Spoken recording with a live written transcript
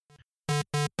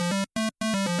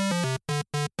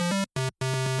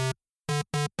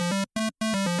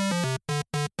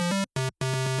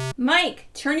Mike,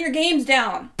 turn your games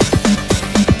down.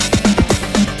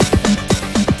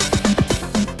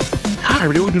 Hi,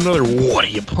 we're doing another What Are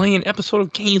You Playing episode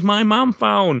of Games My Mom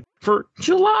Found for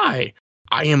July.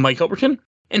 I am Mike Overton,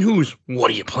 and who's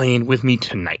What Are You Playing with me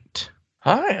tonight?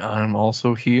 Hi, I'm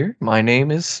also here. My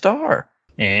name is Star.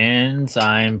 And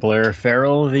I'm Blair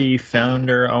Farrell, the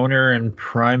founder, owner, and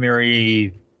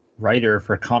primary writer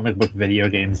for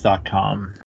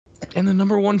comicbookvideogames.com. And the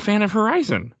number one fan of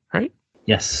Horizon, right?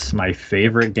 Yes, my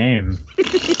favorite game.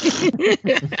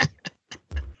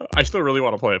 I still really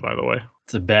want to play it, by the way.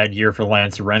 It's a bad year for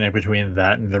Lance Reddick between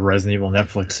that and the Resident Evil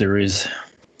Netflix series.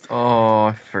 Oh,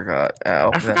 I forgot.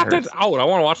 Ow, I forgot that's out. I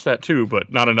want to watch that too,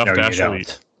 but not enough No, to you actually.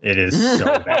 don't. It is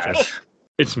so bad.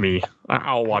 It's me.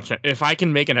 I'll watch it. If I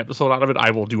can make an episode out of it, I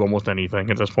will do almost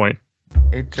anything at this point.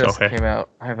 It just Okay. came out.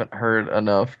 I haven't heard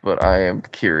enough, but I am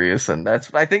curious, and I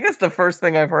think that's the first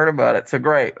thing I've heard about it. So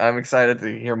great. I'm excited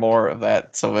to hear more of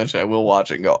that. So eventually I will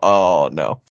watch it and go, oh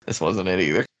no, this wasn't it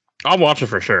either. I'll watch it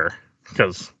for sure,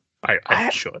 because I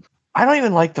should. I don't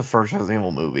even like the first Resident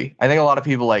Evil movie. I think a lot of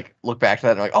people like look back to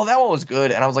that and are like, oh, that one was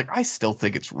good. And I was like, I still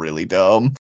think it's really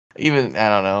dumb. Even, I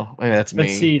don't know. Maybe that's But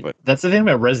me. see, but that's the thing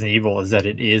about Resident Evil is that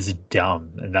it is dumb,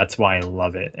 and that's why I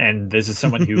love it. And this is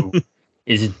someone who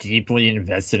is deeply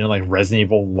invested in like Resident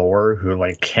Evil lore, who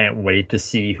like can't wait to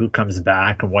see who comes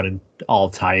back and what it all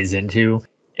ties into.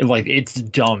 Like it's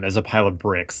dumb as a pile of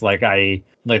bricks. Like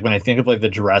when I think of like the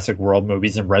Jurassic World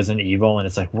movies and Resident Evil, and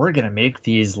it's like we're gonna make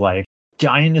these like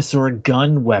dinosaur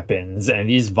gun weapons and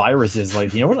these viruses.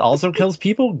 Like, you know what also kills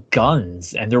people?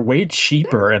 Guns, and they're way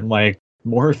cheaper and like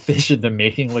more efficient than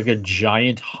making like a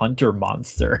giant hunter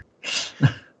monster.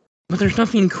 But there's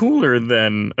nothing cooler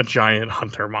than a giant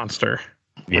hunter monster.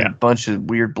 a bunch of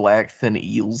weird black thin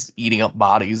eels eating up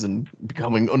bodies and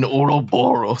becoming an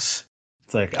Ouroboros.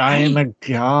 It's like, I am a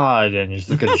god, and it's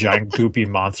like a giant goopy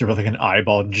monster with like an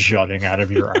eyeball jutting out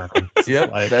of your arm.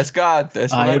 Yep, Like, that's God.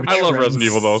 That's what I love Resident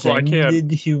Evil, though, so I can't-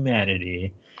 transcended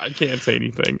humanity. I can't say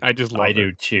anything. I just love I it.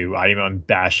 do too. I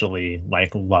unabashedly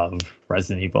like love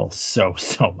Resident Evil so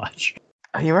much.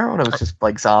 You remember when it was just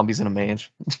like zombies in a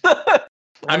mansion?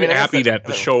 I'm happy that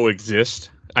the show exists.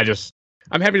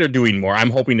 I'm happy they're doing more. I'm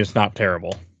hoping it's not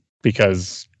terrible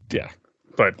because, yeah.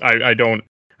 But I don't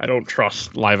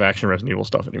trust live action Resident Evil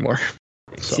stuff anymore.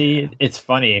 So. See, it's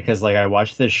funny because like I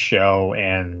watched this show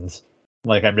and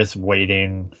like I'm just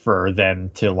waiting for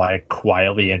them to like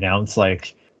quietly announce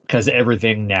like, because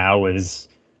everything now is,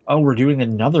 oh, we're doing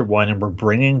another one and we're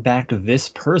bringing back this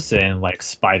person like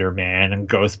Spider-Man and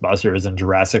Ghostbusters and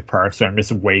Jurassic Park. So I'm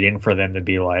just waiting for them to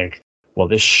be like, well,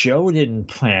 this show didn't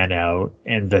pan out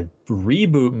and the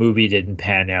reboot movie didn't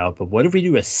pan out, but what if we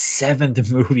do a 7th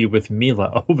movie with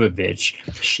Mila Jovovich?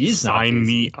 She's not Sign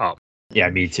busy. me up. Yeah,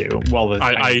 me too. Well,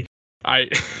 I I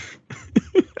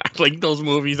like those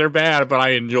movies. They're bad, but I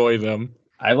enjoy them.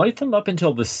 I liked them up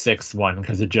until the 6th one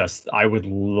because I would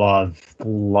love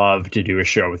to do a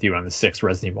show with you on the 6th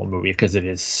Resident Evil movie because it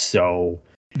is so.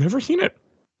 Never seen it.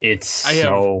 I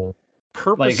have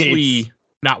Purposely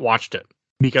not watched it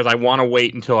because I want to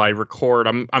wait until I record.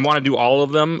 I want to do all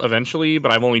of them eventually,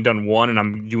 but I've only done one, and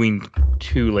I'm doing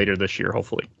 2 later this year,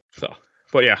 hopefully. So,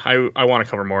 but yeah, I want to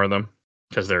cover more of them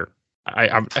because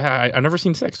I've never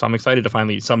seen 6, so I'm excited to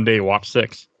finally someday watch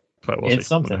 6. But we'll it's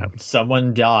see when that something. happens.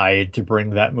 Someone died to bring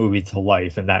that movie to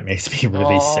life, and that makes me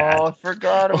really sad. I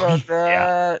forgot about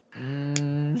yeah.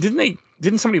 that.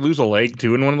 Didn't somebody lose a leg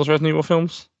too in one of those Resident Evil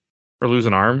films, or lose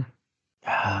an arm?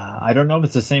 I don't know if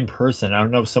it's the same person. I don't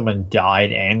know if someone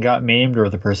died and got maimed, or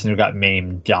the person who got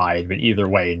maimed died. But either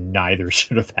way, neither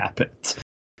should have happened.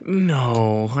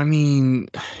 No, I mean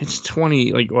it's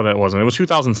 20. Like, well, that wasn't. It was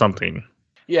 2000 something.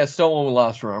 Yeah, Stolen we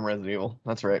lost her on Resident Evil.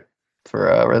 That's right. For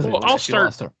Resident Well, Evil. I'll She start-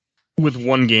 lost her. With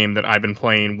one game that I've been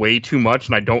playing way too much,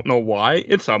 and I don't know why.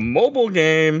 It's a mobile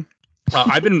game.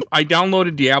 I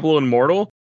downloaded Diablo Immortal,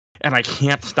 and I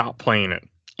can't stop playing it.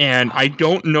 And I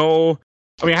don't know.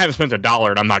 I mean, I haven't spent $1,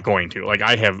 and I'm not going to. Like,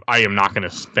 I am not going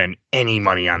to spend any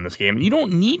money on this game. You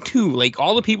don't need to. Like,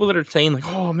 all the people that are saying, like,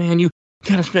 oh man, you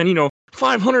gotta spend,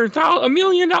 $500,000, $1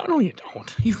 million. No, you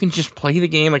don't. You can just play the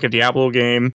game like a Diablo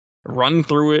game, run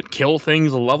through it, kill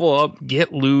things, level up,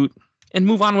 get loot, and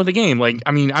move on with the game. Like,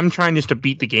 I mean, I'm trying just to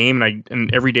beat the game,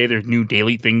 and every day there's new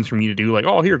daily things for me to do. Like,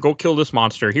 oh, here, go kill this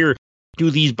monster. Here,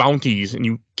 do these bounties, and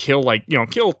you kill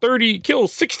kill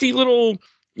 60 little,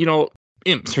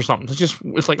 imps or something.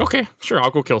 It's like, okay, sure,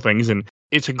 I'll go kill things. And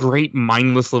it's a great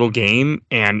mindless little game,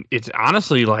 and it's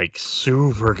honestly like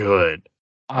super good.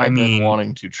 I've been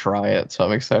wanting to try it, so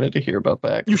I'm excited to hear about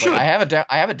that. You should. I have it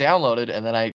downloaded, and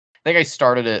then I think I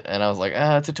started it, and I was like,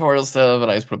 tutorial stuff, and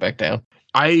I just put it back down.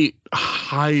 I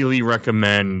highly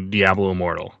recommend Diablo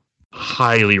Immortal.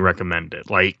 Highly recommend it.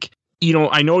 Like,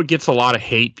 I know it gets a lot of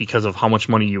hate because of how much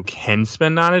money you can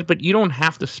spend on it, but you don't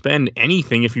have to spend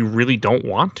anything if you really don't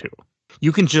want to.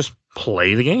 You can just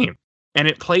play the game. And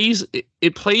it plays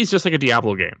just like a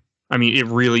Diablo game. I mean, it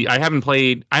really, I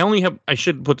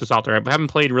should put this out there. I haven't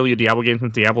played really a Diablo game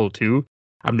since Diablo 2.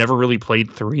 I've never really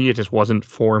played 3. It just wasn't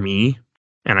for me.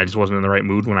 And I just wasn't in the right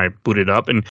mood when I booted up.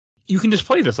 And you can just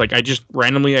play this. Like, I just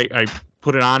randomly, I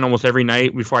put it on almost every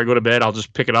night before I go to bed. I'll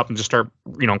just pick it up and just start,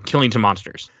 killing some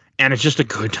monsters. And it's just a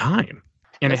good time.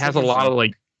 And it has a lot of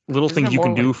like little things you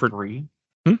can do for 3.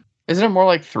 Isn't it more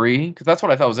like 3? Because that's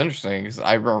what I thought was interesting. Because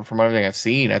I remember from everything I've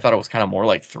seen, I thought it was kind of more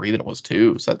like 3 than it was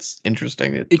 2. So that's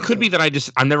interesting. It could be that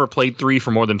I've never played 3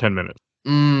 for more than 10 minutes.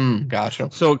 Gotcha.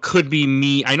 So it could be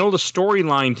me. I know the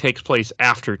storyline takes place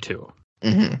after 2.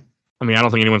 Mm-hmm. I mean, I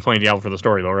don't think anyone's playing Diablo for the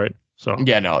story though, right? So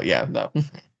no.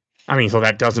 I mean, so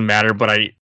that doesn't matter. But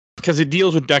because it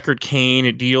deals with Deckard Cain,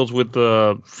 it deals with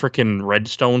the frickin'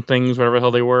 redstone things, whatever the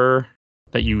hell they were,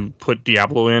 that you put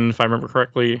Diablo in, if I remember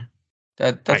correctly.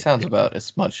 That sounds about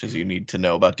as much as you need to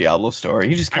know about Diablo's story.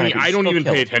 You just I don't even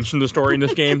pay attention to the story in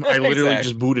this game. I literally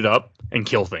just boot it up and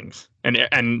kill things.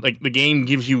 And like the game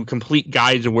gives you complete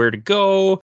guides of where to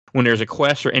go. When there's a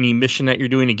quest or any mission that you're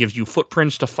doing, it gives you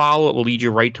footprints to follow. It will lead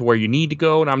you right to where you need to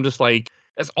go. And I'm just like,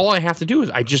 that's all I have to do is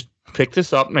I just pick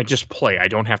this up and I just play. I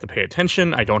don't have to pay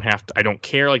attention. I don't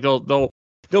care. Like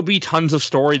there'll be tons of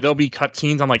story. There'll be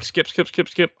cutscenes. I'm like, skip.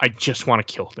 I just want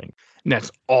to kill things. And that's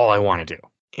all I want to do.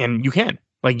 And you can.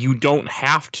 Like, you don't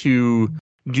have to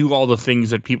do all the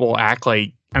things that people act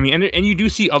like. I mean, and you do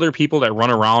see other people that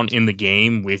run around in the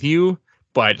game with you,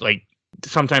 but like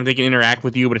sometimes they can interact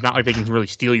with you, but it's not like they can really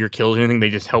steal your kills or anything. They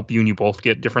just help you and you both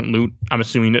get different loot. I'm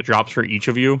assuming that drops for each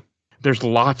of you. There's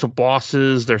lots of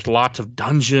bosses. There's lots of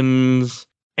dungeons,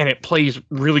 and it plays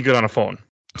really good on a phone.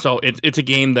 So it's a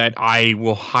game that I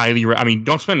will highly. I mean,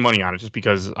 don't spend money on it just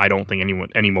because I don't think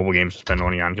any mobile games should spend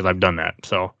money on because I've done that.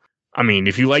 So. I mean,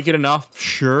 if you like it enough,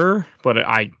 sure, but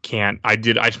I can't.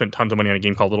 I spent tons of money on a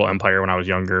game called Little Empire when I was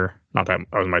younger. Not that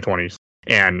I was in my 20s,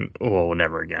 and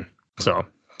never again. So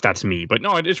that's me. But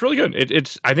no, it's really good.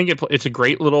 I think it's a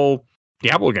great little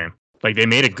Diablo game. Like, they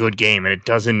made a good game, and it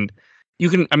doesn't. You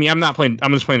can. I mean, I'm just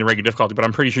playing the regular difficulty, but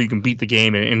I'm pretty sure you can beat the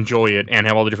game and enjoy it and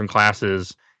have all the different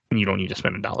classes, and you don't need to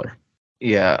spend $1.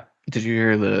 Yeah. Did you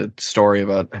hear the story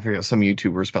about? I forget, some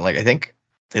YouTuber spent I think.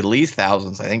 At least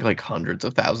thousands, I think like hundreds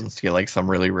of thousands to get like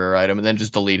some really rare item and then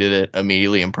just deleted it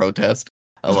immediately in protest.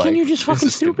 Like, you're just fucking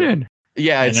stupid.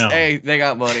 Yeah, it's A, they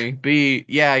got money. B,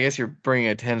 yeah, I guess you're bringing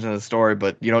attention to the story,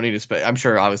 but you don't need to spend. I'm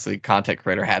sure obviously content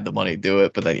creator had the money to do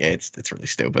it, but then it's really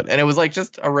stupid. And it was like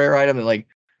just a rare item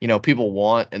that people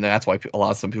want, and that's why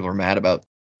some people are mad about,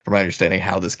 from my understanding,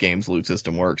 how this game's loot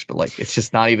system works. But like, it's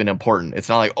just not even important. It's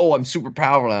not like, oh, I'm super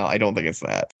powerful now. I don't think it's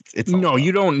that.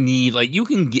 You don't need, like, you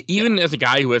can get, even as a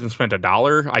guy who hasn't spent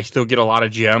 $1, I still get a lot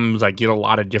of gems. I get a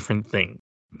lot of different things.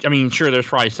 I mean, sure, there's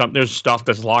probably there's stuff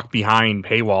that's locked behind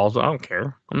paywalls. I don't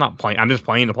care. I'm not playing. I'm just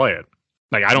playing to play it.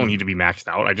 Like, I don't need to be maxed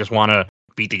out. I just want to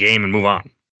beat the game and move on.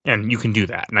 And you can do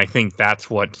that. And I think that's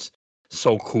what's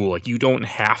so cool. Like, you don't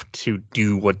have to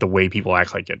do what the way people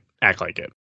act like it.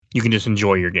 You can just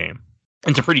enjoy your game.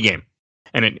 It's a pretty game,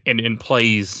 and it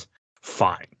plays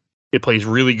fine. It plays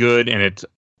really good, and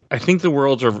I think the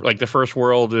worlds are like, the first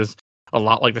world is a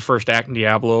lot like the first act in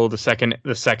Diablo. The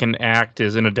second act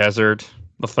is in a desert.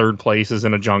 The third place is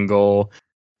in a jungle.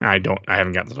 I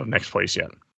haven't gotten to the next place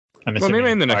yet. I'm assuming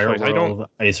maybe in the next place. World,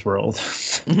 Ice World.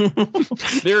 I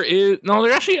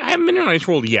haven't been in an Ice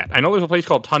World yet. I know there's a place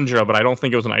called Tundra, but I don't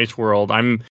think it was an Ice World.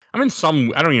 I'm in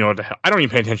some. I don't even know what the hell. I don't even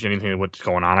pay attention to anything what's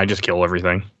going on. I just kill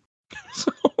everything.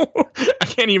 So I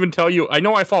can't even tell you. I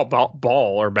know I fought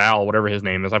Bal, whatever his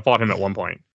name is. I fought him at one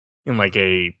point in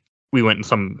we went in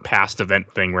some past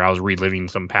event thing where I was reliving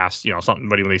some past, something.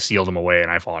 But when they sealed him away,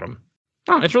 and I fought him.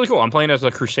 Oh, it's really cool. I'm playing as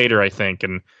a Crusader, I think,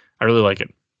 and I really like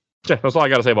it. Yeah, that's all I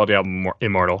got to say about Diablo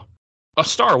Immortal.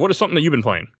 Star, what is something that you've been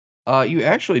playing? You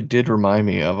actually did remind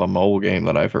me of a mobile game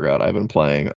that I forgot I've been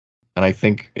playing, and I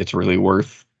think it's really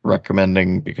worth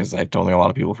recommending because I don't think a lot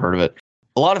of people have heard of it.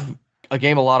 A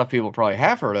game a lot of people probably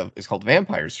have heard of is called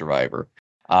Vampire Survivor,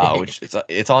 which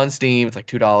it's on Steam. It's like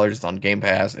 $2. It's on Game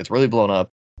Pass. It's really blown up.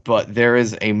 But there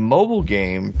is a mobile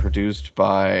game produced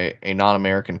by a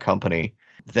non-American company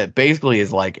that basically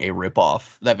is like a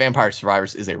ripoff. That Vampire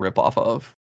Survivors is a ripoff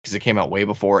of, because it came out way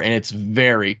before, and it's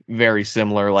very, very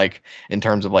similar, like in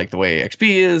terms of like the way XP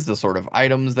is, the sort of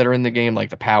items that are in the game, like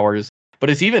the powers. But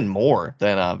it's even more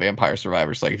than Vampire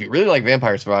Survivors. Like, if you really like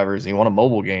Vampire Survivors and you want a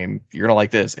mobile game, you're gonna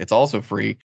like this. It's also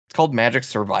free. It's called Magic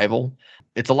Survival.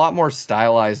 It's a lot more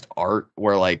stylized art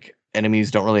where like enemies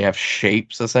don't really have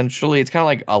shapes. Essentially, it's kind of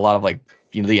like a lot of like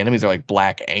the enemies are like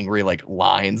black, angry like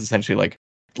lines, essentially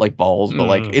like balls. But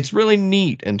like it's really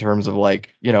neat in terms of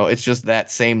like it's just that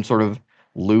same sort of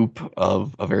loop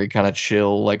of a very kind of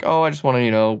chill like I just want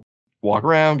to walk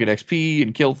around, get XP,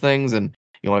 and kill things, and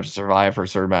you have to survive for a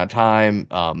certain amount of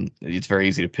time. It's very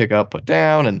easy to pick up, put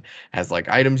down, and has like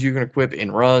items you can equip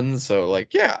in runs. So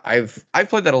like, yeah, I've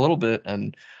played that a little bit,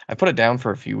 and I put it down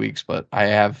for a few weeks, but I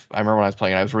remember when I was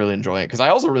playing, I was really enjoying it because I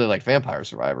also really like Vampire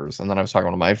Survivors, and then I was talking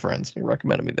to my friends, and he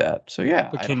recommended me that. So yeah,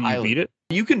 But can you beat it?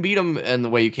 You can beat them in the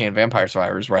way you can Vampire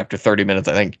Survivors, where after 30 minutes,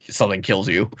 I think something kills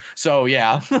you. So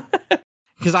yeah.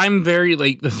 Because I'm very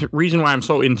like the reason why I'm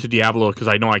so into Diablo because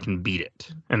I know I can beat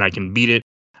it, and I can beat it.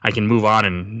 I can move on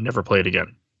and never play it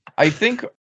again. I think,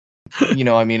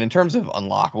 I mean, in terms of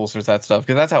unlockables or that stuff,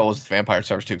 because that's how it was with Vampire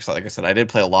Survivors too. Because like I said, I did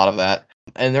play a lot of that,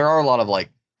 and there are a lot of like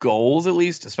goals, at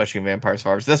least, especially in Vampire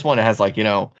Survivors. This one has like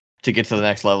to get to the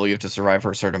next level, you have to survive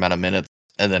for a certain amount of minutes,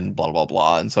 and then blah blah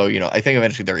blah. And so I think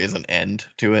eventually there is an end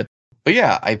to it. But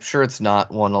yeah, I'm sure it's not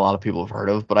one a lot of people have heard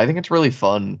of, but I think it's really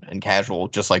fun and casual,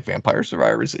 just like Vampire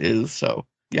Survivors is. So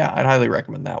yeah, I'd highly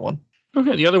recommend that one.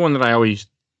 Okay, the other one that I always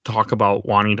talk about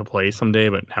wanting to play someday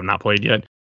but have not played yet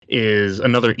is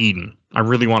Another Eden. I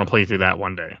really want to play through that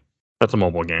one day. That's a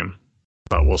mobile game,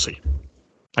 but we'll see.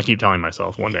 I keep telling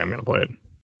myself one day I'm going to play it.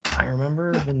 I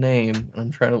remember the name.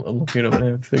 I'm trying to look it up and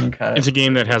everything. It's a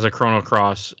game that has a Chrono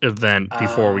Cross event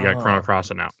before we got Chrono Cross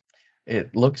announced.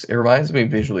 It reminds me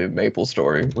visually of Maple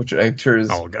Story, which I'm sure is...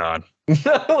 Oh, God.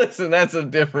 Listen, that's a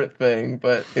different thing,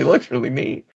 but it looks really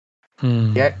neat.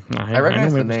 Yeah, I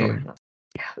recognize the name.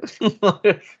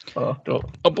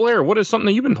 Blair, what is something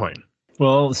that you've been playing?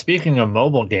 Well, speaking of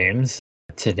mobile games,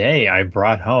 today I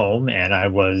brought home and I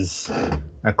was,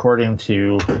 according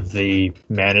to the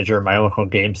manager of my local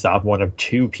GameStop, one of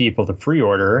 2 people to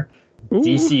pre-order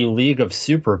DC League of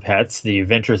Super Pets: The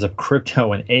Adventures of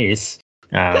Crypto and Ace.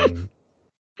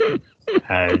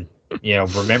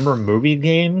 Remember movie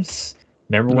games?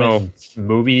 Remember when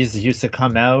movies used to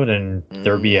come out and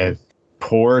there'd be a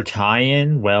poor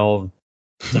tie-in? Well,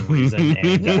 some reason,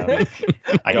 and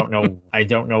I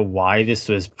don't know why this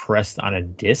was pressed on a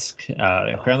disc.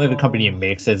 Apparently, the company who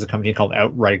makes it is a company called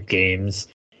Outright Games,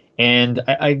 and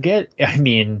I'm not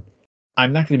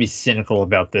going to be cynical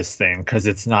about this thing because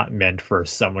it's not meant for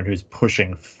someone who's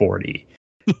pushing 40.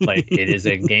 Like, it is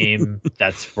a game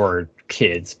that's for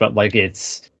kids, but like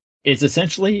it's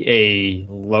essentially a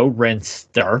low-rent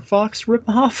Star Fox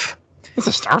ripoff. It's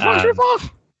a Star Fox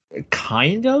ripoff?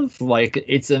 Kind of. Like,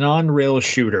 it's an on-rail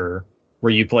shooter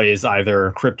where you play as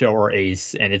either Crypto or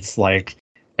Ace, and it's like,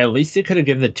 at least they could have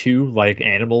given the 2 like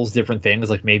animals different things.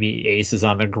 Like, maybe Ace is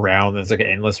on the ground, there's like an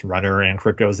endless runner, and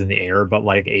Crypto's in the air, but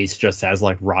like Ace just has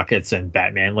like rockets and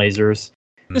Batman lasers.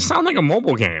 This sounds like a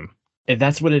mobile game. And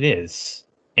that's what it is.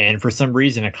 And for some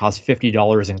reason, it costs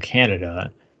 $50 in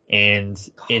Canada, and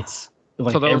it's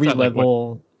like so every at,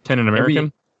 level. Like, 10 in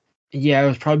American? Yeah, it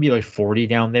was probably like 40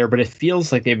 down there, but it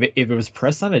feels like if it was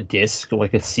pressed on a disc,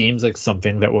 like it seems like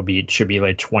something that should be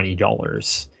like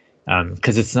 $20.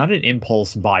 Because it's not an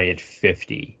impulse buy at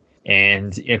 50.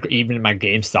 And even in my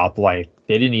GameStop, like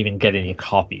they didn't even get any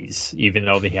copies, even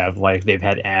though they've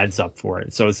had ads up for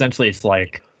it. So essentially, it's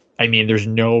like, there's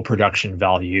no production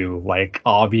value. Like,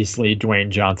 obviously, Dwayne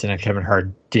Johnson and Kevin Hart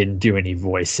didn't do any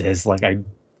voices. Like, I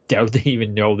doubt they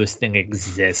even know this thing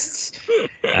exists.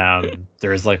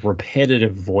 There's like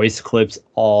repetitive voice clips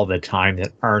all the time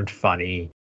that aren't funny,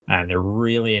 and they're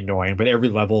really annoying. But every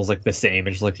level is like the same.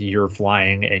 It's like you're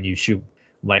flying and you shoot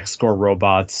LexCorp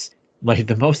robots. Like,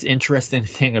 the most interesting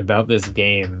thing about this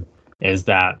game is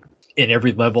that in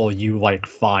every level you like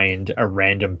find a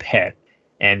random pet,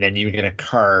 and then you get a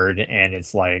card, and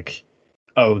it's like,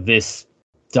 oh, this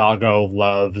doggo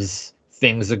loves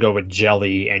things that go with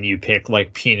jelly, and you pick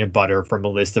like peanut butter from a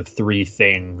list of 3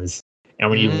 things. And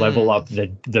when you level up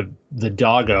the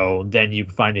doggo, then you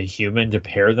find a human to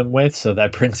pair them with. So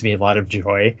that brings me a lot of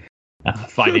joy,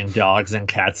 finding dogs and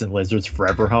cats and lizards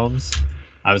forever homes.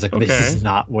 I was like, this is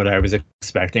not what I was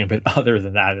expecting. But other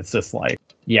than that, it's just like,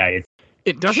 yeah,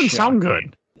 it doesn't sound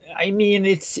good.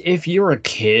 It's if you're a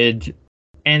kid,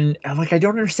 and like I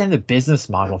don't understand the business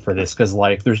model for this, because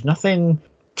like there's nothing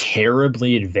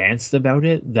terribly advanced about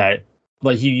it. That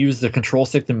like you use the control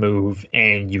stick to move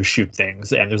and you shoot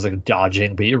things, and there's like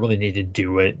dodging, but you don't really need to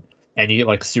do it, and you get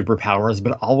like superpowers.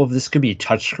 But all of this could be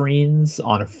touchscreens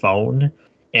on a phone,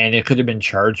 and it could have been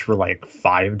charged for like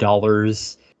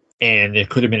 $5, and it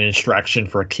could have been an instruction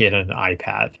for a kid on an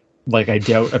iPad. Like, I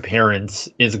doubt a parent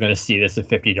is going to see this at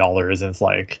 $50, and it's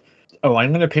like, oh, I'm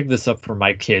going to pick this up for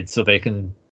my kids so they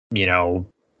can,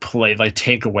 play, like,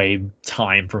 take away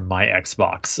time from my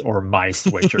Xbox or my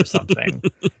Switch or something.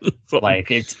 Like,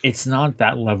 it's not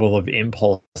that level of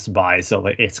impulse buy. So,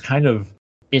 like,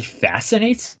 it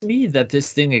fascinates me that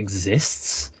this thing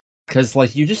exists. Because,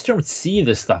 like, you just don't see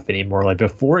this stuff anymore. Like,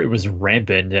 before it was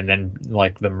rampant, and then,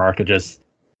 like, the market just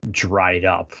dried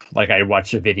up. Like, I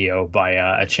watched a video by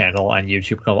a channel on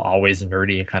YouTube called Always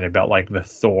Nerdy, kind of about, like, the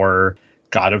Thor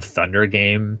God of Thunder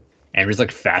game. And it was,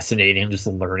 like, fascinating just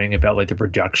learning about, like, the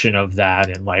production of that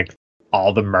and, like,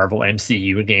 all the Marvel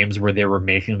MCU games where they were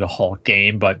making the Hulk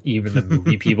game, but even the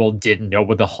movie people didn't know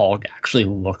what the Hulk actually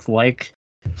looked like.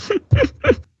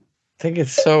 I think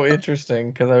it's so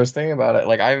interesting because I was thinking about it.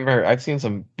 Like, I've seen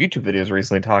some YouTube videos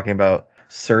recently talking about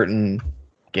certain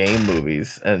game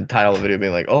movies and title of the video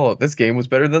being like, "Oh, this game was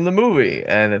better than the movie,"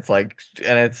 and it's like,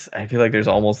 I feel like there's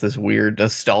almost this weird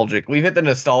nostalgic. We've hit the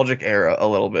nostalgic era a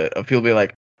little bit of people being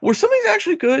like, "Were some of these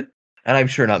actually good?" And I'm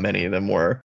sure not many of them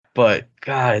were, but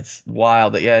God, it's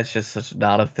wild that it's just such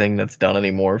not a thing that's done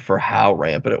anymore for how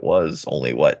rampant it was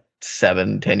only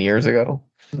 7-10 years ago.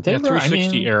 The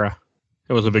 360 era.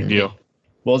 It was a big deal.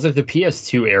 Well, it's like the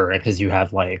PS2 era because you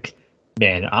have, like,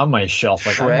 man, on my shelf,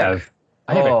 like, Shrek.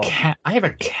 I have a cat.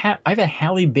 I have a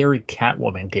Halle Berry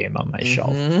Catwoman game on my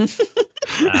shelf.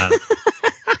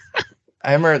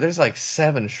 I remember there's like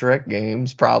 7 Shrek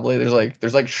games probably. There's like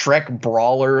Shrek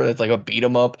Brawler that's like a beat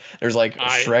 'em up. There's like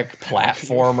Shrek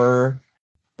platformer.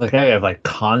 Like, I have like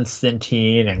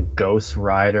Constantine and Ghost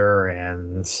Rider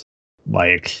and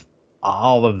like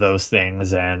all of those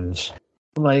things, and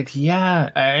like, yeah,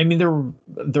 I mean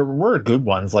there were good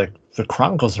ones. Like the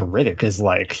Chronicles of Riddick is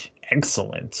like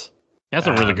excellent. That's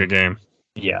a really good game.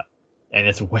 Yeah, and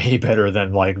it's way better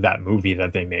than like that movie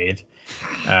that they made.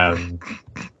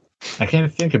 I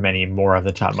can't think of any more off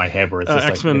the top of my head where it's just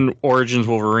X-Men like, Origins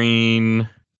Wolverine.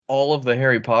 All of the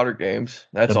Harry Potter games.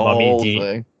 That's the whole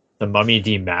thing. The Mummy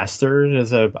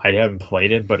Demastered I haven't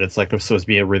played it, but it's like supposed to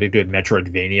be a really good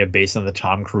Metroidvania based on the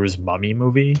Tom Cruise Mummy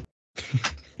movie.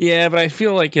 Yeah, but I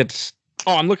feel like it's...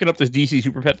 Oh, I'm looking up this DC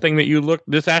Super Pet thing that you looked...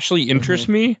 This actually interests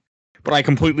me, but I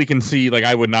completely can see, like,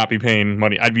 I would not be paying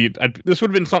money. This would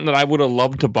have been something that I would have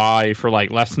loved to buy for,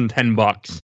 like, less than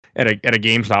 $10 at a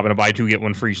GameStop and a buy 2 get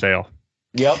 1 free sale.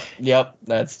 Yep.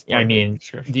 That's... I mean,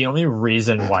 sure. The only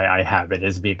reason why I have it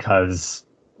is because,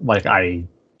 like, I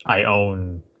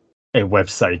own a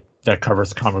website that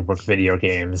covers comic book video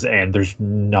games, and there's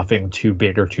nothing too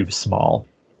big or too small.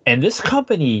 And this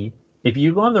company, if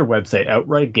you go on their website,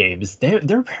 Outright Games,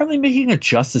 they're apparently making a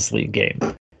Justice League game.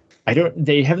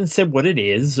 They haven't said what it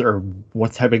is or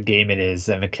what type of game it is,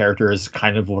 and the characters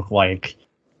kind of look like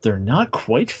they're not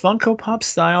quite Funko Pop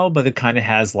style, but it kind of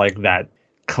has like that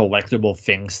collectible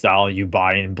thing style you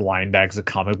buy in blind bags at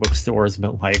comic book stores.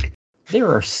 But like, there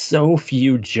are so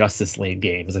few Justice League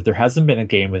games. Like, there hasn't been a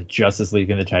game with Justice League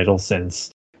in the title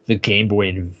since the Game Boy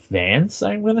Advance,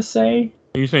 I'm going to say.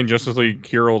 Are you saying Justice League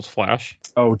Heroes Flash?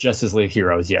 Oh, Justice League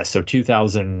Heroes, yes. So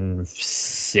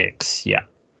 2006, yeah.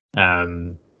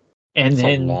 And that's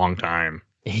then a long time.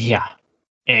 Yeah.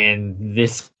 And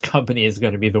this company is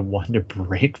going to be the one to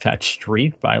break that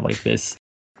streak by like this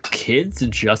kids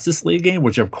Justice League game,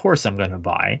 which of course I'm going to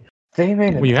buy. They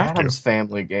made an Addams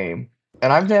Family game.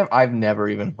 And I've never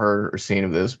even heard or seen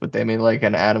of this, but they made like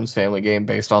an Addams Family game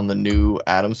based on the new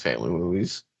Addams Family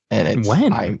movies. And it's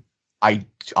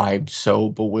I'm so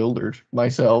bewildered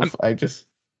myself. I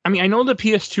mean, I know the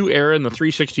PS2 era and the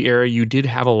 360 era, you did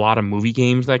have a lot of movie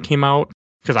games that came out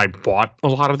because I bought a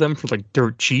lot of them for like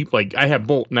dirt cheap. Like I have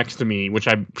Bolt next to me, which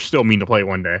I still mean to play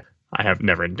one day. I have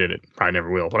never did it. Probably never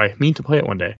will, but I mean to play it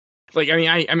one day. Like,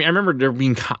 I remember there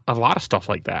being a lot of stuff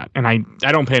like that, and I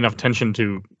don't pay enough attention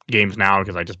to games now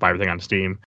because I just buy everything on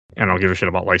Steam, and I don't give a shit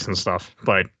about licensed stuff.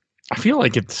 But I feel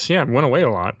like it went away a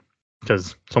lot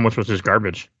because so much was just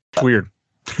garbage. It's weird.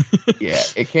 Yeah,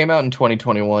 it came out in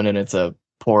 2021, and it's a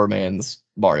poor man's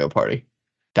Mario Party.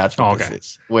 That's what this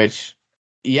is. Which,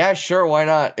 yeah, sure, why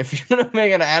not? If you're gonna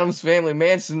make an Addams Family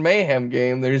Mansion Mayhem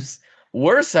game, there's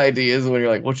worse ideas when you're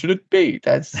like, what should it be?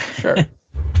 That's sure.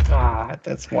 God,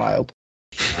 that's wild.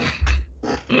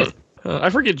 I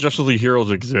forget Justice League Heroes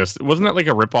exists. Wasn't that like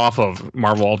a ripoff of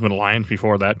Marvel Ultimate Alliance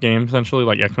before that game, essentially,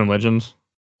 like X-Men Legends?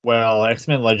 Well,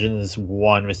 X-Men Legends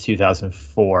 1 was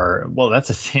 2004. Well, that's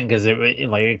the thing, because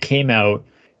it came out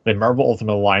when Marvel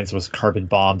Ultimate Alliance was carbon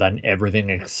bombed on everything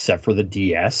except for the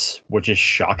DS, which is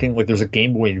shocking. Like, there's a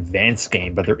Game Boy Advance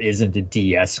game, but there isn't a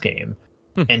DS game.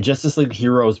 And Justice League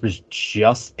Heroes was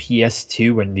just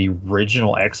PS2 and the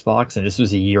original Xbox, and this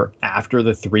was a year after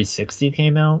the 360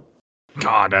 came out.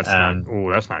 God, that's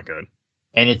not good.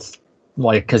 And it's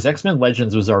like, because X-Men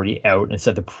Legends was already out and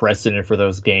set the precedent for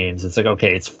those games. It's like,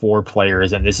 okay, it's 4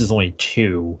 players and this is only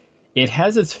 2. It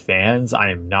has its fans. I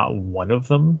am not one of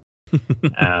them.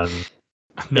 I've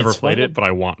never played it, but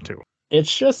I want to.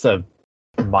 It's just a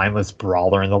mindless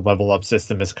brawler, and the level up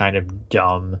system is kind of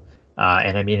dumb.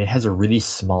 And I mean, it has a really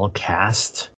small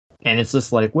cast. And it's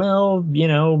just like, well, you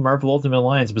know, Marvel Ultimate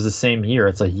Alliance was the same year.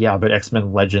 It's like, yeah, but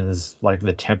X-Men Legends, like,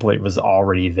 the template was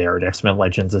already there. And X-Men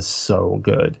Legends is so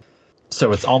good.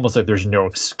 So it's almost like there's no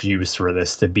excuse for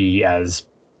this to be as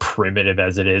primitive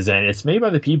as it is. And it's made by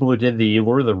the people who did the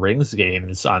Lord of the Rings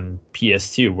games on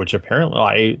PS2, which apparently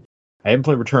I haven't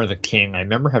played Return of the King. I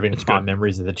remember having fond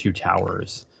memories of the Two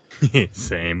Towers.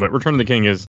 Same, but Return of the King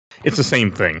it's the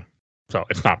same thing. So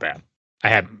it's not bad.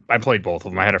 I played both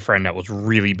of them. I had a friend that was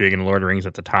really big in Lord of the Rings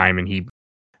at the time, and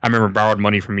I remember borrowed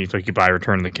money from me so he could buy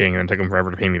Return of the King, and then took him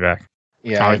forever to pay me back.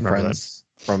 Yeah, I had friends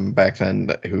from back then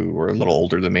who were a little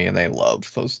older than me, and they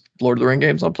loved those Lord of the Rings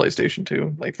games on PlayStation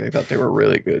 2. Like, they thought they were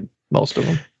really good, most of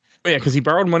them. Yeah, because he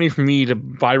borrowed money from me to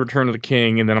buy Return of the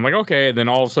King, and then I'm like, okay. And then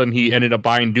all of a sudden he ended up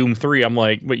buying Doom 3. I'm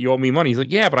like, but you owe me money. He's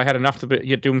like, yeah, but I had enough to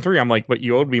get Doom 3. I'm like, but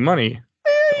you owed me money.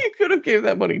 You could have gave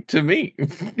that money to me.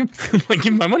 Like,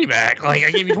 give me my money back. Like,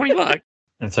 I gave you $20.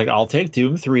 It's like, I'll take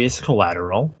Doom 3 as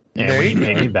collateral, and when you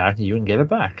pay me back, you can give it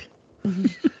back.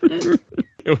 It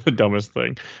was the dumbest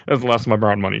thing. That's the last time I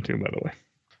borrowed money to him, by the way.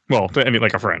 Well, I mean,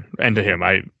 like a friend, and to him,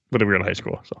 but we were in high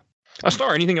school. So,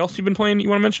 Star, anything else you've been playing that you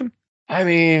want to mention? I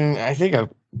mean, I think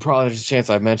there's a chance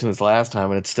I've mentioned this last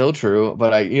time, and it's still true.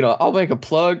 But I'll make a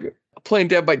plug. Playing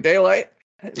Dead by Daylight.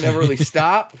 Never really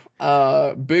stop.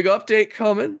 Big update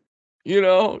coming. You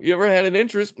ever had an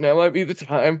interest? Now might be the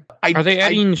time. Are they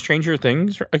adding Stranger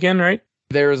Things again, right?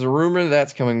 There's a rumor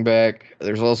that's coming back.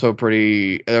 There's also I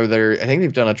think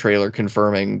they've done a trailer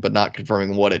confirming, but not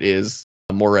confirming what it is.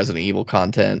 More Resident Evil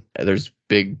content. There's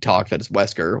big talk that it's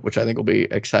Wesker, which I think will be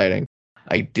exciting.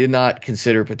 I did not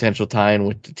consider potential tie-in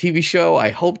with the TV show.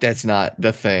 I hope that's not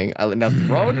the thing. Nothing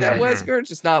wrong with that Wesker. It's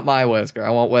just not my Wesker.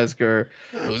 I want Wesker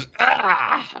who's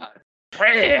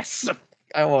Chris.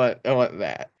 I want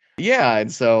that. Yeah,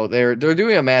 and so they're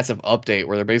doing a massive update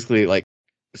where they're basically like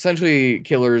essentially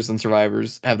killers and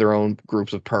survivors have their own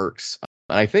groups of perks.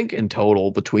 And I think in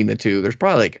total between the two, there's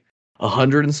probably like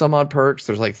 100 and some odd perks.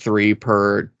 There's like 3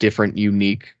 per different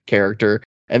unique character.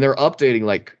 And they're updating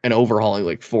like and overhauling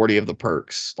like 40 of the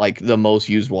perks, like the most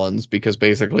used ones, because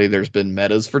basically there's been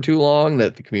metas for too long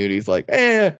that the community's like, we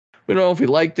don't know if we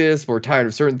like this, we're tired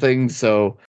of certain things.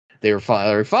 So they were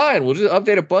fine. We'll just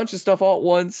update a bunch of stuff all at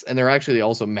once. And they're actually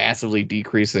also massively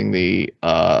decreasing the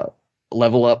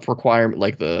level up requirement,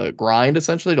 like the grind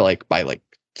essentially, to like by like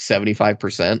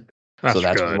 75%. So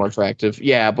that's more attractive.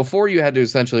 Yeah, before you had to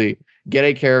essentially get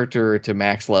a character to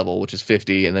max level, which is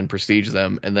 50, and then prestige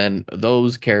them, and then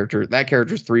that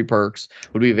character's 3 perks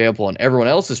would be available on everyone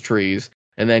else's trees,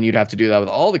 and then you'd have to do that with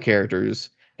all the characters,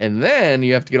 and then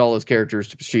you have to get all those characters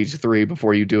to prestige 3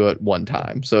 before you do it one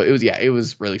time. So it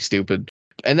was really stupid.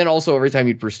 And then also every time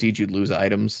you'd prestige, you'd lose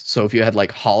items. So if you had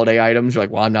like holiday items, you're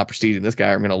like, well, I'm not prestiging this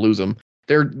guy, I'm gonna lose him.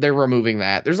 They're removing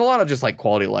that. There's a lot of just like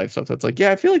quality of life stuff that's like,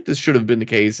 yeah, I feel like this should have been the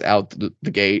case out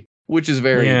the gate, which is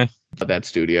very that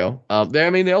studio.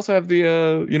 They also have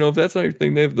the if that's not your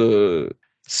thing, they have the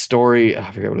story.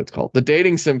 I forget what it's called. The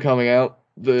dating sim coming out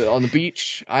on the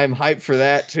beach. I'm hyped for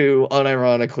that too.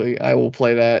 Unironically, I will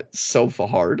play that so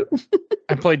hard.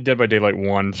 I played Dead by Daylight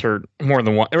once or more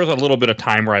than one. There was a little bit of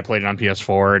time where I played it on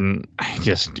PS4, and I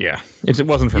just it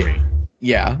wasn't for me.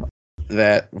 Yeah.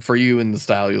 That for you in the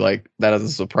style you like, that doesn't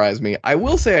surprise me. I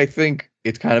will say I think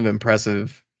it's kind of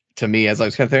impressive to me as I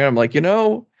was kind of thinking. I'm like,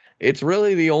 it's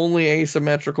really the only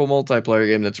asymmetrical multiplayer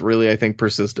game that's really, I think,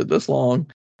 persisted this long.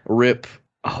 RIP.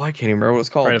 Oh, I can't even remember what it's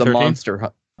called. Friday the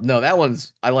 13th? No,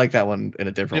 I like that one in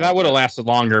a different way. That would have lasted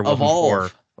longer.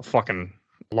 Evolve. For fucking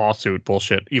lawsuit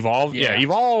bullshit. Evolve. Yeah.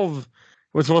 Evolve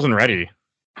wasn't ready.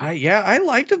 I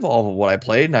liked Evolve of what I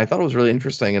played, and I thought it was really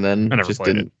interesting, and then just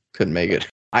couldn't make it.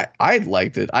 I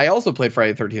liked it. I also played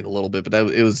Friday the 13th a little bit, but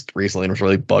it was recently and it was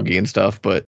really buggy and stuff.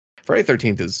 But Friday the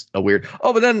 13th is a weird.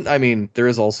 Oh, but then there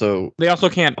is also they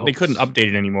couldn't update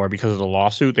it anymore because of the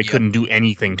lawsuit. They couldn't do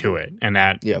anything to it, and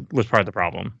that was part of the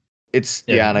problem.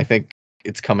 And I think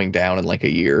it's coming down in like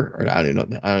a year, or I don't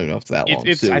know if it's that long.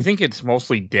 I think it's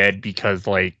mostly dead because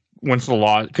like once the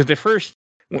law, because the first.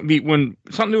 When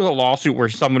something was a lawsuit where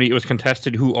it was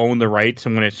contested who owned the rights,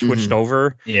 and when it switched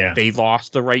over, they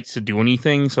lost the rights to do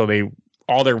anything. So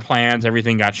all their plans,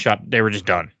 everything got shut. They were just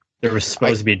done. There was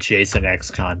supposed to be Jason X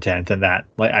content, and that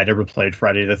like I never played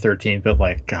Friday the 13th, but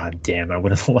like, god damn, I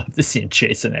would have loved to see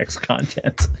Jason X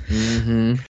content.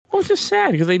 Mm-hmm. Well, it's just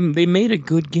sad because they made a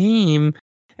good game,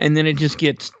 and then it just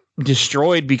gets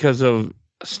destroyed because of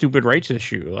a stupid rights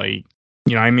issue. Like,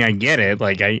 I mean, I get it.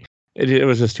 Like, it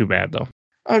was just too bad though.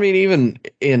 I mean, even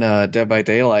in Dead by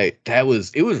Daylight, it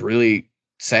was really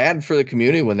sad for the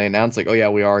community when they announced like, oh yeah,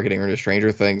 we are getting rid of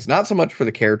Stranger Things. Not so much for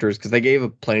the characters because they gave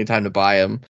plenty of time to buy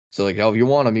them. So like, oh, if you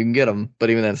want them, you can get them. But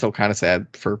even then, it's still kind of sad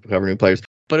for whoever new players.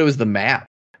 But it was the map.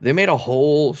 They made a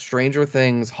whole Stranger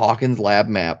Things Hawkins Lab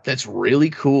map that's really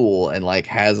cool and like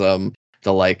has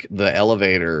the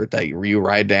elevator that you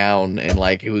ride down, and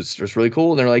like it was just really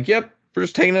cool. And they're like, yep, we're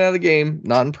just taking it out of the game,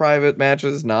 not in private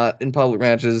matches, not in public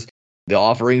matches. The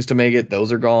offerings to make it,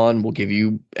 those are gone. We'll give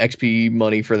you XP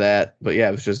money for that. But yeah,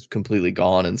 it was just completely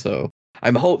gone. And so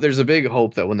there's a big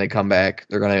hope that when they come back,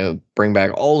 they're gonna bring back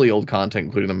all the old content,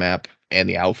 including the map and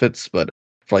the outfits, but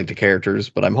for like the characters.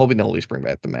 But I'm hoping they'll at least bring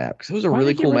back the map because it was a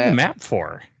really cool map. The map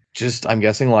for? Just, I'm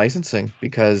guessing licensing,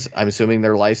 because I'm assuming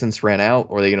their license ran out,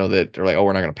 or they, that they're like, oh,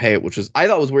 we're not going to pay it, which is, I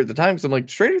thought was weird at the time, because I'm like,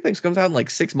 Stranger Things comes out in like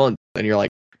 6 months, and you're like,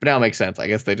 but now it makes sense. I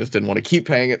guess they just didn't want to keep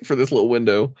paying it for this little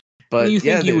window. But you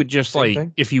think you would just like,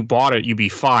 if you bought it, you'd be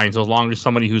fine, so as long as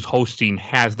somebody who's hosting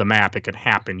has the map, it could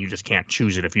happen. You just can't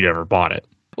choose it if you'd ever bought it.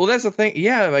 Well, that's the thing.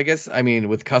 Yeah, I guess, I mean,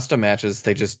 with custom matches,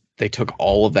 they took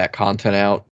all of that content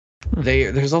out.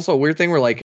 There's also a weird thing where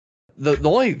like, the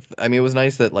only, I mean, it was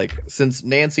nice that like, since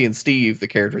Nancy and Steve, the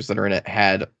characters that are in it,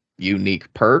 had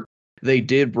unique perks, they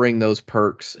did bring those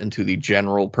perks into the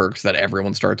general perks that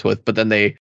everyone starts with. But then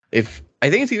I think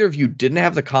it's either if you didn't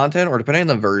have the content or depending on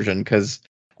the version, because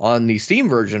on the Steam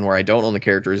version where I don't own the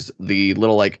characters, the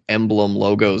little like emblem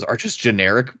logos are just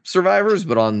generic survivors.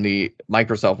 But on the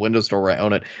Microsoft Windows Store where I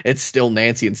own it, it's still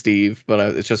Nancy and Steve.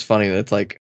 But it's just funny that it's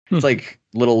like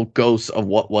little ghosts of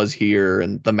what was here,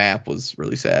 and the map was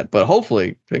really sad. But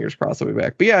hopefully, fingers crossed, they'll be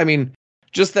back. But yeah, I mean,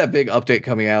 just that big update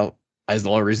coming out is the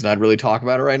only reason I'd really talk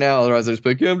about it right now. Otherwise, I'd just be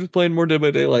like, yeah, I'm just playing more Dead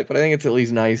by Daylight. But I think it's at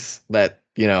least nice that,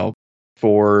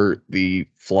 for the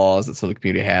flaws that some of the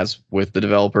community has with the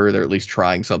developer, they're at least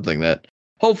trying something that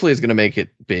hopefully is going to make it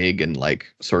big and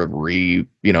like sort of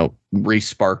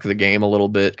re-spark the game a little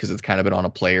bit, because it's kind of been on a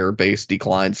player-based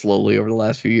decline slowly over the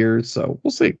last few years. So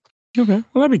we'll see. Okay,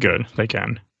 well, that'd be good if they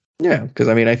can. Yeah, because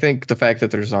I mean, I think the fact that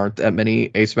there's aren't that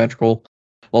many asymmetrical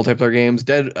multiplayer games,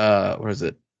 what is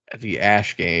it? The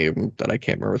Ash game that I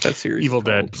can't remember what that series Evil is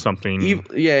called. Dead something.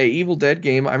 Evil Dead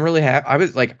game. I'm really happy. I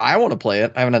was like, I want to play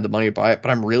it. I haven't had the money to buy it, but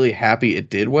I'm really happy it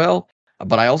did well.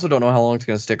 But I also don't know how long it's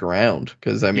going to stick around,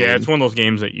 because I mean, yeah, it's one of those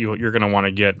games that you're going to want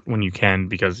to get when you can,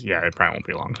 because it probably won't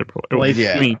be long to play. Well,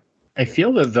 I mean, I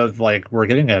feel that we're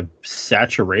getting a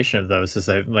saturation of those. Is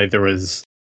that like there was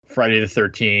Friday the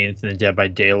 13th and Dead by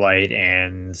Daylight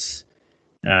and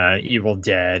Evil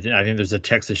Dead. And I think there's a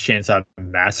Texas Chainsaw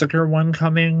Massacre one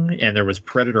coming, and there was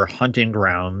Predator Hunting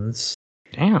Grounds.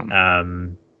 Damn.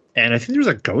 And I think there's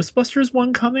a Ghostbusters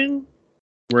one coming,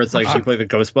 where it's like you play the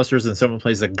Ghostbusters and someone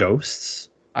plays the ghosts.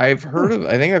 I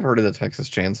think I've heard of the Texas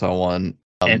Chainsaw one.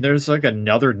 And there's like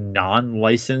another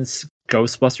non-licensed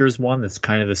Ghostbusters one that's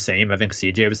kind of the same. I think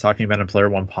CJ was talking about on Player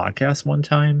One podcast one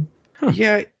time.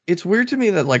 Yeah, it's weird to me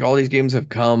that like all these games have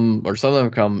come, or some of them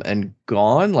have come and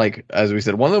gone. Like, as we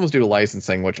said, one of them was due to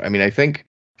licensing, which I mean, I think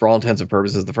for all intents and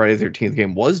purposes, the Friday the 13th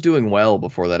game was doing well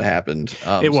before that happened.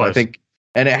 It was. So I think,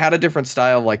 and it had a different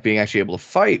style of like being actually able to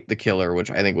fight the killer, which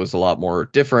I think was a lot more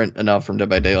different enough from Dead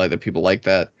by Daylight that people like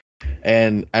that.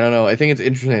 And I don't know, I think it's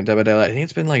interesting in Dead by Daylight. I think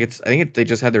it's been like, they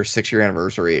just had their 6-year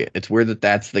anniversary. It's weird that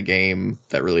that's the game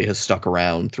that really has stuck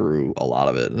around through a lot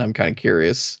of it. And I'm kind of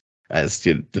curious as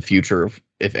to the future of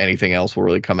if anything else will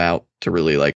really come out to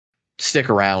really like stick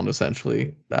around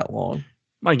essentially that long.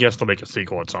 I guess they'll make a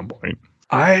sequel at some point.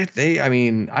 I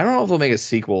mean, I don't know if they'll make a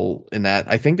sequel in that.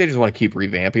 I think they just want to keep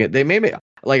revamping it. They may make,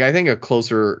 like, I think a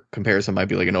closer comparison might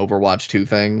be like an Overwatch 2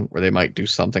 thing, where they might do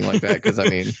something like that. Because I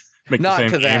mean, make not the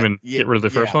same to game that, and get rid of the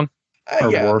first one. Or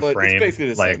yeah, but Warframe, it's basically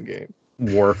the like, same game.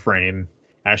 Warframe,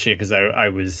 actually, because I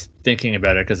was thinking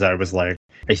about it, because I was like,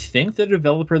 I think the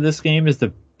developer of this game is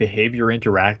the Behavior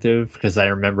Interactive, because I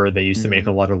remember they used to make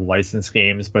a lot of licensed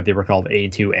games, but they were called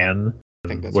A2M,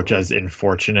 which is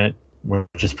unfortunate,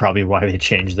 which is probably why they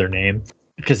changed their name.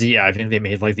 Because, yeah, I think they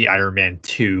made like the Iron Man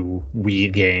 2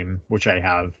 Wii game, which I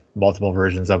have multiple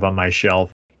versions of on my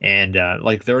shelf. And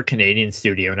like they're a Canadian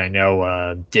studio, and I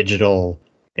know Digital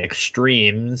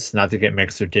Extremes, not to get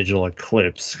mixed with Digital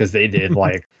Eclipse, because they did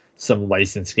like some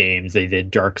licensed games. They did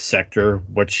Dark Sector,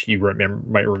 which you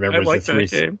might remember was the 3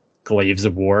 game. Glaives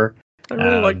of War. I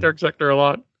really like Dark Sector a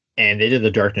lot. And they did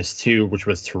the Darkness 2, which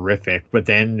was terrific. But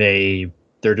then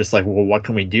they're just like, well, what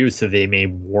can we do? So they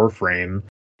made Warframe,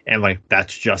 and like they're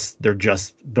just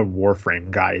the Warframe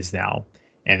guys now.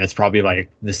 And it's probably like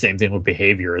the same thing with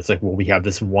Behavior. It's like, well, we have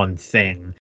this one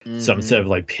thing So instead of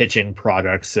like pitching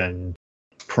products and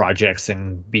projects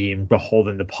and being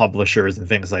beholden to publishers and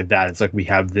things like that, it's like we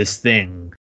have this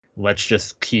thing. Let's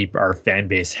just keep our fan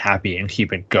base happy and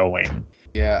keep it going.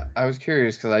 Yeah, I was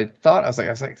curious because I was like,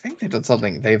 I think they've done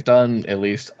something. They've done at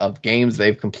least of games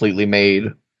they've completely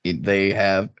made. They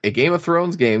have a Game of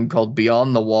Thrones game called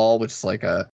Beyond the Wall, which is like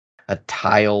a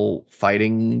tile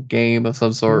fighting game of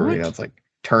some sort. What? You know, it's like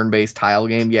turn-based tile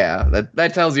game. Yeah,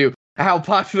 that tells you how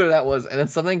popular that was. And then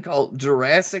something called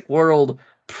Jurassic World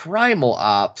Primal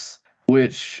Ops,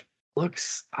 which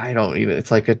looks,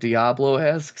 it's like a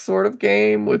Diablo-esque sort of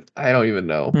game with, I don't even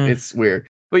know. It's weird.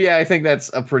 But yeah, I think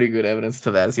that's a pretty good evidence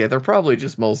to that. Yeah, they're probably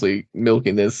just mostly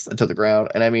milking this to the ground.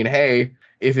 And I mean, hey,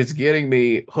 if it's getting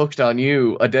me hooked on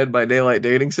you, a Dead by Daylight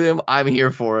dating sim, I'm here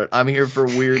for it. I'm here for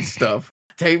weird stuff.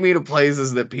 Take me to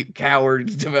places that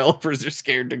coward developers are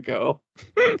scared to go.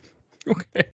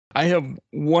 Okay. I have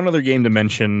one other game to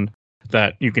mention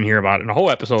that you can hear about in a whole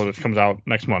episode that comes out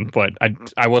next month, but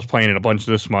I was playing it a bunch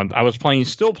this month. I was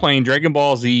still playing Dragon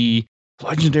Ball Z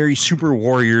Legendary Super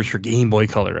Warriors for Game Boy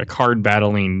Color, a card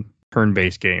battling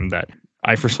turn-based game that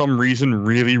I, for some reason,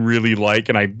 really, really like,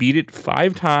 and I beat it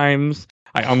 5 times.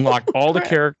 I unlocked all the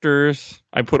characters.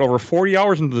 I put over 40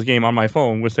 hours into this game on my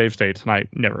phone with save states, and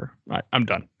I'm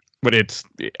done. But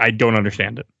I don't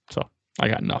understand it, so I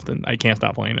got nothing. I can't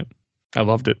stop playing it. I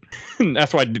loved it.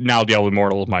 That's why now Diablo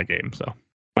Immortal is my game, so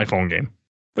my phone game.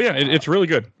 But yeah, it's really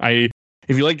good. If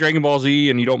you like Dragon Ball Z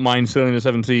and you don't mind sailing the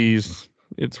 7 seas,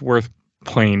 it's worth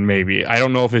playing maybe. I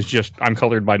don't know if it's just I'm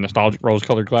colored by nostalgic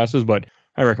rose-colored glasses, but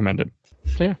I recommend it.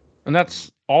 So yeah, and that's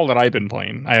all that I've been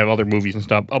playing. I have other movies and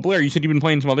stuff. Blair, you said you've been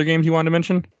playing some other games you wanted to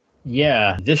mention?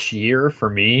 Yeah, this year for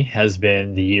me has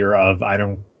been the year of I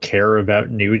don't care about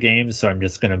new games, so I'm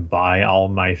just going to buy all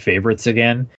my favorites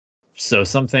again. So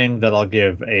something that I'll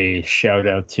give a shout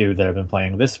out to that I've been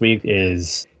playing this week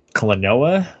is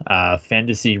Klonoa,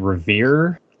 Fantasy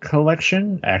Revere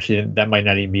Collection. Actually, that might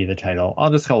not even be the title.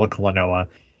 I'll just call it Klonoa.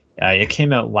 It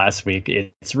came out last week.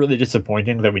 It's really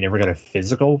disappointing that we never got a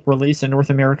physical release in North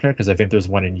America, because I think there's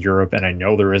one in Europe, and I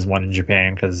know there is one in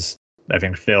Japan, because I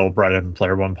think Phil brought up in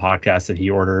Player One podcast that he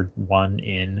ordered one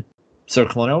in. So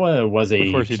Klonoa was a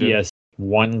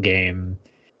PS1 game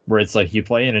where it's like you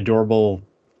play an adorable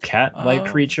cat-like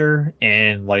creature,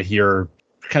 and like your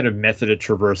kind of method of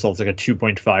traversal, it's like a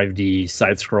 2.5D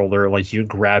side scroller. Like you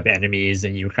grab enemies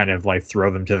and you kind of like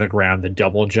throw them to the ground, the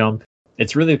double jump.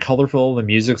 It's really colorful. The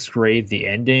music's great. The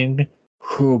ending,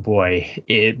 oh boy,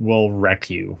 it will wreck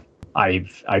you. I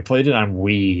played it on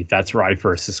Wii. That's where I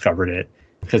first discovered it,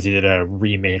 because he did a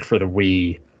remake for the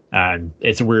Wii. And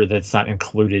it's weird that it's not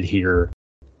included here,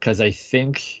 because I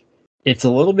think it's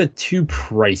a little bit too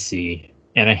pricey.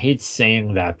 And I hate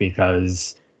saying that,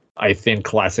 because I think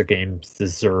classic games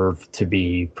deserve to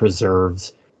be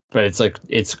preserved. But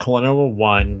it's Klonoa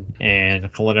 1 and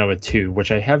Klonoa 2,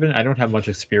 which I don't have much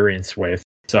experience with.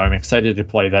 So I'm excited to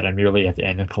play that. I'm nearly at the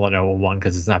end of Klonoa 1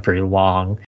 because it's not very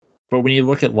long. But when you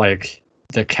look at like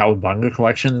the Cowabunga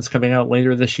collection that's coming out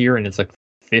later this year, and it's like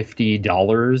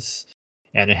 $50,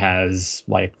 and it has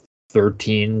like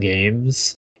 13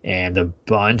 games and a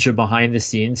bunch of behind the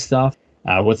scenes stuff.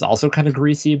 What's also kind of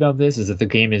greasy about this is that the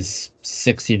game is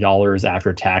 $60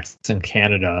 after tax in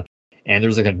Canada, and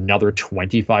there's like another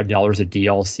 $25 of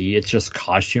DLC. It's just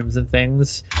costumes and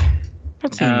things.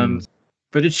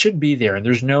 But it should be there, and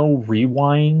there's no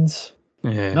rewinds.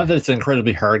 Yeah. Not that it's an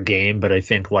incredibly hard game, but I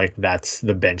think like that's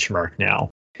the benchmark now.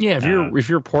 Yeah, if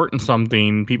you're porting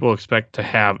something, people expect to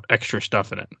have extra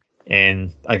stuff in it.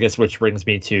 And I guess which brings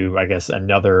me to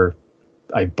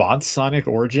I bought Sonic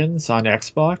Origins on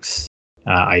Xbox.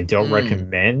 I don't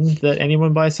recommend that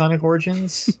anyone buy Sonic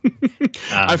Origins.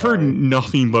 I've heard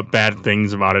nothing but bad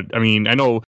things about it. I mean, I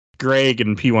know Greg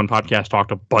and P1 Podcast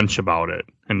talked a bunch about it,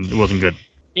 and it wasn't good.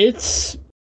 It's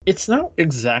not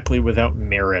exactly without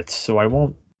merit, so I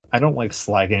don't like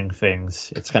slagging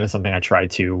things. It's kind of something I try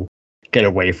to get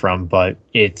away from, but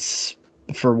it's,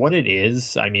 for what it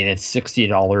is, I mean, it's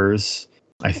 $60.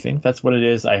 I think that's what it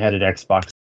is. I had an Xbox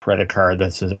credit card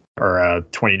or a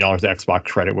 $20 Xbox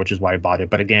credit, which is why I bought it.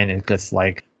 But again, it's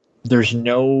like there's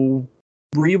no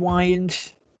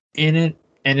rewind in it,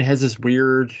 and it has this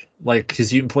weird, like,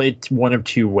 because you can play it one of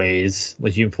two ways.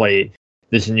 Like you can play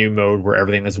this new mode where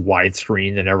everything is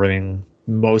widescreen and everything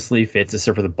mostly fits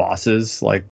except for the bosses.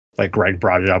 Like Greg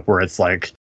brought it up, where it's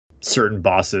like certain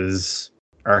bosses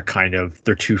are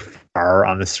they're too far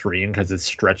on the screen because it's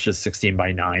stretched to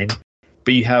 16:9.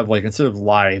 But you have, like, instead of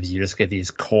lives, you just get these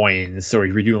coins. So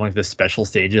you're doing, like, the special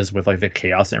stages with, like, the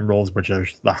Chaos Emeralds, which are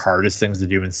the hardest things to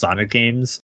do in Sonic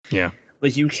games. Yeah.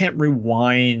 like you can't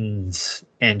rewind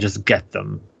and just get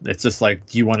them. It's just like,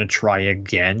 do you want to try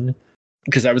again?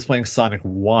 Because I was playing Sonic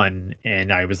 1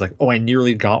 and I was like, oh, I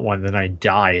nearly got one, then I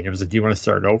died. And it was like, do you want to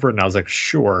start over? And I was like,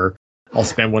 sure, I'll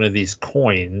spend one of these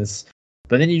coins.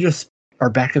 But then you just are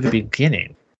back at the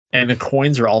beginning. And the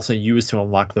coins are also used to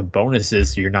unlock the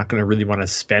bonuses, so you're not going to really want to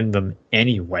spend them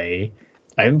anyway.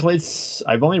 I've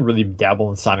only really dabbled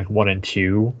in Sonic 1 and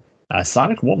 2.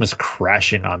 Sonic 1 was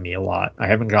crashing on me a lot. I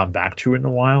haven't gone back to it in a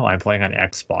while. I'm playing on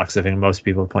Xbox. I think most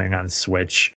people are playing on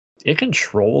Switch. It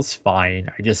controls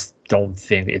fine. I just don't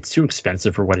think it's too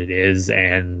expensive for what it is.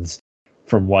 And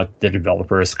from what the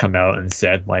developers come out and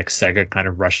said, like Sega kind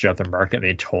of rushed out the market.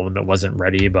 They told them it wasn't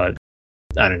ready, but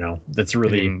I don't know. That's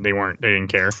really They didn't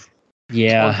care.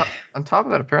 Yeah. Well, on top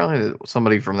of that, apparently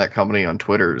somebody from that company on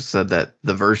Twitter said that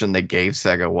the version they gave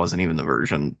Sega wasn't even the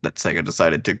version that Sega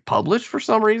decided to publish for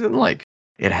some reason. Like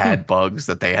it had bugs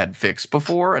that they had fixed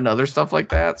before and other stuff like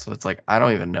that. So it's like, I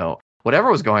don't even know. Whatever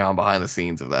was going on behind the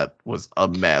scenes of that was a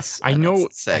mess. I know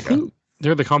Sega. I think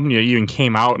they're the company that even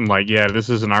came out and like, yeah, this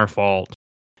isn't our fault,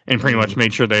 and pretty much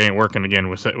made sure they ain't working again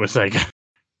with Sega.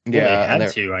 Yeah, they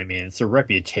had to. I mean, it's a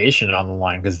reputation on the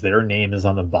line because their name is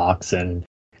on the box, and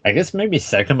I guess maybe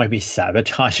Sega might be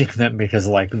sabotaging them because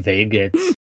like they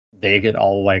get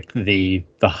all like the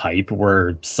hype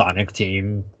where Sonic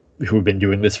Team, who've been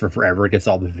doing this for forever, gets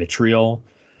all the vitriol.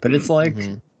 But it's like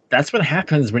that's what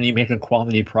happens when you make a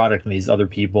quality product and these other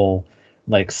people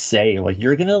like say like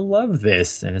you're gonna love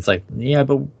this, and it's like, yeah,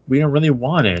 but we don't really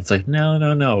want it. It's like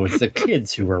no, it's the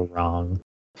kids who are wrong.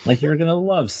 Like you're gonna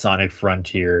love Sonic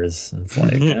Frontiers. It's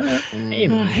like,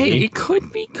 maybe. Hey, it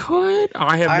could be good.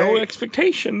 I have no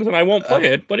expectations, and I won't play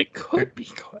it, but it could be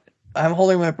good. I'm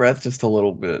holding my breath just a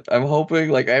little bit. I'm hoping,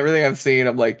 like everything I've seen,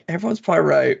 I'm like, everyone's probably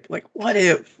right. Like, what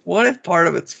if part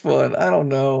of it's fun? I don't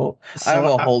know. So I'm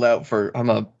a holdout for. I'm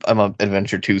a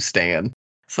Adventure 2 stan.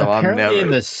 So apparently I'm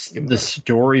never. the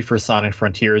story for Sonic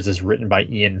Frontiers is written by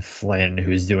Ian Flynn,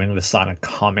 who's doing the Sonic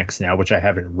comics now, which I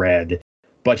haven't read.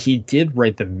 But he did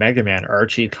write the Mega Man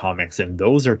Archie comics, and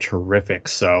those are terrific.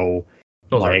 So,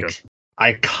 Those are good. like,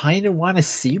 I kind of want to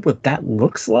see what that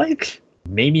looks like.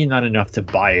 Maybe not enough to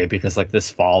buy it because, like, this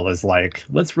fall is like,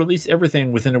 let's release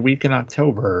everything within a week in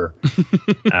October.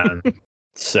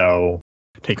 So,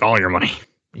 Take all your money.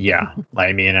 yeah.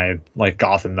 I mean, I like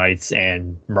Gotham Knights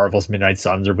and Marvel's Midnight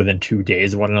Suns are within 2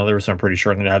 days of one another, so I'm pretty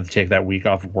sure I'm going to have to take that week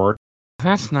off of work.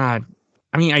 That's not.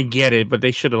 I mean, I get it, but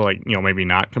they should have, like, maybe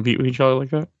not compete with each other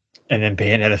like that. And then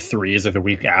Bayonetta 3 is like the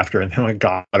week after, and then like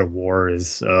God of War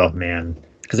is, oh man.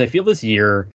 Because I feel this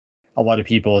year, a lot of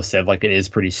people have said like it is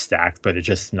pretty stacked, but it's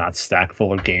just not stacked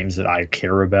full of games that I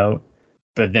care about.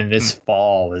 But then this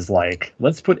fall is like,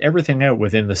 let's put everything out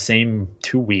within the same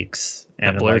 2 weeks.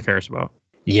 And Blair cares about.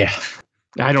 Yeah.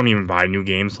 I don't even buy new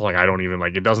games. Like, I don't even,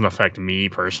 like, it doesn't affect me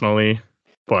personally.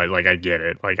 But, like, I get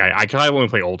it. Like, I only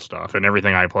play old stuff, and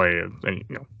everything I play,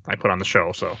 I put on the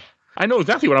show. So I know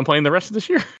exactly what I'm playing the rest of this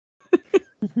year.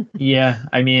 Yeah,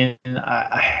 I mean,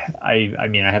 I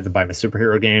mean, I have to buy my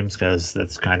superhero games because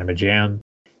that's kind of a jam.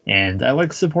 And I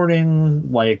like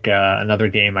supporting, like, another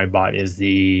game I bought is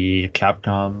the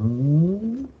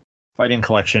Capcom Fighting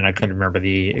Collection. I couldn't remember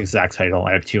the exact title.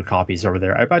 I have 2 copies over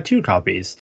there. I bought 2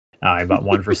 copies. I bought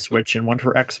one for Switch and one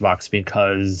for Xbox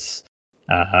because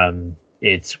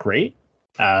it's great.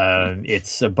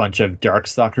 It's a bunch of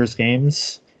Darkstalkers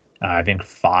games. I think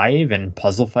 5 and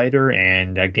Puzzle Fighter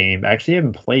and a game I actually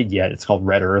haven't played yet. It's called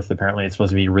Red Earth. Apparently it's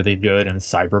supposed to be really good, and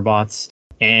Cyberbots.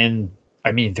 And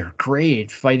I mean, they're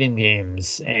great fighting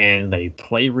games and they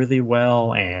play really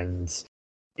well. And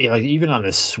like even on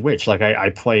the Switch, like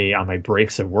I play on my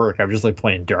breaks at work. I'm just like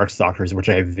playing Darkstalkers, which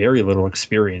I have very little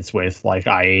experience with. Like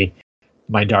my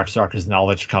Darkstalkers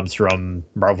knowledge comes from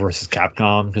Marvel vs.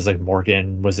 Capcom because like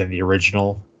Morgan was in the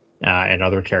original and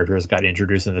other characters got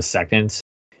introduced in the second.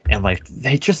 And like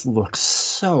they just look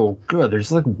so good.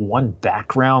 There's like one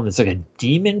background that's like a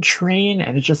demon train,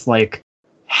 and it's just like,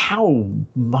 how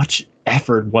much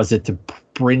effort was it to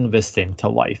bring this thing to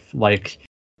life? Like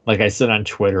I said on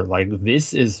Twitter, like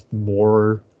this is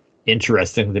more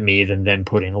interesting to me than then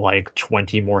putting like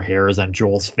 20 more hairs on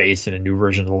Joel's face in a new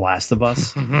version of The Last of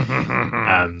Us.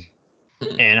 And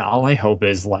all I hope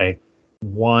is like,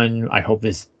 one, I hope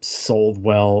this sold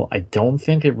well. I don't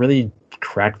think it really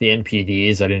cracked the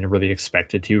NPDs. I didn't really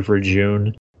expect it to for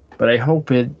June, but I hope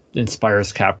it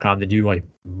inspires Capcom to do like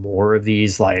more of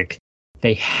these. Like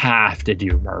they have to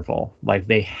do Marvel. Like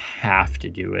they have to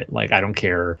do it. Like I don't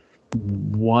care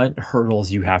what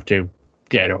hurdles you have to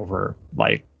get over.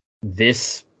 Like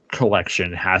this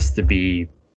collection has to be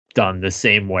done the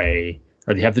same way,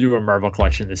 or they have to do a Marvel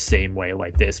collection the same way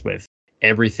like this, with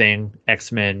everything,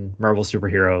 X-Men, Marvel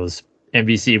superheroes,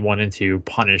 MVC 1 and 2,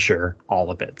 Punisher,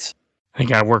 all of it. I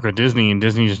gotta work with Disney, and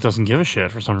Disney just doesn't give a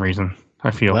shit for some reason.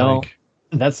 I feel like.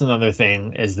 That's another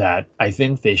thing, is that I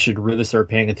think they should really start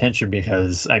paying attention,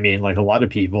 because, I mean, like a lot of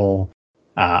people,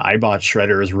 I bought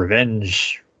Shredder's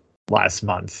Revenge last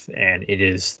month, and it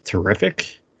is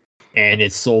terrific, and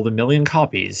it sold 1 million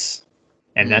copies,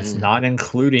 and that's not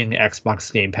including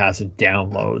Xbox Game Pass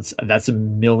downloads. That's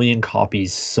 1 million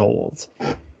copies sold.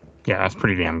 Yeah, that's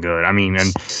pretty damn good. I mean,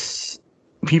 and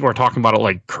people are talking about it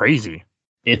like crazy.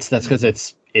 That's because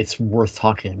it's worth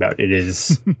talking about. It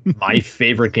is my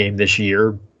favorite game this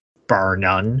year, bar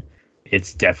none.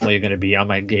 It's definitely going to be on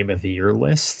my Game of the Year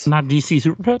list. Not DC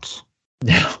Super Pets?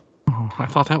 No. Oh, I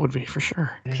thought that would be for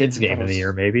sure. Kids Game of the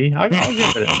Year, maybe. I'll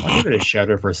give it a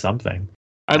shout out for something.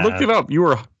 I looked it up. You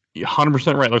were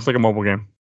 100% right. Looks like a mobile game.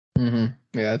 Mm-hmm.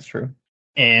 Yeah, that's true.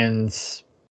 And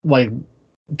like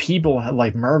people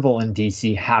like Marvel and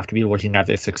DC have to be looking at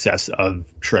the success of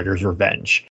Shredder's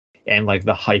Revenge and like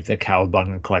the hype that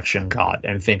Cowabunga Collection got,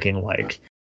 and thinking like,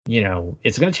 you know,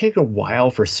 it's going to take a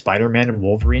while for Spider-Man and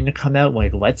Wolverine to come out.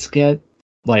 Like, let's get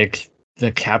like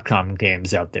the Capcom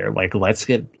games out there. Like, let's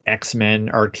get X-Men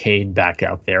Arcade back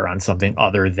out there on something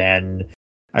other than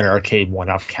an arcade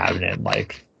one-up cabinet.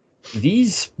 Like,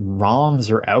 these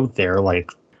ROMs are out there.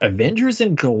 Like, Avengers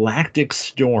and Galactic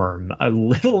Storm, a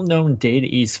little-known Data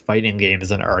East fighting game,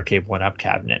 is an arcade one-up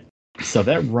cabinet. So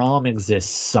that ROM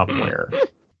exists somewhere.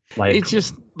 Like, it's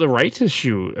just the rights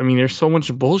issue. I mean, there's so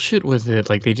much bullshit with it.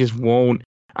 Like, they just won't.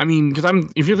 I mean, because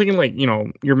if you're thinking like, you know,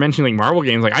 you're mentioning like Marvel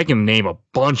games, like I can name a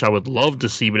bunch I would love to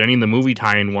see, but any of the movie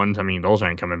tie-in ones, I mean, those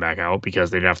aren't coming back out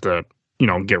because they'd have to, you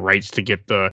know, get rights to get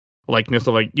the likeness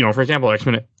of, like, you know, for example,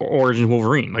 X-Men Origins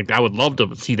Wolverine. Like, I would love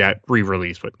to see that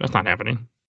re-release, but that's not happening.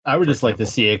 I would just like to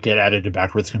see it get added to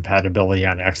backwards compatibility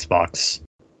on Xbox.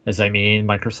 As I mean,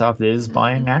 Microsoft is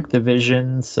buying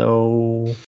Activision,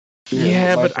 so...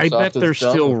 Yeah, but I bet there's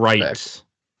still rights back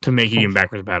to make it even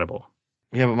backwards compatible.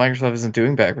 Yeah, but Microsoft isn't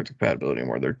doing backwards compatibility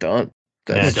anymore. They're done.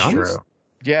 That's true.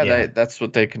 Yeah, that's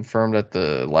what they confirmed at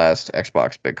the last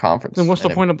Xbox big conference. Then what's the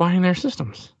point of buying their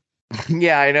systems?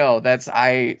 Yeah, I know.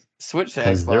 I switched to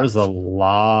Because Xbox. there's a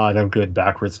lot of good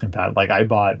backwards compatible. Like, I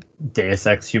bought Deus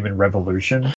Ex Human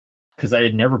Revolution because I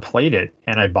had never played it,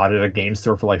 and I bought it at a game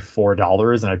store for like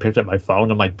 $4, and I picked up my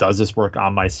phone. I'm like, does this work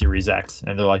on my Series X?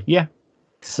 And they're like, yeah.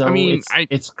 So I mean,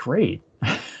 it's great.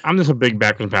 I'm just a big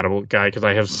backwards compatible guy because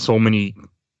I have so many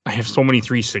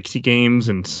 360 games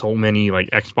and so many like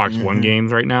Xbox One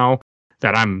games right now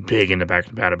that I'm big into backwards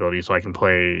compatibility, so I can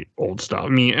play old stuff. I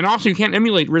mean, and also you can't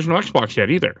emulate original Xbox yet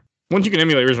either. Once you can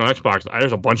emulate original Xbox,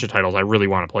 there's a bunch of titles I really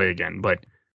want to play again, but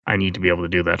I need to be able to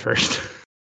do that first.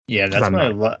 Yeah, that's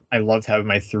why I loved having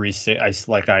my 360.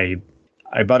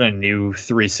 I bought a new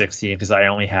 360 because I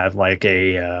only had like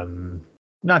a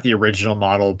not the original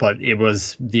model, but it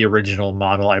was the original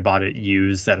model. I bought it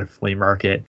used at a flea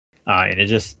market, and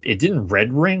it didn't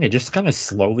red ring. It just kind of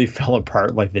slowly fell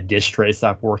apart. Like the disc tray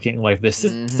stopped working. Like the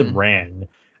system ran.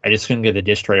 I just couldn't get the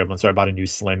disc tray open, so I bought a new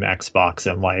slim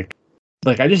Xbox, and like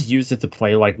I just used it to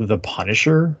play like the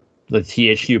Punisher, the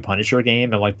THQ Punisher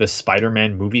game, and like the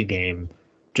Spider-Man movie game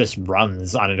just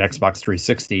runs on an Xbox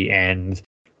 360, and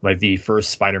like the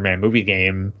first Spider-Man movie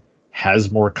game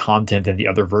has more content than the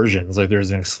other versions. Like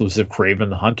there's an exclusive Kraven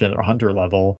the Hunter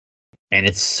level, and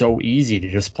it's so easy to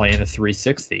just play in a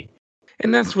 360.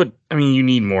 And that's what, I mean, you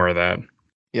need more of that.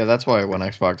 Yeah, that's why when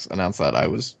Xbox announced that, I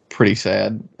was pretty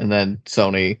sad. And then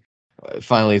Sony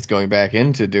finally is going back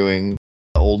into doing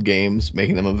old games,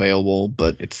 making them available,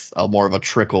 but it's more of a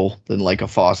trickle than like a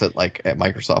faucet like at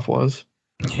Microsoft was.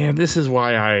 Yeah, this is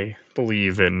why I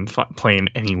believe in playing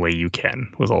any way you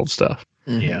can with old stuff.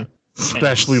 Yeah.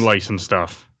 Especially licensed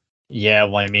stuff. Yeah,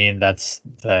 well, I mean, that's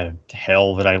the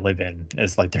hell that I live in.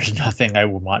 Is like, there's nothing I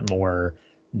would want more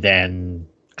than,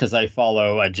 because I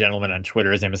follow a gentleman on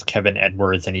Twitter. His name is Kevin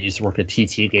Edwards, and he used to work at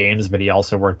TT Games, but he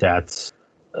also worked at,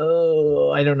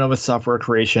 I don't know, with Software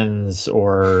Creations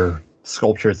or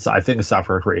Sculpture. I think it's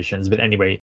Software Creations, but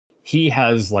anyway, he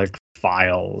has like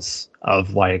files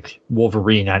of like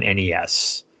Wolverine on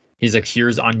NES. He's like,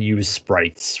 here's unused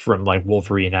sprites from like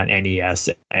Wolverine on NES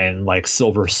and like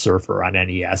Silver Surfer on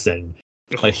NES, and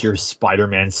like here's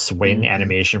Spider-Man swing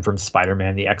animation from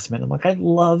Spider-Man the X-Men. I'm like, I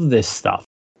love this stuff.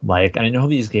 Like, I know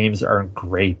these games aren't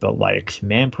great, but like,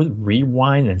 man, put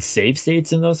rewind and save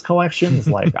states in those collections.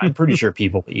 Like, I'm pretty sure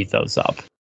people would eat those up.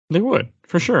 They would,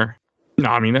 for sure. No,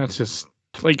 I mean, that's just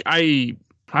like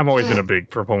I've always been a big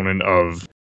proponent of,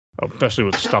 especially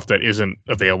with stuff that isn't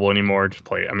available anymore to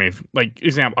play. I mean, like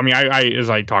example, I mean, I as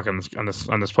I talk on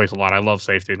this place a lot, I love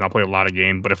safe states and I'll play a lot of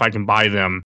games, but if I can buy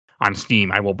them on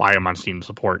Steam, I will buy them on Steam to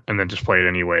support and then just play it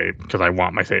anyway because I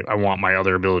want my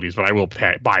other abilities, but I will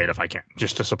buy it if I can,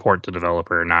 just to support the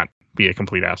developer and not be a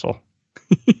complete asshole.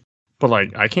 But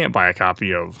like, I can't buy a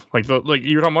copy of like you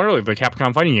were talking about earlier, the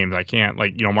Capcom fighting games. I can't,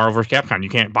 like, you know, Marvel vs. Capcom. You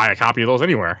can't buy a copy of those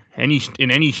anywhere, in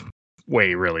any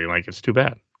way, really. Like, it's too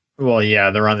bad. Well,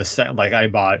 yeah, they're on the set. Like, I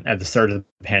bought at the start of the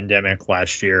pandemic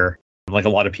last year. Like a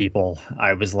lot of people,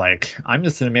 I was like, I'm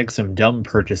just gonna make some dumb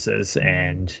purchases,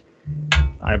 and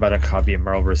I bought a copy of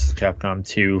Marvel vs. Capcom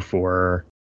 2 for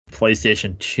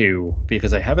PlayStation 2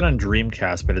 because I have it on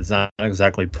Dreamcast, but it's not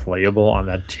exactly playable on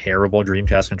that terrible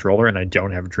Dreamcast controller, and I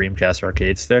don't have a Dreamcast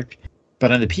arcade stick.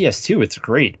 But on the PS2, it's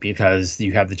great because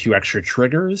you have the 2 extra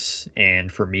triggers,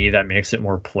 and for me, that makes it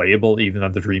more playable, even though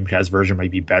the Dreamcast version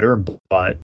might be better.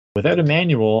 But without a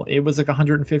manual, it was like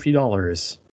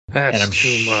 $150. That's and I'm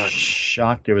too much.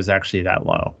 Shocked it was actually that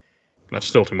low. That's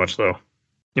still too much, though,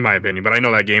 in my opinion. But I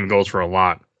know that game goes for a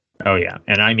lot. Oh, yeah.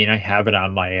 And I mean, I have it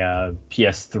on my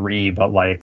PS3, but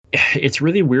like, it's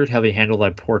really weird how they handle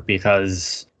that port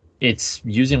because it's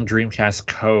using Dreamcast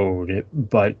code,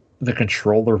 but the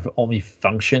controller only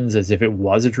functions as if it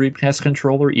was a Dreamcast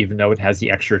controller, even though it has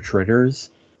the extra triggers.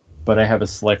 But I have a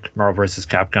slick Marvel vs.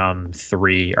 Capcom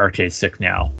 3 arcade stick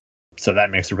now. So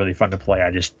that makes it really fun to play.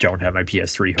 I just don't have my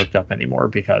PS3 hooked up anymore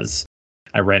because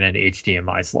I ran into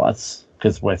HDMI slots.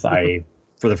 Because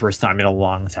for the first time in a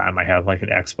long time, I have like an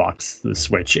Xbox, the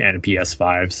Switch, and a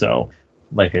PS5. So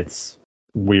like, it's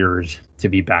weird to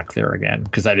be back there again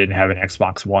because I didn't have an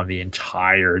Xbox One the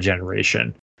entire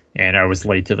generation. And I was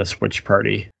late to the Switch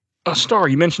party. Star,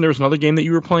 you mentioned there was another game that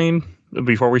you were playing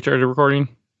before we started recording.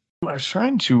 I was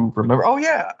trying to remember. Oh,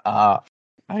 yeah.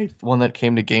 One that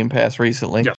came to Game Pass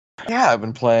recently. Yeah, I've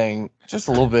been playing just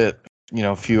a little bit, you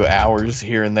know, a few hours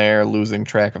here and there, losing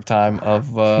track of time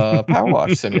of Power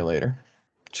Wash Simulator.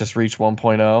 Just reached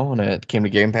 1.0, and it came to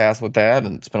Game Pass with that,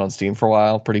 and it's been on Steam for a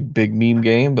while. Pretty big meme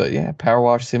game, but yeah, Power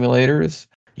Wash Simulator is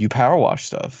you power wash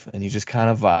stuff, and you just kind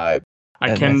of vibe.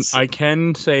 I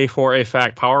can say for a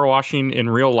fact, power washing in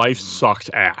real life sucks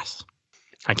ass.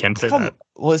 I can say that.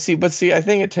 Well, see, I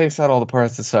think it takes out all the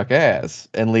parts that suck ass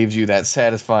and leaves you that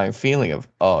satisfying feeling of,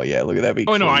 oh yeah, look at that.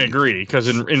 Oh no, I agree. Because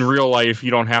in real life,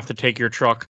 you don't have to take your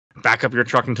truck, back up your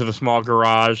truck into the small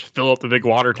garage, fill up the big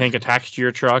water tank attached to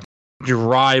your truck,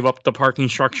 drive up the parking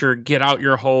structure, get out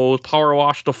your hose, power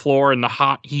wash the floor in the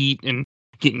hot heat, and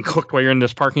getting cooked while you're in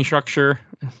this parking structure.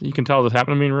 You can tell this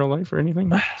happened to me in real life or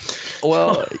anything.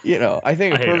 Well, you know, I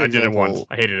think I did it once.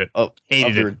 I hated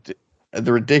it.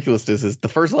 The ridiculousness is the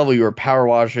first level you were power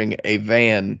washing a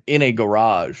van in a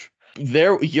garage.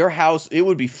 Your house, it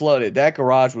would be flooded. That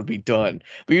garage would be done.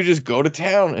 But you just go to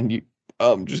town and you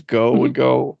just go and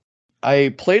go.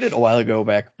 I played it a while ago,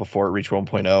 back before it reached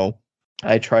 1.0.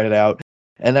 I tried it out.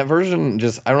 And that version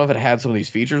I don't know if it had some of these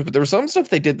features, but there was some stuff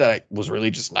they did that was really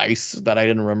just nice that I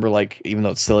didn't remember, like, even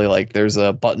though it's silly, like there's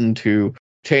a button to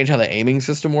change how the aiming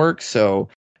system works. So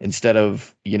instead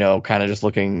of, you know, kind of just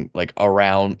looking like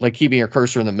around, like keeping your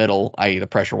cursor in the middle, i.e. the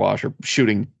pressure washer,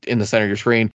 shooting in the center of your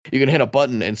screen, you can hit a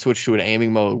button and switch to an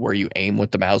aiming mode where you aim with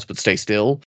the mouse but stay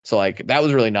still. So like that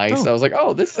was really nice. I was like,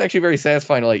 oh, this is actually very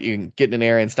satisfying. Like you can get in an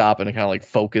area and stop and kind of like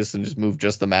focus and just move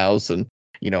just the mouse. And,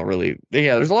 you know, really,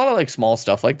 yeah, there's a lot of like small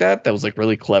stuff like that was like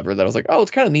really clever that I was like, oh, it's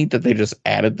kind of neat that they just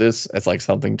added this as like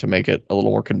something to make it a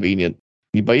little more convenient.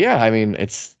 But yeah, I mean,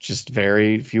 it's just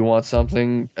if you want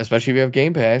something, especially if you have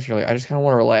Game Pass, you're like, I just kind of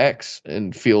want to relax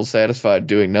and feel satisfied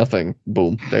doing nothing.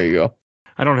 Boom. There you go.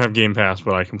 I don't have Game Pass,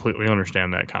 but I completely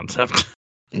understand that concept.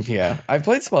 Yeah. I've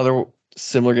played some other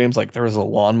similar games. Like there was a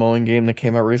lawn mowing game that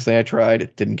came out recently. I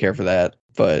tried. Didn't care for that.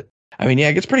 But I mean, yeah,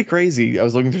 it gets pretty crazy. I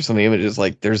was looking through some of the images.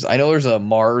 Like I know there's a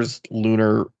Mars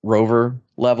lunar rover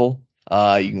level.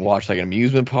 You can watch like an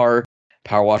amusement park.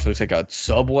 Power Wash looks like a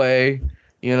subway.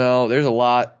 You know, there's a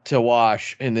lot to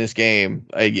watch in this game.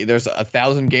 There's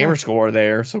 1,000 gamer score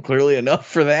there, so clearly enough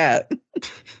for that.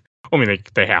 I mean,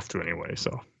 they have to anyway,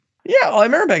 so. Yeah, well, I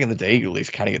remember back in the day, you at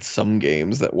least kind of get some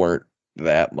games that weren't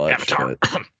that much. Avatar.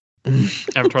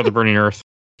 Avatar: The Burning Earth.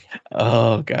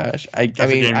 Oh, gosh. I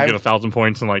mean, you get 1,000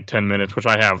 points in like 10 minutes, which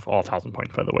I have all 1,000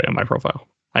 points, by the way, on my profile.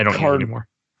 I don't need it anymore.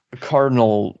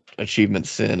 Cardinal achievement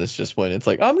sin is just when it's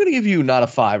like, I'm going to give you not a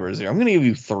 5 or a 0. I'm going to give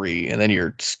you 3, and then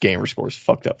your gamer score is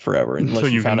fucked up forever. So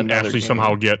you can actually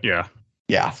somehow get, the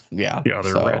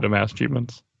other random ass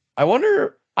achievements. I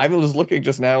wonder, I was looking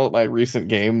just now at my recent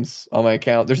games on my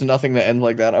account. There's nothing that ends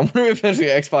like that. I'm wondering if eventually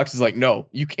Xbox is like, no,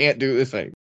 you can't do this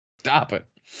thing. Stop it.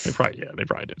 They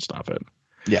probably did stop it.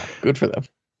 Yeah, good for them.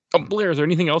 Blair, is there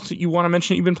anything else that you want to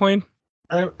mention that you've been playing?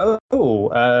 I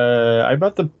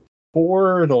bought the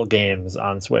Portal games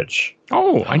on Switch.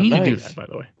 Oh, I need to do that, by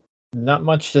the way. Not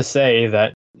much to say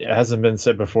that hasn't been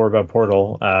said before about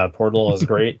Portal. Portal is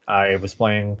great. I was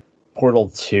playing Portal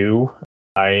 2.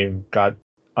 I got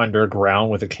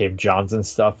underground with the Cave Johnson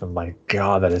stuff, and my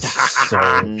God, that is so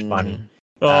funny.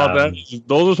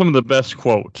 Those are some of the best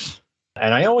quotes.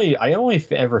 And I only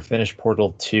ever finished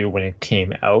Portal 2 when it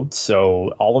came out, so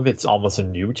all of it's almost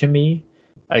new to me.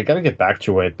 I gotta get back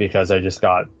to it because I just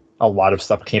got a lot of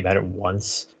stuff came out at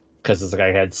once. Because it's like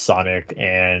I had Sonic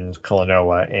and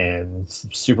Klonoa and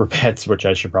Super Pets, which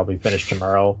I should probably finish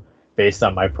tomorrow based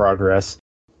on my progress.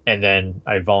 And then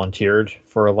I volunteered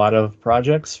for a lot of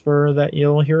projects for that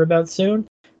you'll hear about soon.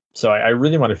 So I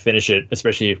really want to finish it,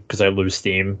 especially because I lose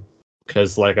steam.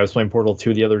 Because like I was playing Portal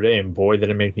 2 the other day, and boy, did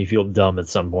it make me feel dumb at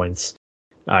some points.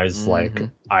 I was like,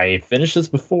 I finished this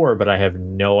before, but I have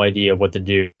no idea what to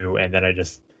do. And then I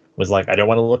just was like, I don't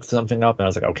want to look something up. And I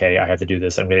was like, okay, I have to do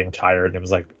this. I'm getting tired. And it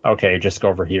was like, okay, just go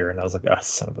over here. And I was like, oh,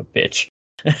 son of a bitch.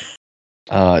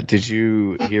 Did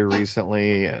you hear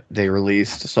recently they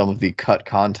released some of the cut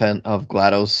content of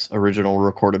GLaDOS' original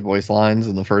recorded voice lines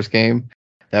in the first game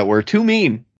that were too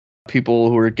mean? People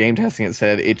who were game testing it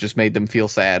said it just made them feel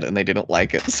sad and they didn't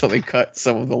like it. So they cut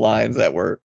some of the lines that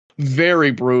were very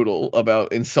brutal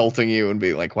about insulting you and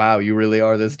being like, wow, you really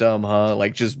are this dumb, huh?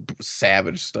 Like just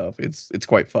savage stuff. It's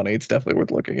quite funny. It's definitely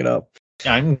worth looking it up.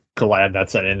 I'm glad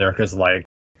that's in there because like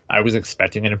I was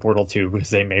expecting it in Portal 2 because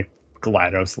they make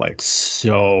GLaDOS like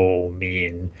so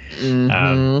mean.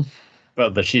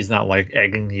 But she's not like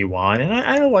egging you on. And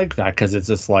I don't like that because it's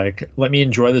just like, let me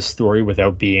enjoy the story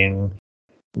without being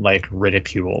like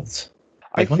ridiculed.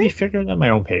 Like, let me figure it at my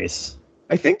own pace.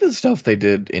 I think the stuff they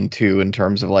did in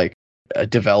terms of like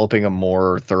developing a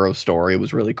more thorough story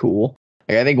was really cool.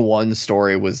 Like, I think one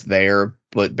story was there,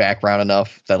 but background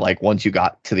enough that like once you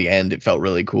got to the end, it felt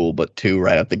really cool. But 2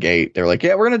 right out the gate, they're like,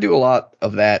 yeah, we're going to do a lot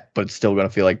of that, but it's still going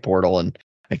to feel like Portal. And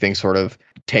I think sort of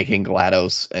taking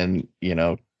GLaDOS and, you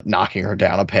know, knocking her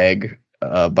down a peg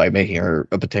by making her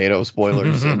a potato,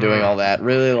 spoilers, and doing all that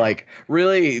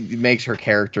really makes her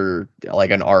character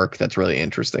like an arc that's really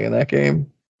interesting in that game.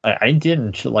 I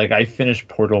didn't like. I finished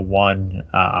Portal 1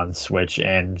 on Switch,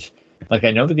 and like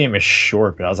I know the game is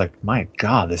short, but I was like, my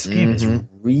God, this game is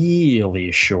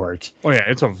really short. Oh yeah,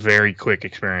 it's a very quick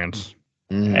experience.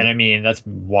 And I mean, that's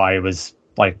why it was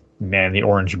like, man, the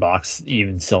orange box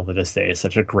even still to this day is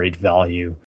such a great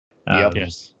value.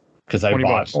 Yes, because I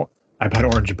bought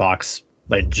orange box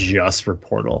like just for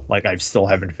Portal. Like I still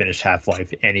haven't finished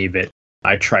Half-Life any of it.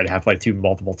 I tried Half-Life 2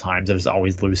 multiple times. I just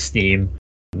always lose steam.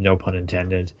 No pun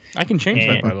intended. I can change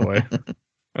that, by the way,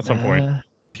 at some point.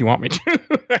 If you want me to,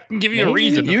 I can give you a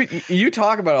reason. You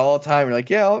talk about it all the time. You're like,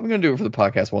 yeah, I'm going to do it for the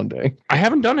podcast one day. I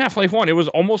haven't done Half-Life 1. It was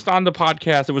almost on the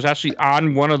podcast. It was actually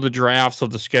on one of the drafts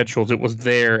of the schedules. It was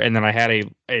there, and then I had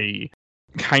a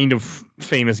kind of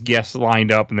famous guest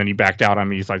lined up, and then he backed out on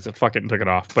me. He's like, fuck it, and took it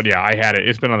off. But yeah, I had it.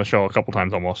 It's been on the show a couple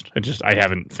times almost. I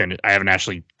haven't finished. I haven't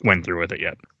actually went through with it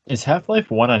yet. Is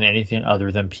Half-Life 1 on anything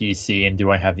other than PC, and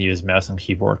do I have to use mouse and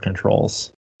keyboard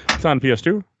controls? It's on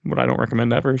PS2, but I don't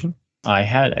recommend that version.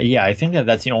 I think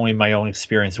that's my only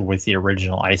experience with the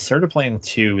original. I started playing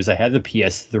 2 as I had the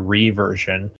PS3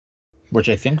 version, which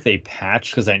I think they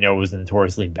patched because I know it was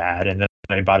notoriously bad, and then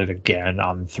I bought it again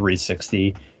on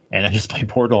 360, and I just played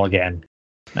Portal again.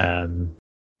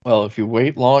 Well, if you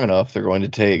wait long enough, they're going to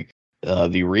take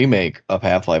the remake of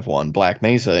Half-Life 1, Black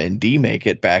Mesa, and demake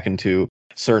it back into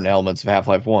certain elements of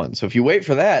Half-Life 1. So if you wait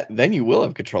for that, then you will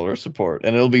have controller support,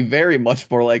 and it'll be very much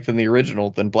more like than the original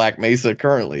than Black Mesa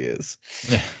currently is.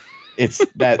 It's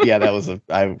that, yeah,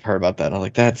 I've heard about that. And I'm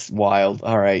like, that's wild.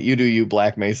 All right, you do you,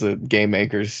 Black Mesa game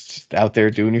makers, just out there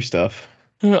doing your stuff.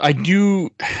 I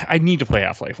need to play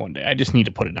Half-Life one day. I just need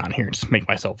to put it on here and just make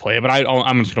myself play it. But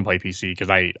I'm just going to play PC because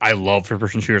I love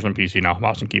first-person shooters on PC now,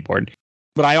 mouse and keyboard.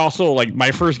 But I also, like,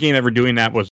 my first game ever doing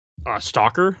that was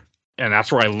Stalker. And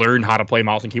that's where I learned how to play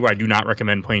mouse and keyboard. I do not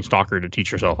recommend playing Stalker to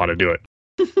teach yourself how to do it.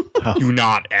 Do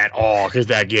not at all, because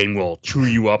that game will chew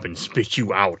you up and spit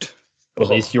you out. At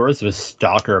least yours was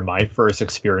Stalker. My first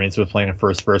experience with playing a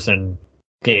first-person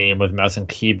game with mouse and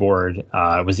keyboard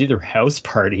was either House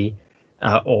Party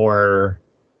or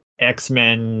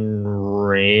X-Men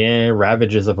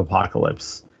Ravages of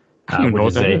Apocalypse. I don't know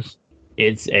what that is.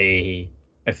 It's a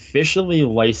officially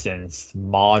licensed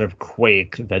mod of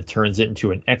Quake that turns it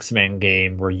into an X-Men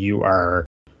game where you are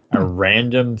a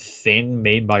random thing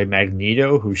made by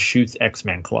Magneto who shoots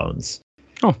X-Men clones.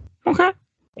 Oh, okay.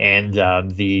 And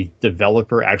the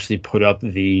developer actually put up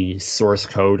the source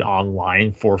code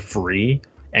online for free,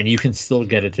 and you can still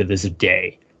get it to this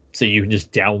day. So you can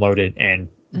just download it and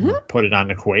put it on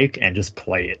the Quake and just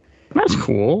play it. That's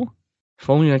cool.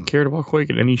 If only I cared about Quake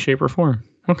in any shape or form.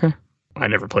 Okay. I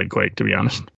never played Quake, to be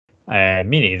honest. Me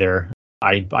neither.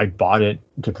 I bought it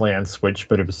to play on Switch,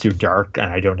 but it was too dark,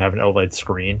 and I don't have an OLED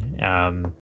screen.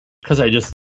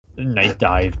 Because Night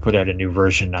Dive put out a new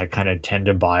version. I kind of tend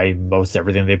to buy most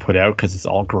everything they put out because it's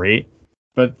all great.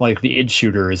 But like the id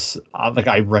shooters, like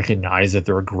I recognize that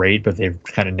they're great, but they've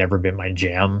kind of never been my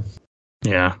jam.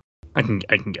 Yeah, I can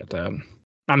get that.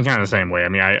 I'm kind of the same way. I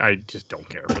mean, I just don't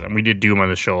care for them. We did Doom on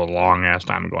the show a long ass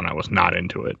time ago, and I was not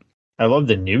into it. I love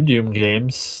the new Doom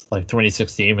games. Like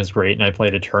 2016 was great, and I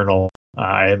played Eternal.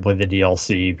 I didn't play the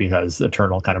DLC because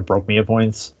Eternal kind of broke me at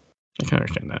points. I can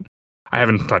understand that. I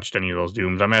haven't touched any of those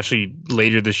Dooms. I'm actually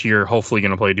later this year, hopefully,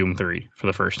 going to play Doom 3 for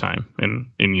the first time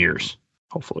in years,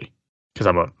 hopefully, because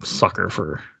I'm a sucker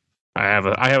for. I have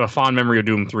a fond memory of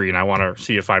Doom 3, and I want to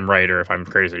see if I'm right or if I'm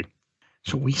crazy.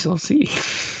 So we shall see.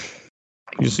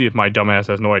 You see if my dumbass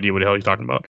has no idea what the hell he's talking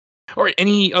about. All right,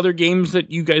 any other games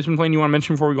that you guys been playing you want to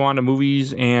mention before we go on to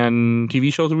movies and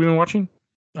TV shows that we've been watching?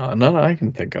 None that I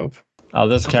can think of. I'll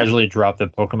just casually drop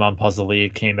that Pokemon Puzzle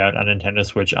League came out on Nintendo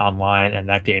Switch online, and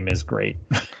that game is great.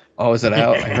 Oh, is it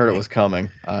out? I heard it was coming.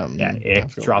 Yeah, it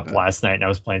dropped last night, and I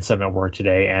was playing some at work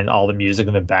today, and all the music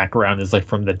in the background is like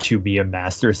from the To Be a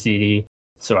Master CD.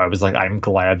 So I was like, I'm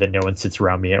glad that no one sits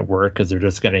around me at work because they're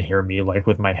just going to hear me like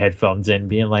with my headphones in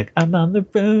being like, I'm on the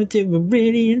road to a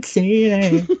radiant city.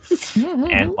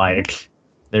 And like,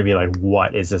 they'd be like,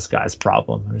 what is this guy's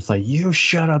problem? And it's like, you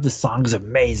shut up. The song's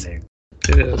amazing.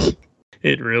 It is.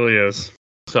 It really is.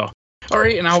 So, all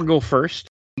right, and I'll go first.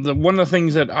 One of the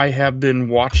things that I have been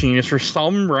watching is for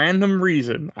some random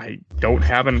reason, I don't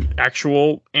have an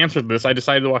actual answer to this. I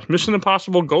decided to watch Mission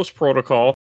Impossible Ghost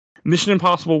Protocol, Mission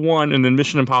Impossible 1, and then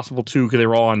Mission Impossible 2 because they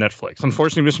were all on Netflix.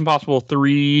 Unfortunately, Mission Impossible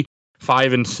 3,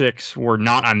 5, and 6 were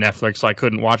not on Netflix, so I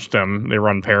couldn't watch them. They were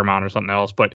on Paramount or something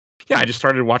else. But yeah, I just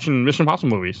started watching Mission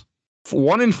Impossible movies.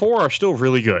 1 and 4 are still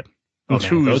really good. And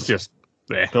 2 is just...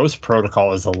 Ghost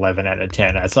Protocol is 11 out of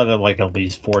 10. I saw that like at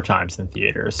least 4 times in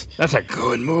theaters. That's a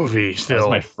good movie still. That was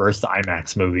my first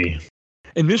IMAX movie.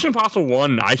 And Mission Impossible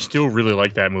 1, I still really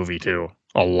like that movie too.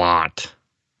 A lot.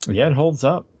 Yeah, it holds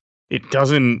up. It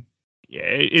doesn't...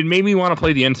 It made me want to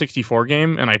play the N64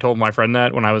 game, and I told my friend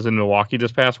that when I was in Milwaukee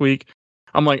this past week.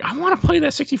 I'm like, I want to play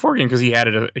that 64 game because he had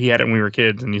it when we were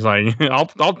kids, and he's like, I'll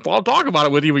talk about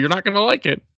it with you, but you're not going to like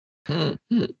it. But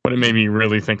it made me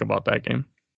really think about that game.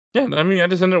 Yeah, I mean, I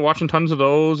just ended up watching tons of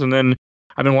those, and then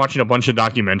I've been watching a bunch of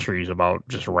documentaries about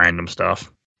just random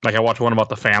stuff. Like I watched one about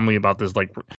the family about this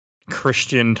like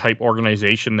Christian type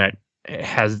organization that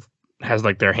has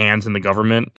like their hands in the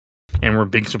government, and we're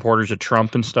big supporters of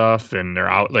Trump and stuff, and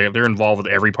they're involved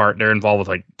with every part. They're involved with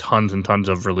like tons and tons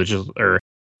of religious or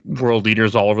world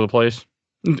leaders all over the place.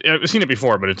 I've seen it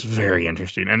before, but it's very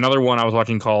interesting. Another one I was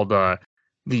watching called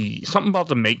something about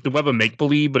the web of make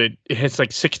believe, but it hits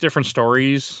like 6 different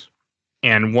stories,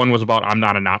 and one was about I'm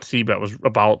not a Nazi, but it was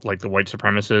about like the white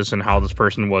supremacists and how this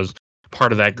person was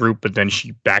part of that group, but then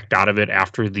she backed out of it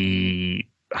after the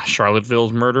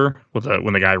Charlottesville's murder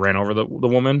when the guy ran over the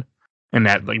woman, and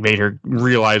that like made her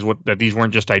realize that these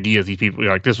weren't just ideas. These people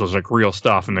like this was like real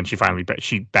stuff, and then she finally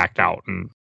backed out and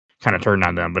kind of turned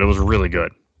on them. But it was really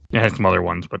good. It had some other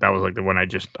ones, but that was like the one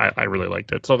I really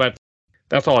liked it. So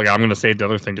that's all I got. I'm going to save the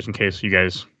other thing just in case you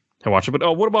guys have watched it.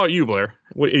 But what about you, Blair?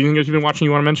 Anything else you've been watching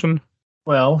you want to mention?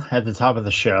 Well, at the top of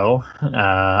the show,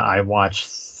 I watched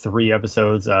 3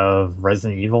 episodes of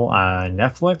Resident Evil on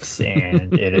Netflix,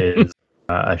 and it is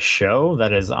a show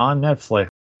that is on Netflix.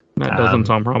 That doesn't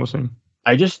sound promising.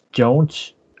 I just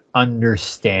don't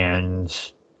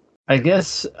understand. I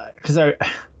guess because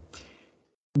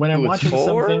when I'm watching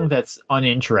something that's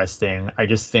uninteresting, I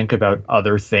just think about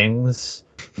other things.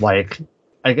 Like,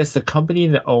 I guess the company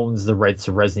that owns the rights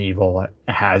to Resident Evil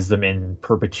has them in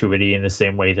perpetuity in the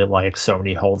same way that like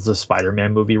Sony holds the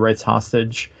Spider-Man movie rights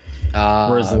hostage.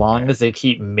 Where as long as they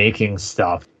keep making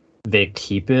stuff, they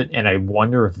keep it. And I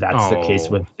wonder if that's the case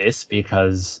with this,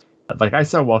 because like I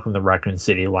saw Welcome to Raccoon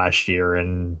City last year,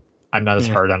 and I'm not as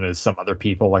hard on it as some other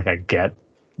people. Like I get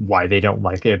why they don't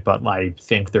like it, but I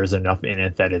think there's enough in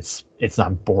it that it's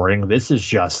not boring. This is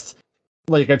just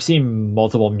like I've seen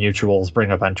multiple mutuals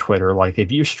bring up on Twitter, like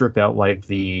if you strip out like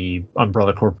the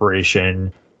Umbrella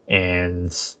Corporation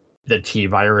and the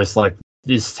T-Virus, like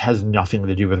this has nothing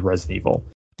to do with Resident Evil.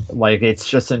 Like it's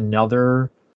just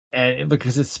another, and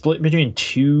because it's split between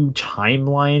 2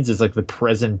 timelines, it's like the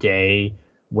present day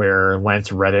where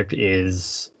Lance Reddick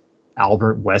is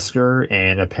Albert Wesker,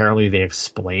 and apparently they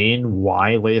explain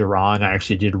why later on. I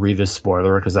actually did read the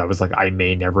spoiler because I was like, I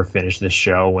may never finish this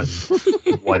show and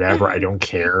whatever, I don't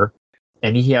care.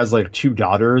 And he has like 2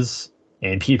 daughters,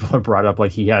 and people have brought up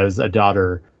like he has a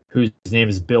daughter whose name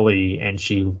is Billie, and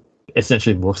she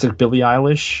essentially looks like Billie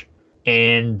Eilish.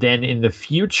 And then in the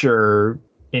future,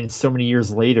 in so many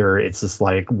years later, it's just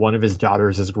like one of his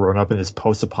daughters has grown up in this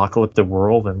post-apocalyptic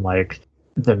world, and like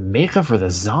the makeup for the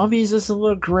zombies doesn't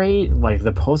look great. Like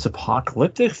the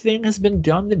post-apocalyptic thing has been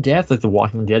done to death. Like The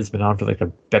Walking Dead's been on for like a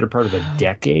better part of a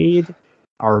decade,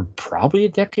 or probably a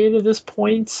decade at this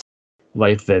point.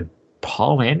 Like the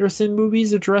Paul Anderson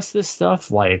movies address this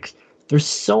stuff. Like there's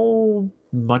so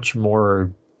many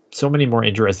more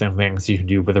interesting things you can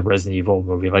do with a Resident Evil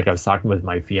movie. Like I was talking with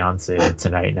my fiance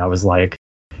tonight, and I was like,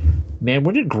 man,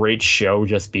 wouldn't a great show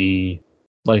just be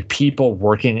like people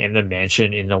working in the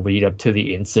mansion in the lead up to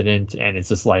the incident? And it's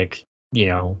just like, you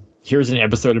know, here's an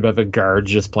episode about the guards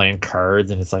just playing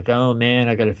cards, and it's like, oh man,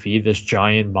 I gotta feed this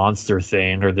giant monster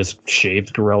thing or this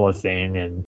shaved gorilla thing,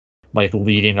 and like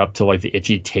leading up to like the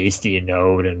Itchy Tasty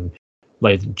note, and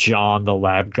like John the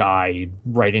lab guy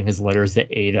writing his letters to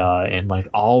Ada, and like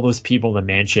all those people in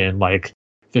the mansion. Like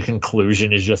the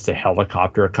conclusion is just a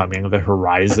helicopter coming to the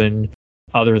horizon,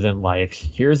 other than like,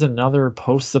 here's another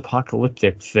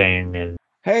post-apocalyptic thing. And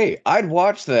hey, I'd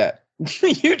watch that.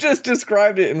 You just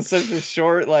described it in such a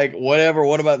short, like, whatever,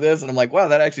 what about this? And I'm like, wow,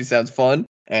 that actually sounds fun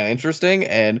and interesting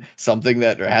and something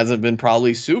that hasn't been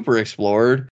probably super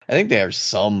explored. I think there's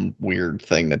some weird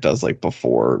thing that does like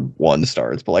before one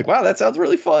starts, but like, wow, that sounds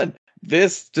really fun.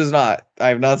 This does not. I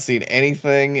have not seen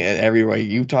anything, and every way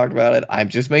you've talked about it, it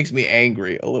just makes me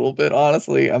angry a little bit,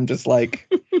 honestly. I'm just like,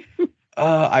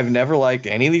 I've never liked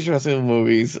any of these Resident Evil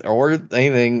movies or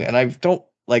anything, and I don't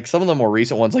like some of the more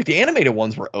recent ones. Like the animated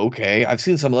ones were okay. I've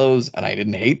seen some of those, and I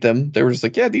didn't hate them. They were just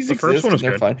like, yeah, these exist, and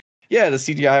they're fine. Yeah, the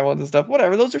CGI ones and stuff,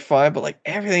 whatever, those are fine. But like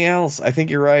everything else, I think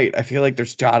you're right. I feel like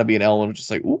there's got to be an element of just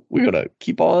like, ooh, we gotta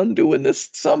keep on doing this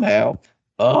somehow.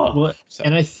 Well,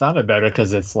 and I thought about it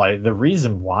because it's like the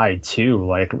reason why too.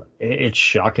 Like it's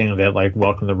shocking that like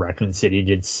Welcome to Raccoon City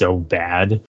did so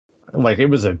bad. Like it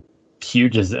was a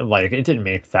huge, like it didn't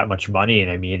make that much money,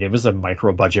 and I mean it was a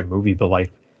micro budget movie. But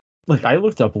like I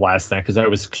looked up last night because I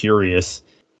was curious,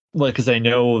 like because I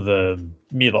know the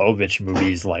Mila Jovovich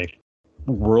movies like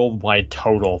worldwide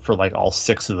total for like all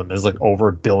 6 of them is like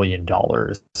over $1 billion.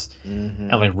 And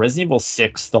like Resident Evil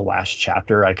 6, the last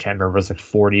chapter, I can't remember, was like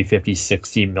 40, 50,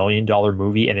 60 million dollar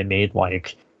movie, and it made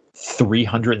like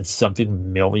 300 and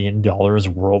something million dollars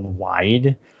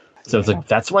worldwide. So it's like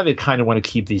that's why they kind of want to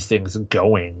keep these things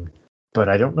going. But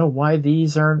I don't know why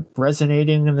these aren't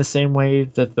resonating in the same way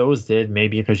that those did.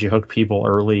 Maybe because you hook people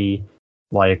early,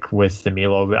 like with the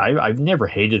Milo. I've never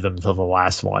hated them until the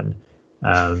last one.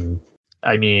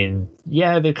 I mean,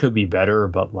 yeah, they could be better,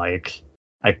 but like,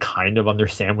 I kind of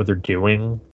understand what they're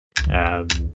doing.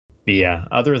 But yeah,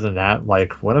 other than that,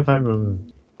 like, what if I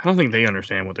don't think they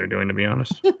understand what they're doing, to be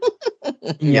honest.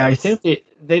 Yeah, I think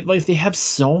they have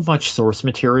so much source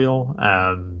material.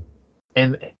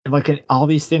 And like in all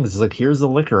these things, it's like, here's the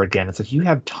liquor again. It's like you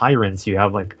have tyrants, you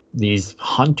have like these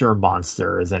hunter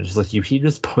monsters, and it's like you keep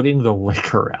just putting the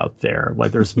liquor out there.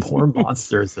 Like there's more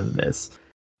monsters than this.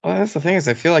 Well, that's the thing is,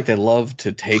 I feel like they love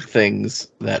to take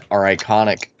things that are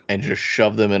iconic and just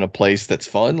shove them in a place that's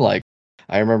fun. Like,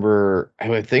 I remember, I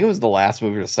think it was the last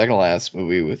movie or the second last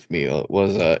movie with me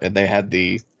was, and they had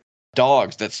the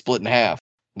dogs that split in half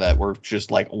that were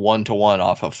just like 1-to-1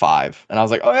 off of 5. And I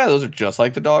was like, oh yeah, those are just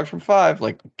like the dogs from 5,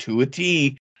 like to a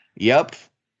T. Yep.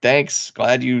 Thanks.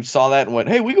 Glad you saw that and went,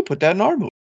 hey, we could put that in our movie.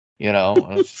 You know,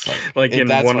 and it's just like in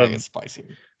that's one why of it's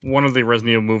spicy. One of the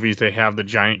Resident Evil movies, they have the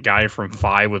giant guy from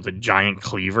 5 with a giant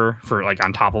cleaver for like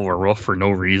on top of a roof for no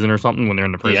reason or something when they're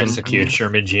in the prison. The Executioner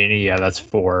Magini, yeah, that's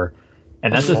 4.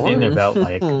 And that's the thing about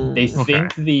like they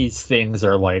think these things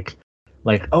are like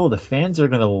oh, the fans are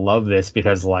gonna love this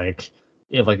because like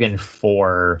in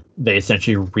 4 they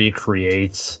essentially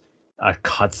recreate a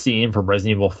cutscene from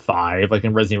Resident Evil 5. Like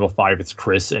in Resident Evil 5, it's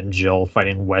Chris and Jill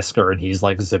fighting Wesker, and he's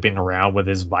like zipping around with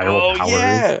his viral powers.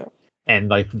 Yeah. And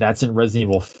like that's in Resident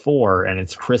Evil 4, and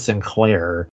it's Chris and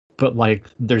Claire. But like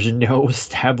there's no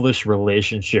established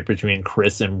relationship between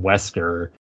Chris and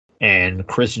Wesker, and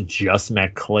Chris just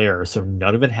met Claire, so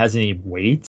none of it has any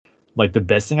weight. Like the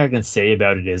best thing I can say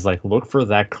about it is like look for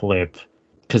that clip,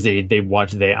 because they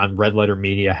on Red Letter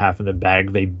Media, Half in the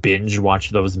Bag, they binge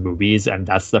watch those movies, and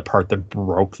that's the part that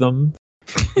broke them.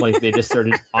 Like they just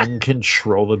started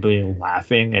uncontrollably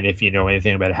laughing. And if you know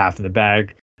anything about Half in the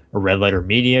Bag or Red Letter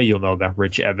Media, you'll know about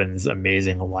Rich Evans'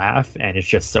 amazing laugh, and it's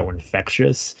just so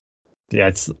infectious.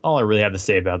 That's all I really have to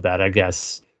say about that, I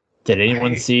guess. Did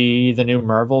anyone see the new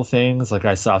Marvel things? Like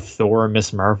I saw Thor,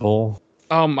 Miss Marvel.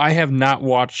 I have not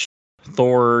watched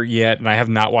Thor yet, and I have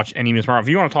not watched any Miss Marvel. If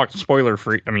you want to talk spoiler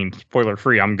free,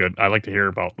 I'm good. I like to hear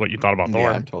about what you thought about Thor.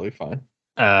 Yeah, I'm totally fine.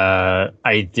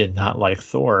 I did not like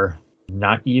Thor.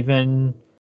 Not even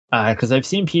because I've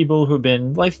seen people who've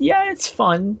been like, yeah, it's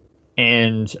fun.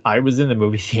 And I was in the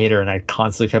movie theater and I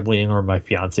constantly kept leaning over my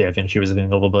fiance. I think she was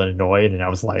getting a little bit annoyed. And I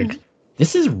was like,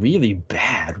 this is really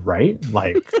bad, right?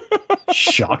 Like,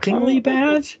 shockingly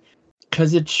bad.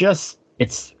 Because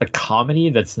it's a comedy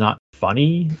that's not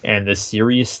funny. And the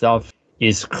serious stuff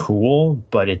is cool,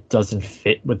 but it doesn't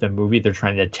fit with the movie they're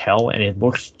trying to tell. And it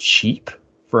looks cheap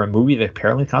for a movie that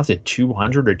apparently costed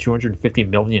 $200 or $250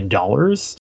 million.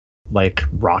 Like,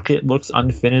 Rocket looks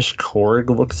unfinished.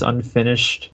 Korg looks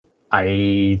unfinished.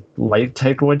 I like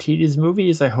Taika Waititi's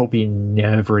movies. I hope he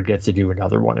never gets to do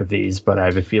another one of these, but I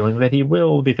have a feeling that he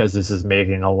will because this is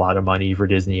making a lot of money for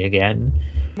Disney again.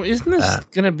 Well, isn't this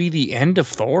going to be the end of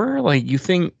Thor? Like, you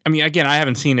think... I mean, again, I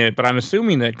haven't seen it, but I'm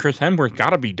assuming that Chris Hemsworth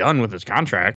got to be done with his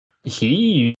contract.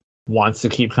 He wants to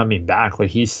keep coming back.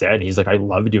 Like he said, he's like, I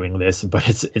love doing this, but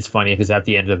it's funny because at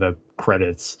the end of the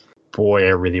credits, boy, I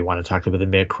really want to talk about the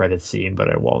mid-credits scene,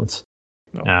 but I won't.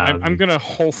 No, I'm going to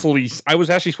hopefully... I was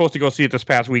actually supposed to go see it this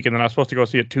past week, and then I was supposed to go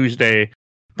see it Tuesday,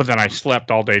 but then I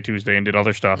slept all day Tuesday and did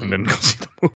other stuff and didn't go see the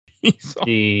movie. So.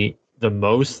 The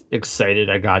most excited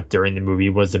I got during the movie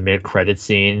was the mid-credit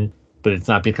scene, but it's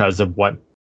not because of what...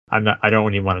 I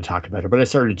don't even want to talk about it, but I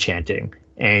started chanting,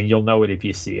 and you'll know it if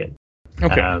you see it.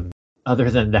 Okay. Other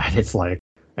than that, it's like...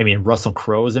 I mean, Russell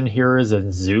Crowe's in here as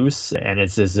in Zeus, and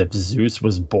it's as if Zeus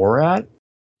was Borat.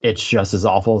 It's just as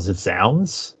awful as it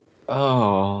sounds.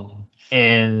 Oh.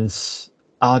 And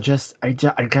I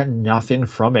got nothing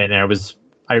from it. And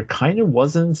I kind of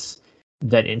wasn't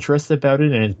that interested about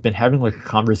it. And I've been having like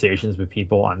conversations with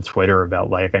people on Twitter about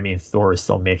like, I mean, Thor is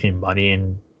still making money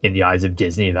in the eyes of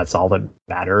Disney. That's all that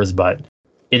matters. But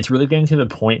it's really getting to the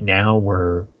point now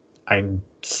where I'm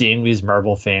seeing these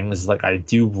Marvel things. Like, I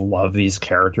do love these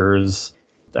characters.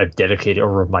 I've dedicated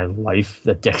over my life,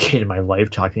 the decade of my life,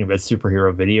 talking about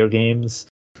superhero video games.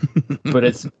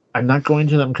 But I'm not going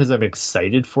to them because I'm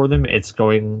excited for them.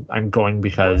 I'm going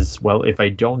because, well, if I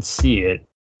don't see it,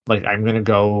 like, I'm going to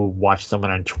go watch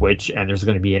someone on Twitch and there's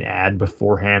going to be an ad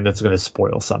beforehand that's going to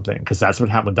spoil something. Because that's what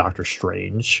happened with Doctor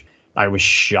Strange. I was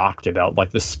shocked about,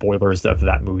 like, the spoilers of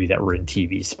that movie that were in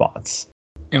TV spots.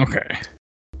 Okay.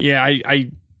 Yeah,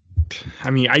 I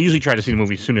mean, I usually try to see the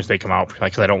movie as soon as they come out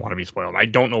because I don't want to be spoiled. I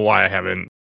don't know why I haven't.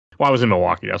 Well, I was in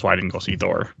Milwaukee. That's why I didn't go see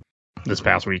Thor this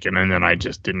past weekend, and then I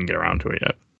just didn't get around to it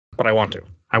yet. But I want to.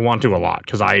 I want to a lot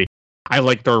because I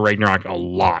like Thor Ragnarok a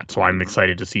lot, so I'm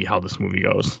excited to see how this movie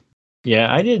goes.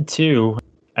 Yeah, I did too.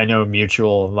 I know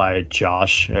mutual, like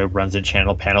Josh, runs a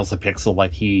channel, Panels of Pixel,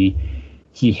 like he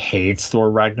hates Thor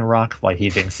Ragnarok. Like, he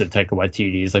thinks that Taika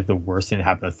Waititi is like the worst thing to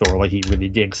happen to Thor. Like, he really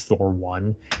digs Thor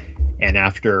 1. And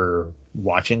after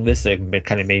watching this, it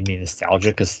kind of made me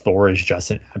nostalgic because Thor is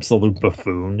just an absolute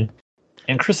buffoon.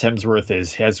 And Chris Hemsworth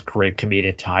has great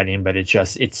comedic timing, but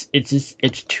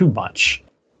it's too much.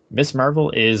 Miss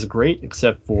Marvel is great,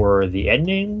 except for the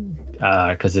ending,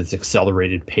 because it's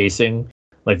accelerated pacing.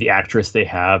 Like, the actress they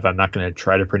have, I'm not going to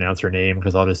try to pronounce her name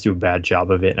because I'll just do a bad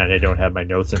job of it, and I don't have my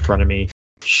notes in front of me.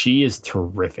 She is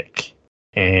terrific,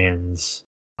 and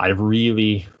I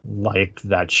really liked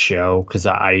that show because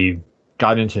I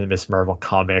got into the Miss Marvel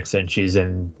comics, and she's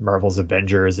in Marvel's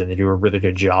Avengers, and they do a really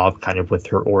good job kind of with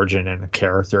her origin and the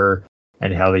character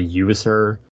and how they use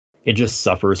her. It just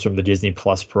suffers from the Disney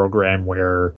Plus program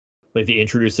where, like, they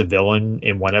introduce a villain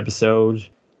in one episode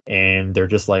and they're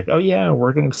just like, oh yeah,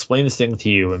 we're going to explain this thing to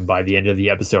you. And by the end of the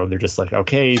episode, they're just like,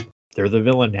 okay, they're the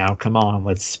villain now. Come on,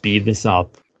 let's speed this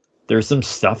up. There's some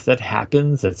stuff that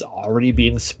happens that's already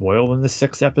being spoiled in the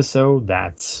 6th episode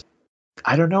that's,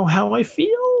 I don't know how I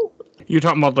feel. You're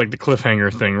talking about like the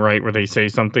cliffhanger thing, right? Where they say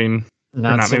something,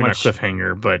 not so maybe much, not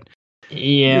cliffhanger, but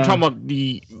yeah, you're talking about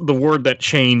the word that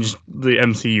changed the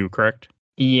MCU, correct?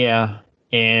 Yeah,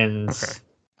 and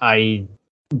okay.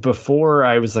 Before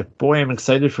I was like, boy, I'm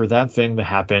excited for that thing to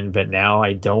happen, but now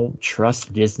I don't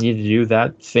trust Disney to do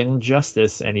that thing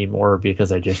justice anymore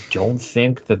because I just don't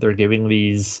think that they're giving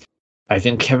these. I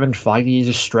think Kevin Feige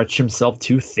just stretched himself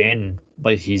too thin.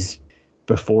 Like,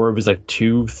 before it was like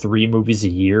 2-3 movies a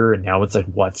year, and now it's like,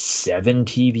 what, 7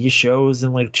 TV shows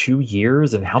in like 2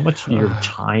 years? And how much of your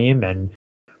time? And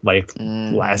like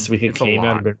last week it came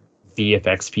out about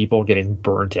VFX people getting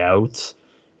burnt out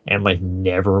and like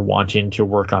never wanting to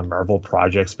work on Marvel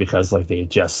projects because like they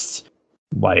just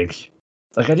like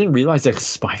I didn't realize that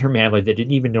Spider-Man, like, they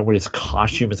didn't even know what his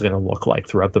costume is going to look like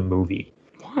throughout the movie.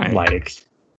 Why? Like,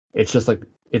 it's just like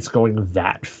it's going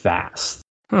that fast.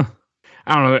 Huh.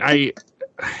 I don't know.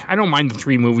 I don't mind the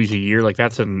 3 movies a year. Like,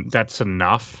 that's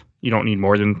enough. You don't need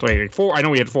more than like 4. I know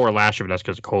we had 4 last year, but that's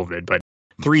because of COVID. But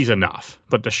 3's enough.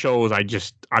 But the shows,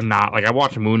 I'm not like I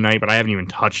watched Moon Knight, but I haven't even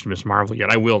touched Miss Marvel yet.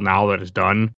 I will now that it's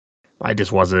done. I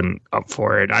just wasn't up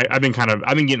for it. I've been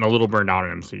getting a little burned out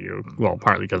on MCU. Well,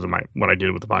 partly because of what I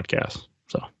did with the podcast.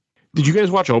 So, did you guys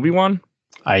watch Obi-Wan?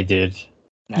 I did.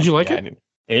 Did you like it?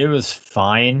 It was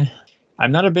fine.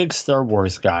 I'm not a big Star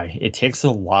Wars guy. It takes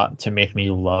a lot to make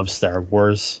me love Star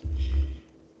Wars.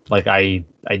 Like I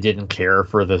didn't care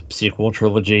for the sequel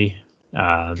trilogy,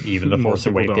 even The Force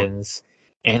Awakens,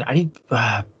 and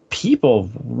people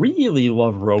really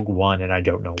love Rogue One, and I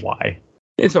don't know why.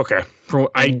 It's okay.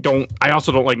 I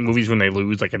also don't like movies when they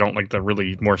lose. Like I don't like the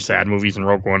really more sad movies, and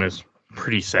Rogue One is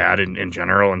pretty sad in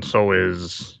general, and so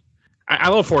is. I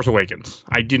love Force Awakens.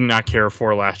 I did not care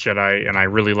for Last Jedi, and I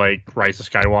really like Rise of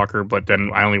Skywalker, but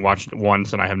then I only watched it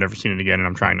once, and I have never seen it again, and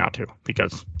I'm trying not to,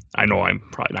 because I know I'm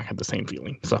probably not going to have the same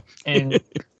feeling. So, and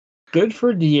good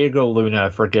for Diego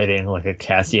Luna for getting like a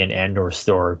Cassian Andor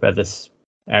story. But this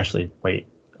actually, wait,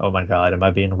 oh my God, am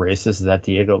I being racist? Is that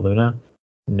Diego Luna?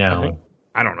 No.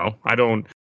 I don't know.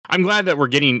 I'm glad that we're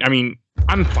getting,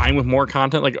 I'm fine with more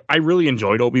content. Like, I really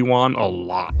enjoyed Obi-Wan a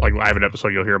lot. Like, I have an episode,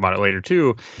 you'll hear about it later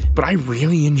too. But I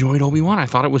really enjoyed Obi-Wan. I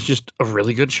thought it was just a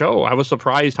really good show. I was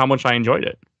surprised how much I enjoyed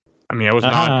it. I was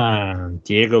not.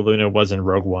 Diego Luna was in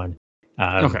Rogue One.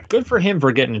 Okay. Good for him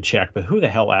for getting a check, but who the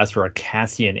hell asked for a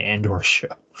Cassian Andor show?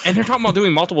 And they're talking about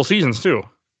doing multiple seasons too.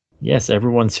 Yes,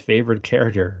 everyone's favorite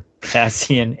character,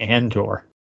 Cassian Andor.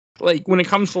 Like, when it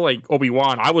comes to, like,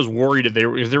 Obi-Wan, I was worried that there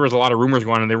was a lot of rumors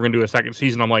going on and they were going to do a second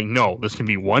season. I'm like, no, this can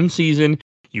be one season.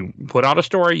 You put out a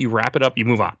story, you wrap it up, you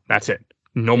move on. That's it.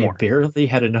 No more. Barely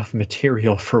had enough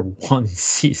material for one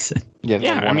season.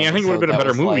 Yeah, I think it would have been a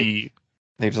better movie.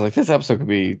 They just like, this episode could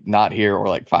be not here or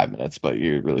like 5 minutes, but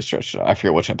you really stretched it out. I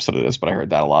forget which episode it is, but I heard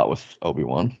that a lot with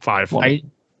Obi-Wan. 5. I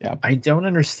don't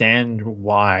understand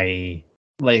why.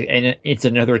 Like, and it's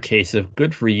another case of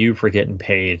good for you for getting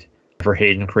paid for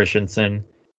Hayden Christensen,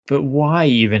 but why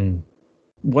even?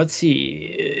 What's he?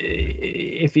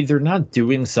 If they're not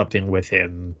doing something with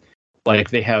him,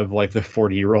 like they have like the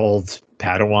 40-year-old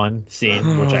Padawan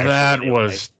scene, which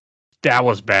that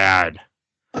was bad.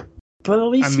 But at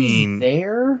least he's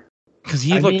there. Because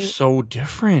he looked so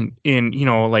different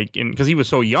because he was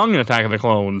so young in Attack of the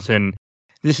Clones, and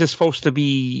this is supposed to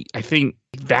be, I think,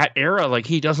 that era. Like,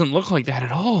 he doesn't look like that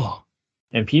at all.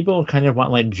 And people kind of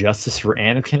want like justice for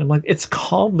Anakin. I'm like, it's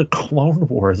called the Clone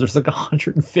Wars. There's like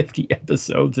 150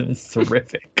 episodes, and it's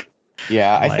terrific.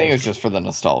 Yeah, I think it's just for the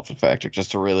nostalgia factor,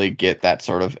 just to really get that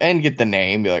sort of, and get the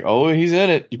name, be like, oh, he's in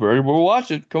it. You better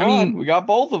watch it. Come on, we got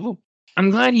both of them. I'm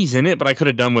glad he's in it, but I could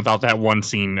have done without that one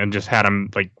scene and just had him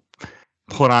like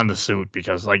put on the suit,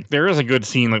 because like there is a good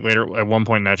scene like later at one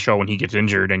point in that show when he gets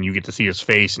injured and you get to see his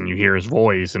face and you hear his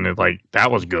voice, and it like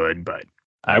that was good. But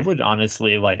I would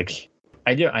honestly like.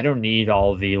 I don't need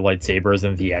all the lightsabers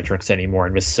and theatrics anymore.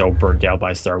 I'm just so burnt out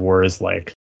by Star Wars.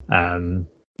 Like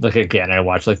again, I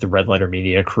watch like the Red Letter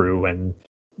Media crew, and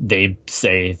they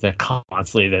say that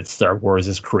constantly that Star Wars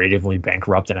is creatively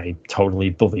bankrupt, and I totally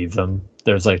believe them.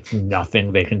 There's like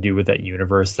nothing they can do with that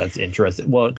universe that's interesting.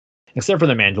 Well, except for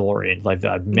the Mandalorian. Like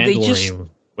the Mandalorian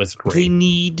was great. They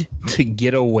need to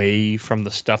get away from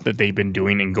the stuff that they've been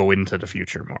doing and go into the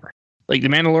future more. Like, the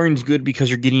Mandalorian's good because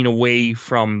you're getting away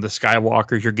from the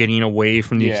Skywalkers, you're getting away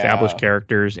from the established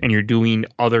characters, and you're doing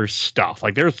other stuff.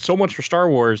 Like, there's so much for Star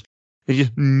Wars. They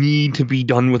just need to be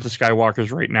done with the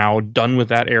Skywalkers right now, done with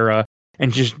that era,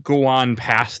 and just go on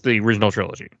past the original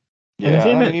trilogy.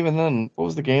 Yeah, even then, what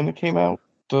was the game that came out?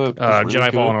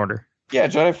 Jedi Fallen Order. Yeah,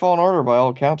 Jedi Fallen Order, by all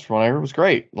accounts, from what I heard, was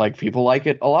great. Like, people like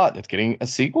it a lot. It's getting a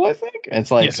sequel, I think. And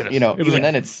it's like, yes, it even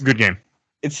then, it's a good game.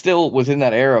 It's still within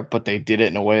that era, but they did it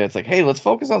in a way that's like, hey, let's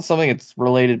focus on something that's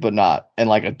related but not, and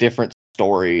like a different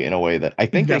story in a way that I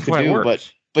think they could do.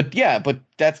 But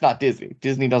that's not Disney.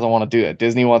 Disney doesn't want to do it.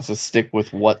 Disney wants to stick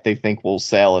with what they think will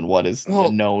sell and what is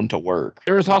known to work.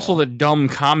 There was also the dumb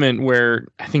comment where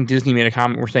I think Disney made a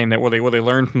comment where saying that what they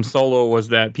learned from Solo was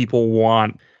that people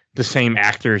want the same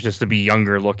actors just to be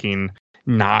younger looking.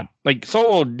 Not like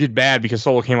Solo did bad because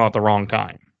Solo came out at the wrong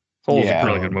time. Solo's a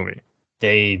really good movie.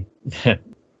 They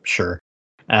sure.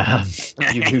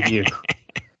 You.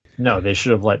 No, they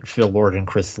should have let Phil Lord and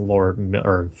Chris Miller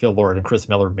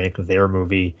make their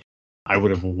movie. I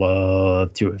would have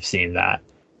loved to have seen that.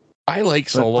 I like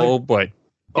Solo, but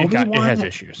it has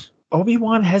issues.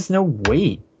 Obi-Wan has no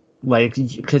weight. Like,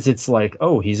 because it's like,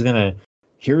 oh,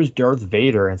 here's Darth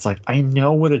Vader. And it's like, I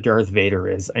know what a Darth Vader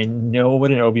is. I know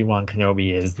what an Obi-Wan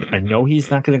Kenobi is. I know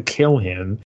he's not going to kill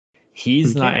him.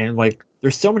 He's not, and like,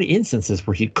 there's so many instances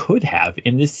where he could have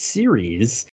in this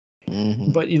series,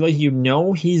 but like,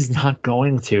 he's not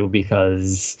going to,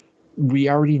 because we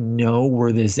already know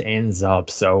where this ends up,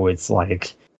 so it's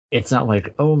like it's not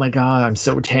like, oh my god, I'm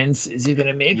so tense. Is he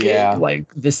gonna make Yeah. it?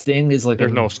 Like this thing is like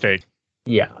There's no stake.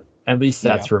 yeah. At least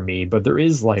that's Yeah. for me. But there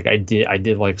is like I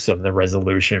did like some of the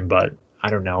resolution, but I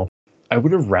don't know. I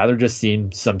would have rather just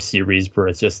seen some series where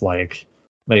it's just like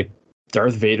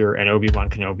Darth Vader and Obi-Wan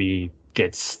Kenobi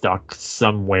get stuck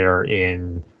somewhere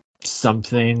in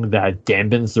something that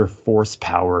dampens their force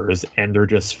powers and they're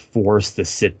just forced to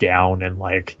sit down and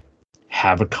like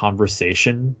have a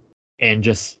conversation and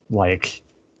just like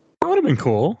That would have been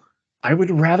cool. I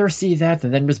would rather see that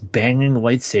than them just banging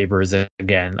lightsabers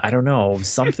again. I don't know,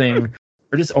 something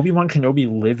or just Obi-Wan Kenobi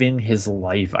living his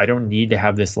life. I don't need to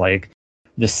have this like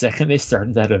the second they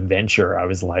started that adventure, I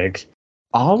was like,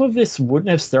 all of this wouldn't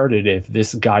have started if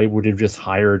this guy would have just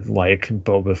hired like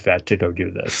Boba Fett to go do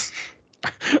this.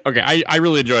 Okay, I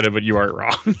really enjoyed it, but you aren't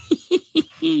wrong.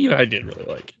 I did really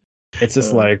like it. It's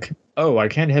just like, oh, I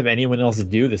can't have anyone else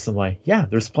do this. I'm like, yeah,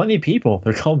 there's plenty of people.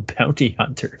 They're called bounty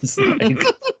hunters. Like,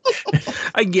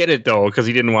 I get it though, because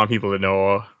he didn't want people to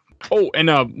know. Oh, and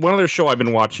one other show I've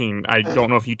been watching, I don't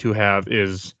know if you two have,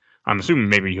 is I'm assuming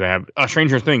maybe you have.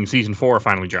 Stranger Things season 4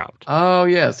 finally dropped. Oh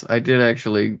yes, I did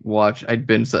actually watch. I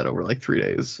binged that over like 3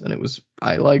 days, and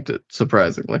I liked it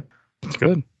surprisingly. It's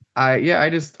good. I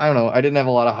don't know. I didn't have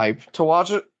a lot of hype to watch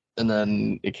it, and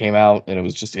then it came out, and it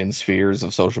was just in spheres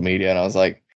of social media, and I was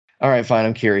like, all right, fine,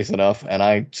 I'm curious enough, and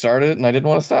I started, and I didn't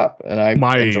want to stop, and I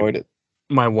enjoyed it.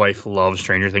 My wife loves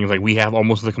Stranger Things. Like we have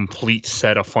almost the complete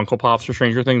set of Funko Pops for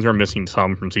Stranger Things. We're missing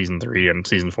some from season 3 and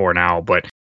season 4 now, but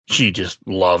she just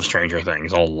loves Stranger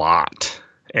Things a lot.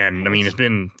 And I mean, it's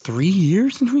been 3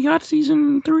 years since we got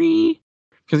season 3.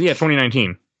 Because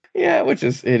 2019. Yeah,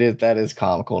 that is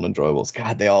comical and enjoyable.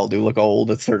 God, they all do look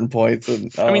old at certain points,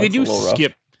 and I mean, they it's do a little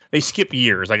rough. skip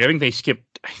years. Like I think they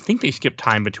skip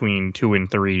time between 2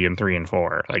 and 3 and 3 and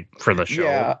 4, like for the show.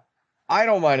 Yeah, I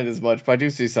don't mind it as much, but I do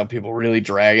see some people really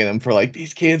dragging them for like,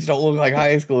 these kids don't look like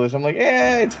high schoolers. I'm like,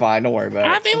 it's fine, don't worry about it.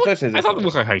 I thought they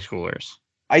looked like high schoolers.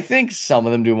 I think some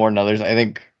of them do more than others. I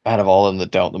think out of all of them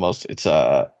that don't the most, it's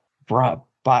the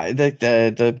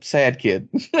sad kid.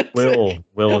 Will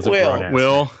is a Will. grown-ass.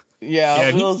 Will. Yeah,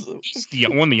 he's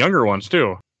one of the younger ones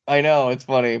too. I know, it's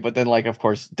funny, but then like of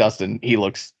course Dustin, he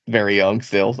looks very young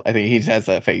still. I think he has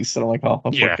that face, and I'm like, oh,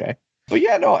 Yeah. okay. But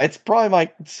yeah, no, it's probably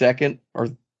my second or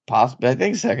possibly I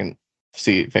think second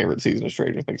favorite season of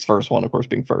Stranger Things. First one, of course,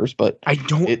 being first, but I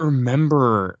don't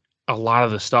remember a lot of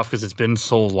the stuff because it's been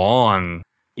so long.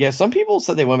 yeah, some people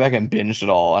said they went back and binged it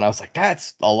all, and I was like,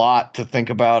 that's a lot to think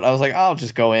about. I was like, I'll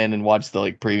just go in and watch the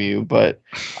like preview, but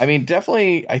I mean,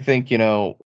 definitely, I think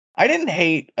I didn't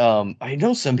hate. I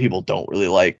know some people don't really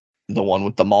like the one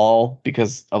with the mall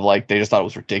because of like they just thought it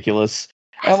was ridiculous.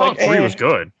 I thought 3 was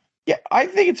good. Yeah, I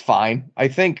think it's fine. I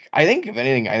think if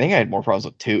anything, I think I had more problems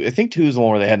with 2. I think 2 is the one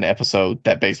where they had an episode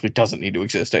that basically doesn't need to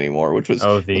exist anymore, which was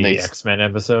the X-Men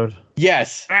episode.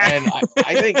 Yes, and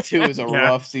I think 2 is a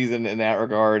rough season in that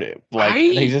regard. Like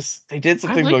they did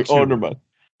some things like, oh, never mind.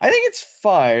 I think it's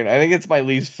fine. I think it's my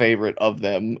least favorite of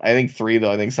them. I think 3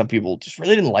 though. I think some people just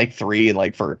really didn't like 3, and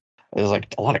like there's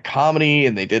like a lot of comedy,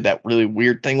 and they did that really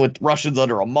weird thing with Russians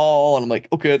under a mall, and I'm like,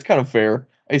 okay, it's kind of fair.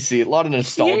 I see a lot of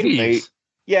nostalgia bait.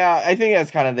 Yeah, I think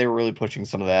that's kind of they were really pushing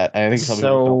some of that. And I think some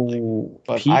people don't like,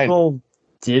 but people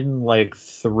didn't like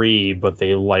 3, but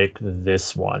they liked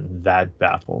this one. That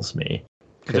baffles me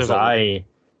because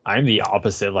I'm the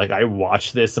opposite. Like I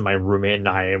watched this, and my roommate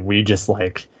and we just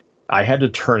like I had to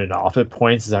turn it off at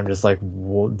points. Because I'm just like,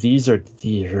 well, these are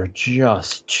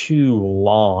just too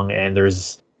long, and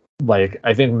there's like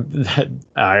I think that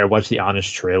I watched the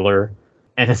Honest trailer,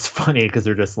 and it's funny because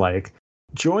they're just like,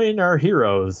 join our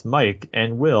heroes, Mike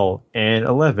and Will and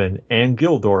Eleven and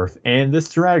Gildorf and this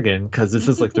dragon, because it's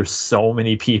just like there's so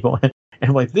many people,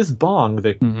 and like this Bong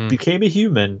that became a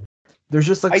human. There's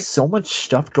just like so much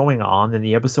stuff going on, and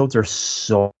the episodes are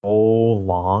so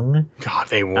long. God,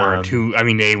 they were too. I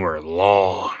mean, they were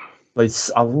long. Like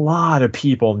a lot of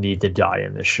people need to die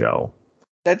in this show.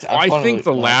 I think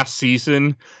the last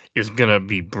season is gonna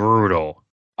be brutal.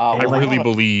 I really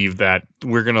believe that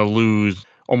we're gonna lose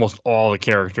almost all the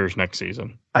characters next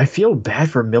season. I feel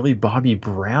bad for Millie Bobby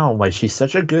Brown. Like she's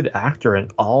such a good actor,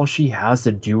 and all she has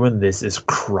to do in this is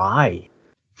cry.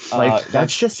 Like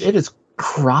that's just it. Is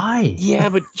cry. Yeah,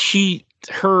 but she's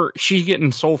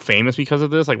getting so famous because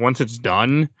of this. Like once it's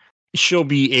done, she'll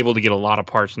be able to get a lot of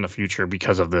parts in the future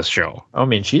because of this show. I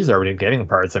mean, she's already getting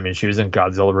parts. I mean, she was in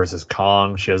Godzilla vs.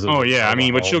 Kong. She has. Oh yeah, I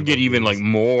mean, but she'll get even like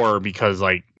more because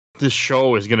like this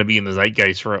show is going to be in the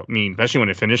zeitgeist for. I mean, especially when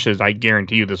it finishes, I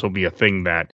guarantee you this will be a thing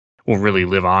that will really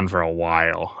live on for a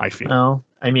while, I feel. Well,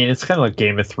 I mean, it's kind of like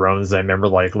Game of Thrones. I remember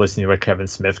like listening to a Kevin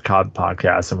Smith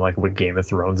podcast and like when Game of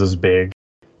Thrones was big,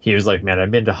 he was like, man,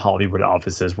 I've been to Hollywood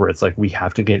offices where it's like, we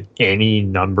have to get any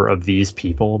number of these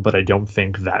people, but I don't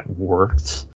think that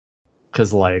worked.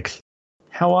 Because like,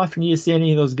 how often do you see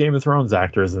any of those Game of Thrones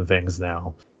actors and things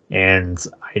now? And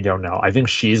I don't know. I think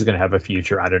she's going to have a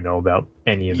future. I don't know about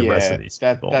any of the rest of these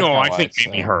people. No, I think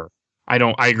maybe her.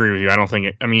 I agree with you. I don't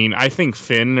think I think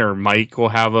Finn or Mike will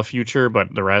have a future,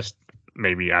 but the rest,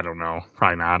 maybe, I don't know.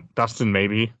 Probably not. Dustin,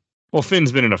 maybe. Well,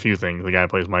 Finn's been in a few things. The guy who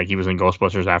plays Mike, he was in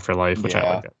Ghostbusters Afterlife, which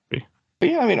I like that movie. But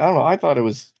yeah, I mean, I don't know. I thought it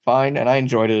was fine, and I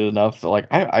enjoyed it enough that, like,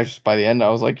 I just, by the end, I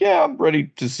was like, yeah, I'm ready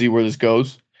to see where this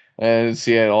goes and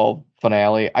see it all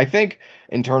finale. I think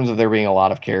in terms of there being a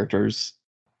lot of characters,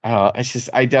 it's just,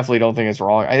 I definitely don't think it's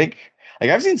wrong. I think, like,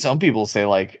 I've seen some people say,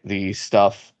 like, the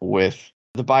stuff with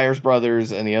the Byers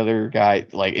brothers and the other guy,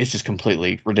 like, it's just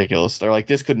completely ridiculous. They're like,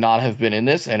 this could not have been in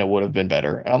this, and it would have been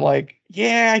better. And I'm like,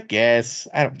 yeah, I guess.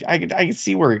 I can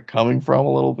see where you're coming from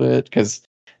a little bit, because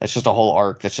that's just a whole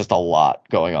arc. That's just a lot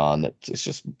going on. It's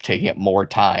just taking it more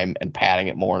time and padding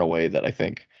it more in a way that I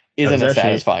think isn't as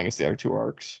satisfying as the other two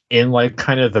arcs. In like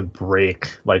kind of the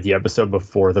break, like the episode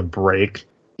before the break,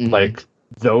 like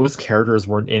those characters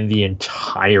weren't in the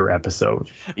entire episode.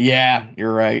 Yeah,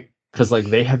 you're right. Because like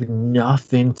they have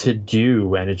nothing to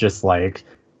do, and it's just like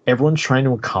everyone's trying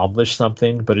to accomplish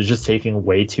something, but it's just taking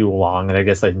way too long. And I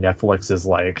guess like Netflix is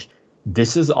like,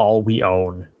 this is all we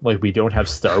own. Like, we don't have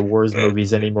Star Wars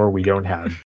movies anymore. We don't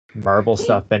have Marvel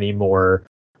stuff anymore.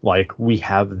 Like, we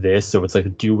have this, so it's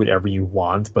like, do whatever you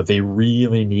want. But they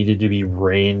really needed to be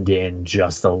reined in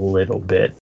just a little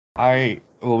bit. I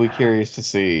will be curious to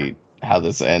see how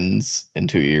this ends in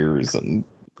 2 years and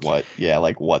what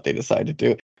they decide to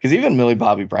do. Because even Millie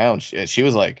Bobby Brown, she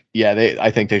was like, yeah,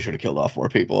 I think they should have killed off more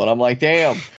people. And I'm like,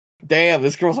 damn,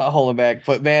 this girl's not holding back.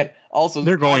 But man, also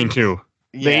they're going to.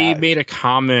 Yeah. They made a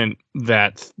comment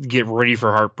that get ready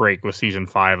for Heartbreak with season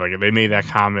 5. Like, they made that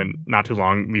comment not too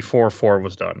long before 4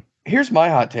 was done. Here's my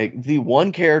hot take: the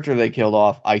one character they killed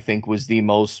off, I think, was the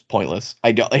most pointless.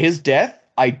 His death,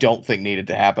 I don't think needed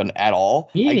to happen at all.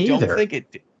 I don't think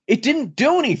it didn't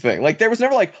do anything. Like, there was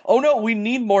never like, oh no, we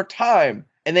need more time.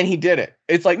 And then he did it.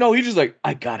 It's like, no, he's just like,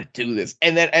 I gotta do this.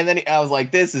 And then I was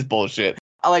like, this is bullshit.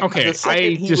 I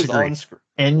disagree.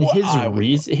 And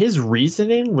his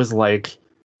reasoning was like,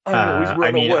 I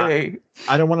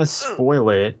don't want to spoil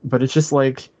it, but it's just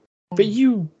like, but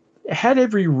you had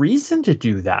every reason to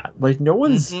do that. Like, no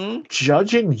one's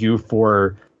judging you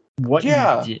for what you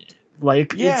did.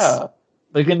 Like, it's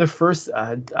like in the first,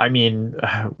 I don't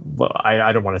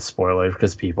want to spoil it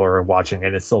because people are watching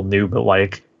and it's still new, but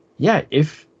like, yeah,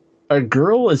 if a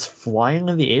girl is flying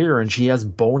in the air and she has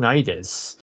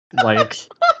bonitis, like,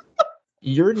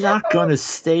 you're not going to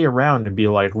stay around and be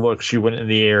like, look, she went in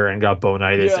the air and got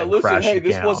bonitis and crashed down.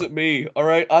 This wasn't me, all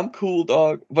right? I'm cool,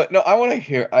 dog. But no, I want to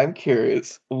hear, I'm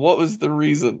curious, what was the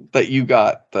reason that you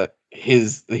got that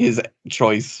his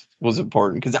choice was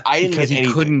important? Because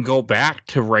he couldn't go back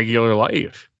to regular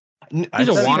life. He's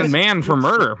a wanted man for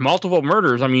murder, multiple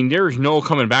murders. I mean, there's no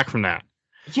coming back from that.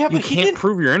 Yeah, but you can't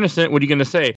prove you're innocent. What are you going to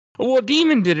say? Well, a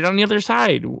demon did it on the other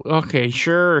side. Okay,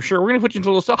 sure. We're going to put you into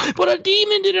a little cell. But a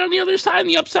demon did it on the other side in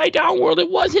the upside down world. It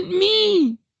wasn't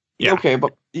me. Yeah. Okay,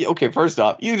 first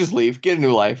off, you just leave, get a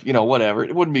new life, whatever.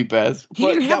 It wouldn't be best. He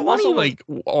didn't have money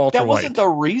that wasn't the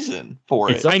reason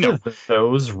for it. It's up to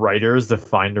those writers to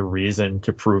find a reason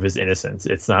to prove his innocence.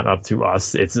 It's not up to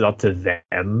us. It's up to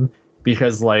them.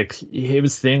 Because, like,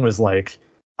 his thing was like,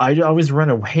 I'd always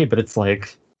run away, but it's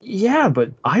like, yeah,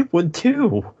 but I would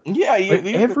too. Yeah,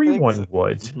 everyone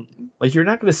would. Like, you're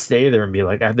not going to stay there and be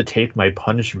like, I have to take my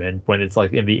punishment when it's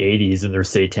like in the 80s and there's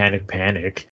satanic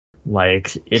panic.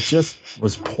 Like, it just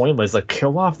was pointless. Like,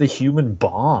 kill off the human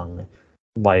bong.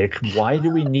 Like, why do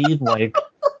we need like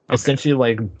essentially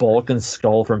like Bulk and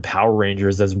Skull from Power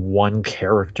Rangers as one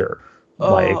character?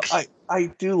 I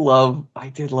did love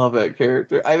that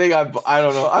character. I think I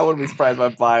don't know. I wouldn't be surprised if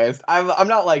I'm biased. I'm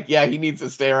not like, yeah, he needs to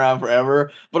stay around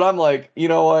forever. But I'm like, you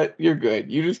know what? You're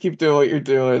good. You just keep doing what you're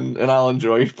doing, and I'll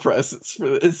enjoy your presence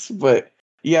for this. But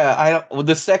yeah,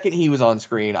 the second he was on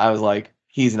screen, I was like,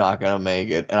 he's not gonna make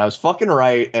it, and I was fucking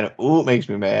right. And it makes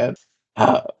me mad.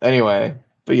 Anyway,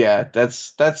 but yeah,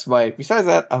 that's my. Besides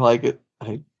that, I like it.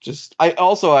 I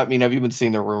mean, have you been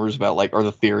seeing the rumors about or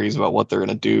the theories about what they're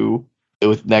gonna do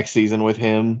with next season with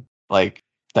him, like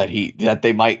that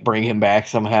they might bring him back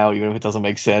somehow, even if it doesn't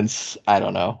make sense? I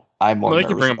don't know. I'm more. They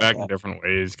can bring him back in different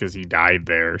ways because he died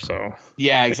there. So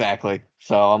yeah, exactly.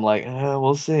 So I'm like,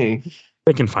 we'll see.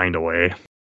 They can find a way.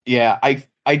 Yeah,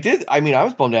 I did. I mean, I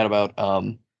was bummed out about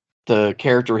the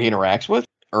character he interacts with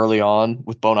early on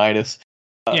with Bonitis.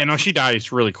 Yeah, no, she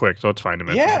dies really quick, so it's fine to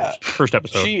mention. Yeah. First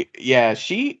episode. The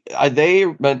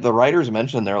writers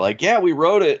mentioned, they're like, yeah, we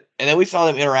wrote it, and then we saw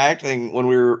them interacting when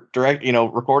we were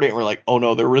recording it, and we're like, oh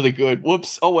no, they're really good.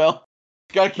 Whoops. Oh well.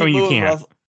 Gotta keep moving. You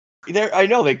can't. I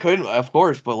know they couldn't, of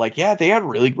course, but like, yeah, they had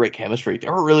really great chemistry. They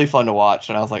were really fun to watch,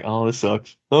 and I was like, oh, this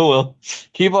sucks. Oh well.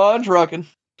 Keep on trucking.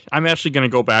 I'm actually going to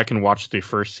go back and watch the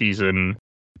first season.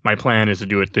 My plan is to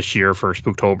do it this year for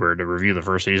Spooktober to review the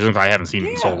first season. I haven't seen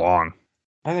it in so long.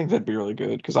 I think that'd be really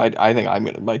good because I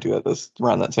think might do that this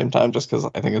around that same time just because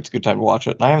I think it's a good time to watch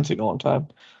it. And I haven't seen it in a long time.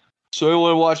 So you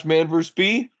want to watch Man vs.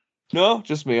 Bee? No,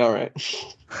 just me. All right.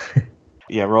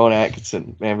 Yeah, Rowan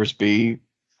Atkinson, Man vs. Bee.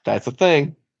 That's a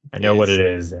thing. I know what it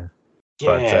is.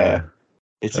 Yeah, but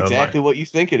it's exactly what you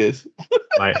think it is.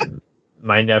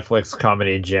 my Netflix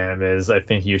comedy jam is I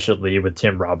Think You Should Leave with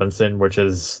Tim Robinson, which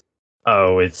is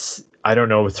I don't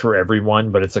know if it's for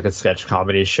everyone, but it's like a sketch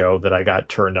comedy show that I got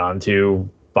turned on to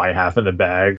by Half in the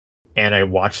Bag. And I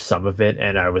watched some of it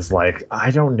and I was like,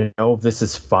 I don't know if this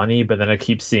is funny, but then I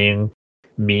keep seeing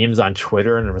memes on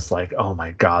Twitter and I was like, oh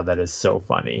my God, that is so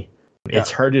funny. Yeah.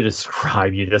 It's hard to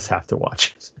describe. You just have to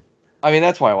watch it. I mean,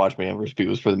 that's why I watched Man vs. Bee,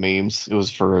 was for the memes. It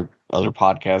was for other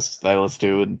podcasts that I listen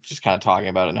to and just kind of talking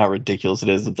about it and how ridiculous it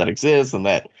is that exists and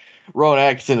that Rowan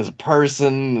Atkinson is a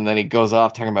person, and then he goes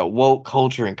off talking about woke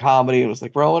culture and comedy. And it was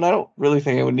like, Rowan, I don't really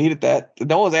think I would need it that.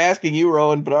 No one's asking you,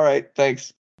 Rowan, but all right,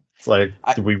 thanks. It's like,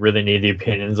 do we really need the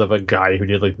opinions of a guy who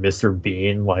did like Mr.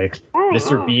 Bean? Like,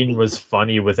 Mr. Bean was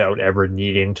funny without ever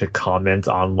needing to comment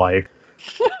on like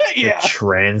the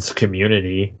trans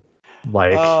community.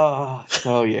 Like,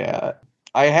 so yeah.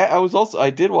 I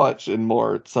did watch and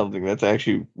more something that's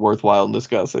actually worthwhile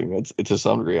discussing. It's to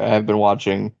some degree. I have been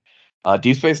watching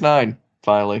Deep Space Nine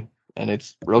finally, and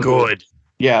it's real good.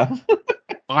 Yeah.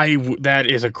 That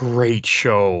is a great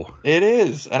show. It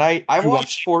is, and I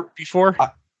watched before.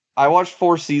 I watched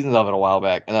 4 seasons of it a while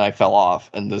back, and then I fell off,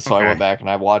 and so I went back and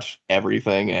I watched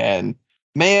everything. And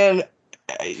man,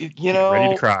 ready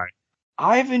to cry.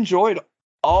 I've enjoyed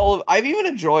I've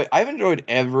enjoyed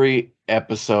every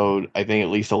episode. I think at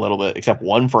least a little bit, except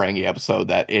one Ferengi episode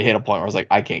that it hit a point where I was like,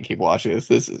 I can't keep watching this.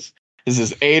 This is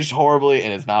aged horribly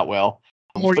and it's not well.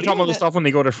 Or you talking about the stuff when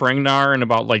they go to Frengnar and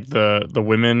about like the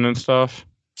women and stuff?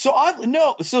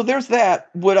 So there's that.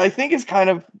 What I think is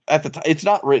kind of at the time, it's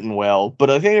not written well,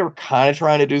 but I think they were kind of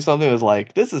trying to do something that was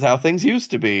like, this is how things used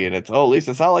to be, and it's at least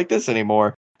it's not like this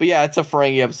anymore. But yeah, it's a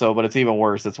Ferengi episode, but it's even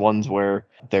worse. It's ones where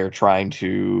they're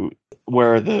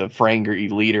where the Ferengi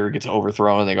leader gets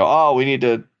overthrown, and they go, oh, we need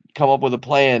to come up with a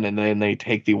plan, and then they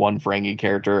take the one Ferengi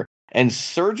character and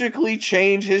surgically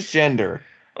change his gender.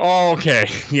 Oh, okay.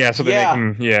 Yeah, so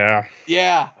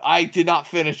Yeah, I did not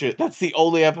finish it. That's the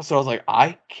only episode I was like,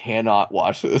 I cannot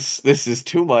watch this. This is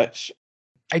too much.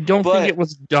 I don't think it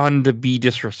was done to be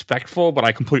disrespectful, but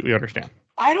I completely understand.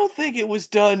 I don't think it was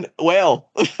done well.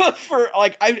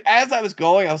 As I was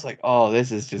going, I was like, oh,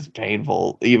 this is just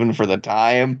painful, even for the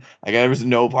time. Like, there was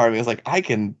no part of me. I was like, I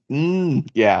can,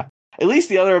 yeah. At least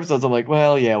the other episodes, I'm like,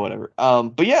 well, yeah, whatever.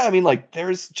 But yeah, I mean, like,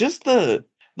 there's just the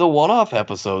one-off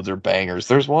episodes are bangers.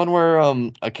 There's one where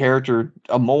a character,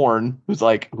 a Morn, who's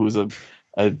I read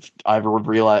on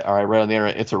the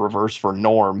internet, it's a reverse for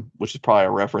Norm, which is probably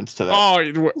a reference to that.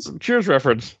 Oh, Cheers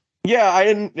reference. Yeah, I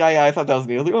didn't. Yeah, I thought that was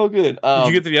neat. I was like, oh, good. Did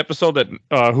you get to the episode that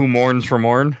who mourns for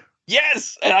Morn?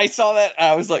 Yes, and I saw that. And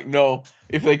I was like, no,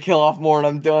 if they kill off Morn,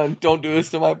 I'm done. Don't do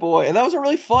this to my boy. And that was a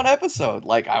really fun episode.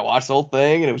 Like, I watched the whole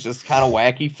thing, and it was just kind of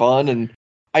wacky fun. And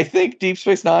I think Deep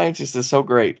Space Nine just is so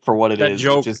great for what it is.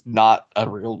 Joke, it's just not a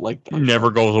real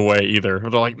never goes away either. They're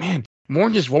like, man,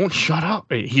 Morn just won't shut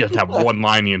up. He doesn't have one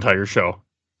line the entire show.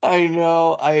 I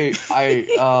know. But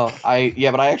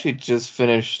I actually just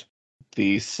finished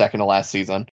the second to last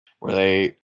season where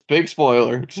they, big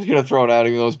spoiler, just gonna throw it out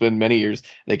even though it's been many years,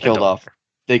 they killed off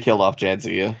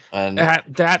Jadzia, and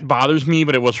that bothers me,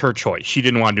 but it was her choice. She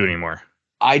didn't want to do it anymore.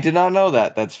 I did not know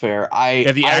that. That's fair.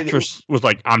 The actress was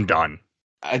like, I'm done.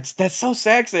 That's so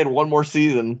sad because they had one more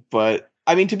season, but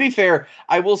I mean, to be fair,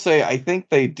 I will say I think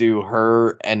they do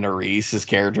her and Nerys'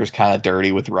 characters kind of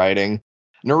dirty with writing.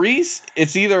 Nerys,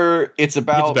 it's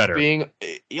about being,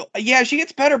 yeah, she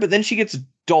gets better, but then she gets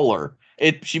duller.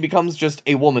 She becomes just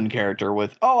a woman character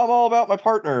with, I'm all about my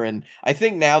partner. And I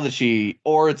think now that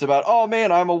it's about, oh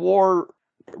man, I'm a war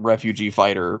refugee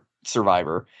fighter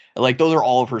survivor. Like, those are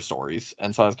all of her stories.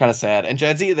 And so I was kind of sad. And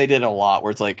Jadzia, they did a lot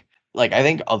where it's like I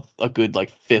think a good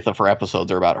fifth of her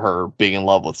episodes are about her being in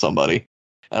love with somebody.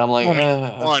 And I'm like,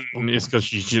 one is because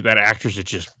that actress is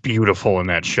just beautiful in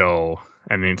that show.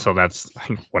 I mean, so that's I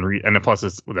think and then plus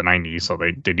it's the 90s, so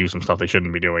they do some stuff they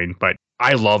shouldn't be doing. But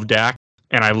I love Dax,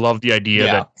 and I love the idea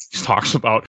that he talks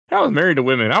about, I was married to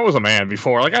women, I was a man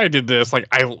before, like I did this, like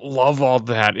I love all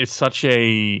that. It's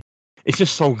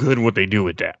just so good what they do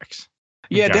with Dax.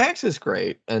 Yeah, Dax is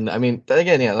great, and I mean,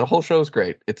 again, the whole show is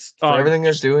great. It's for everything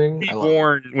they're doing. Be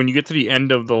warned, when you get to the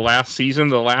end of the last season,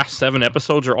 the last 7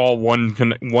 episodes are all one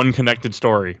connected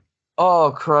story.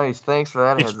 Oh Christ! Thanks for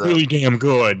that. It's really damn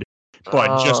good,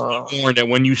 but just be warned that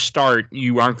when you start,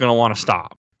 you aren't going to want to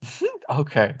stop.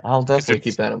 Okay, I'll definitely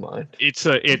keep that in mind. It's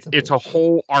a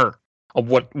whole arc of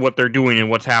what they're doing and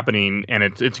what's happening, and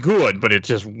it's good, but it's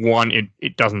just one.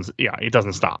 It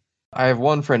doesn't stop. I have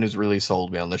one friend who's really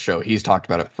sold me on the show. He's talked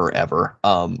about it forever.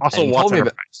 Also, watch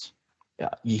Enterprise.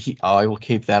 Yeah, I will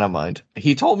keep that in mind.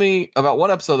 He told me about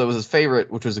one episode that was his favorite,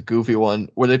 which was a goofy one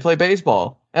where they play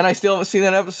baseball, and I still haven't seen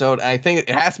that episode. And I think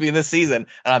it has to be this season,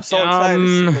 and I'm so excited to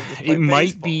see them. It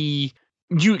might be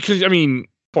because I mean,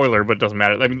 spoiler, but it doesn't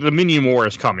matter. I mean, the Minion War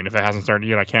is coming. If it hasn't started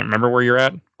yet, I can't remember where you're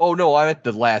at. Oh no, I'm at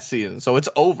the last season, so it's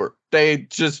over. They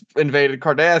just invaded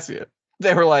Cardassia.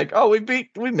 They were like, "Oh, we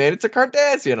made it to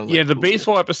Cardassia." Yeah, the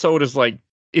baseball episode is like,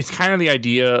 it's kind of the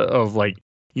idea of like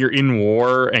you're in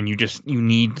war and you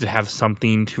need to have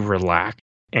something to relax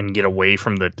and get away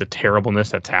from the terribleness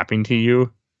that's happening to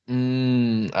you.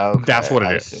 Okay, that's what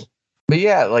it is. See. But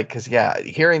yeah, like, because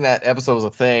hearing that episode was a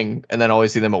thing, and then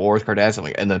always see them at Wars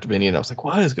Cardassia, and the Dominion, I was like,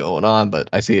 what is going on? But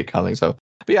I see it coming. So,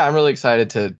 but yeah, I'm really excited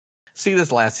to see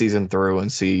this last season through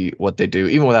and see what they do,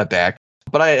 even without Dax.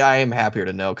 But I am happier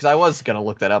to know, because I was going to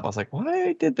look that up. I was like,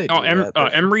 why did they do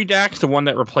that? Emery Dax, the one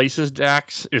that replaces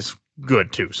Dax, is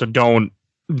good too. So don't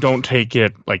take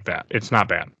it like that. It's not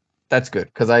bad. That's good,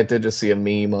 because I did just see a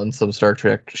meme on some Star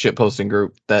Trek shitposting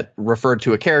group that referred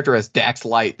to a character as Dax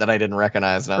Light that I didn't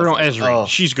recognize. And Ezri.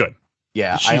 She's good.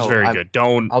 Yeah, she's very good.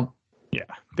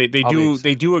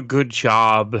 They do a good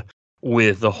job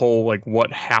with the whole like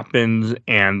what happens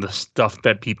and the stuff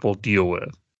that people deal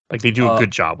with. Like, they do a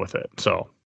good job with it. So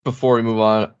before we move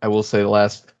on, I will say the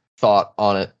last thought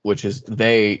on it, which is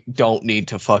they don't need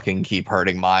to fucking keep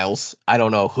hurting Miles. I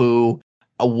don't know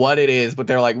what it is, but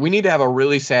they're like, we need to have a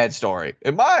really sad story.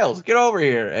 And Miles, get over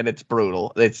here. And it's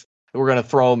brutal. We're going to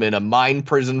throw him in a mind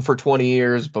prison for 20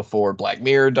 years before Black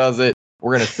Mirror does it.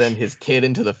 We're going to send his kid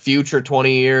into the future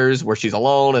 20 years where she's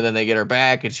alone, and then they get her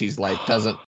back and she's like,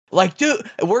 doesn't. Like, dude,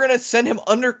 we're going to send him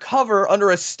undercover under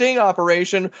a sting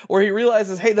operation where he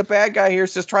realizes, hey, the bad guy here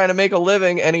is just trying to make a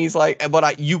living. And he's like,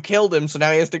 but you killed him. So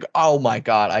now he has to go. Oh, my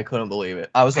God. I couldn't believe it.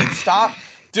 I was like, stop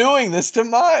doing this to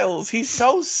Miles. He's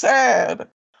so sad.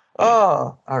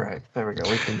 Oh, all right. There we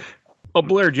go. Oh,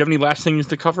 Blair, do you have any last things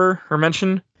to cover or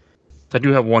mention? I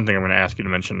do have one thing I'm going to ask you to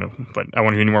mention, but I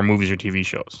want to hear any more movies or TV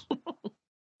shows.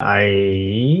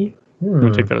 You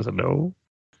take that as a no?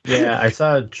 Yeah,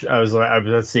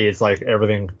 let's see, it's like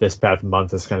everything this past month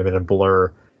has kind of been a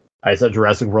blur. I saw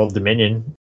Jurassic World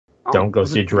Dominion. Don't go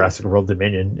see Jurassic World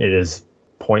Dominion. It is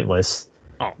pointless.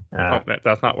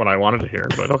 That's not what I wanted to hear,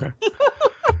 but okay.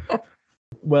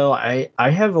 Well, I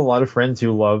have a lot of friends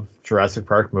who love Jurassic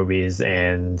Park movies,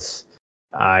 and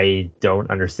I don't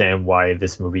understand why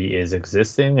this movie is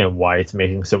existing and why it's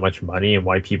making so much money and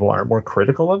why people aren't more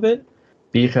critical of it,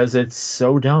 because it's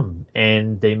so dumb.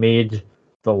 And they made...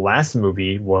 The last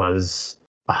movie was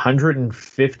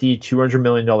 $200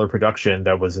 million production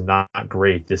that was not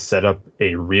great to set up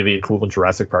a really cool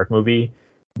Jurassic Park movie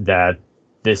that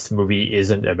this movie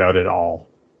isn't about at all.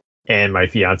 And my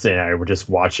fiance and I were just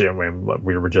watching it when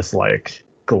we were just like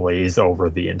glazed over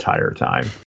the entire time.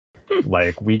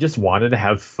 Like, we just wanted to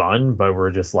have fun, but we're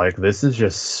just like, this is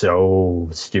just so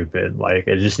stupid. Like,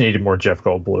 it just needed more Jeff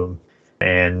Goldblum.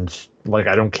 And like,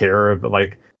 I don't care, but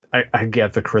like, I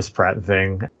get the Chris Pratt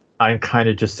thing. I kind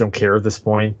of just don't care at this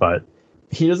point, but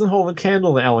he doesn't hold a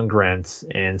candle to Alan Grant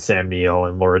and Sam Neill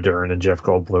and Laura Dern and Jeff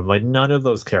Goldblum. Like, none of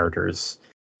those characters.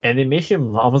 And they make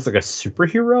him almost like a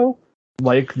superhero.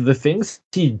 Like, the things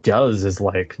he does is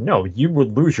like, no, you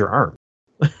would lose your arm.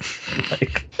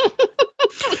 Like,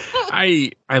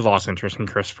 I lost interest in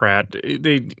Chris Pratt. I'm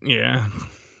tired. Yeah.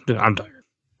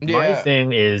 My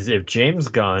thing is, if James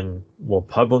Gunn will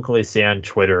publicly say on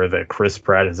Twitter that Chris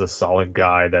Pratt is a solid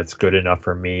guy that's good enough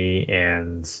for me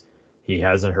and he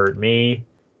hasn't hurt me,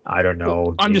 I don't know.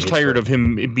 Well, I'm just tired of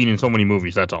him being in so many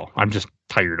movies, that's all. I'm just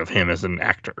tired of him as an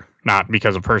actor. Not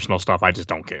because of personal stuff, I just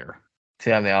don't care.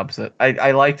 See, I'm the opposite.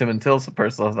 I liked him until some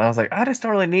personal stuff, and I was like, I just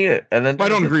don't really need it. And then I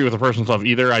don't agree with the personal stuff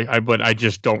either, but I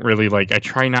just don't really, like, I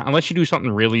try not, unless you do something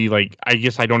really, like, I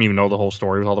guess I don't even know the whole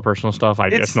story with all the personal stuff.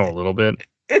 I just know a little bit.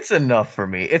 It's enough for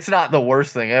me. It's not the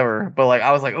worst thing ever, but like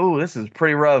I was like, oh, this is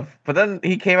pretty rough. But then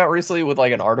he came out recently with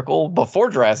like an article before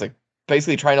Jurassic,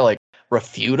 basically trying to like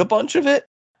refute a bunch of it,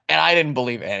 and I didn't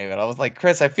believe any of it. I was like,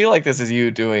 Chris, I feel like this is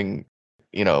you doing,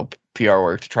 PR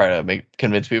work to try to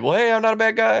convince people, hey, I'm not a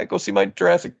bad guy. Go see my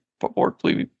Jurassic work,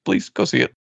 please go see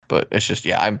it. But it's just,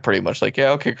 yeah, I'm pretty much like,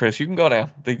 yeah, okay, Chris, you can go now.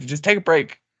 Just take a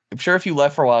break. I'm sure if you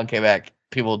left for a while and came back,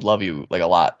 people would love you like a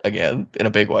lot again in a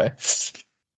big way.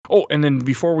 Oh, and then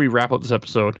before we wrap up this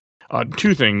episode,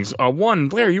 two things. One,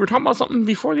 Blair, you were talking about something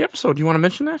before the episode. Do you want to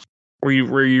mention that? Where you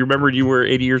remembered you were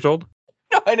 80 years old?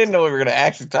 No, I didn't know we were going to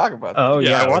actually talk about that. Oh,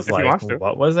 yeah. I was if you like, want to.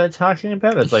 what was I talking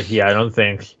about? It's like, yeah, I don't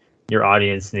think your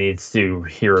audience needs to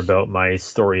hear about my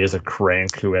story as a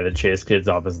crank who had to chase kids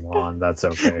off his lawn. That's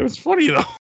okay. It was funny, though.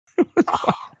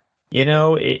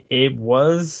 It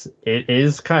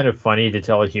is kind of funny to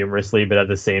tell it humorously, but at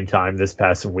the same time, this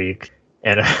past week,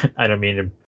 and I don't mean to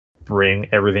bring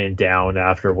everything down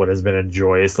after what has been a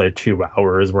joyous like 2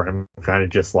 hours where I'm kind of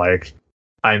just like,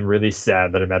 I'm really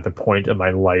sad that I'm at the point of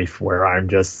my life where I'm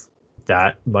just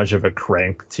that much of a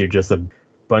crank to just a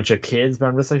bunch of kids, but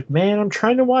I'm just like, man, I'm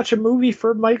trying to watch a movie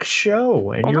for Mike's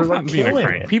show, and you're like killing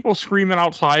it. People screaming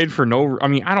outside for no. I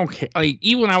mean, I don't care. Like,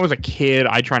 even when I was a kid,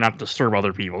 I try not to disturb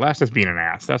other people. That's just being an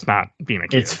ass. That's not being a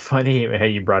kid. It's funny how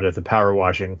you brought up the power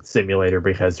washing simulator,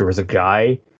 because there was a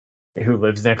guy who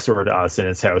lives next door to us, and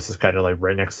his house is kind of like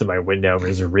right next to my window. It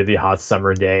was a really hot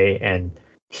summer day, and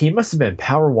he must have been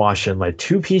power washing like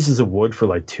 2 pieces of wood for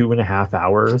like 2.5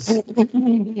 hours.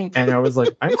 And I was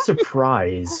like, I'm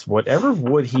surprised whatever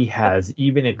wood he has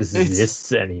even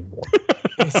exists anymore.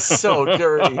 It's so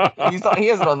dirty. He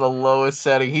has it on the lowest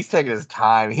setting. He's taking his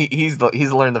time. He's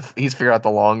figured out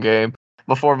the long game.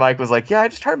 Before Mike was like, yeah, I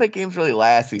just try to make games really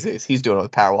last these days. He's doing it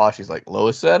with power wash. He's like,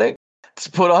 lowest setting.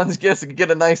 Just put on,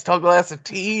 get a nice tall glass of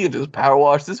tea and just power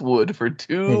wash this wood for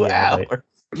 2 hours.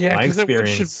 Yeah, because it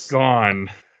was gone.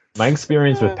 My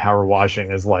experience with power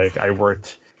washing is like, I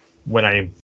worked when I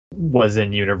was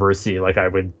in university. Like I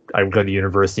would go to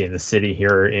university in the city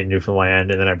here in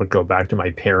Newfoundland, and then I would go back to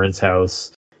my parents'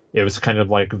 house. It was kind of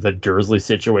like the Dursley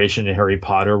situation in Harry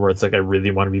Potter, where it's like, I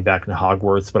really want to be back in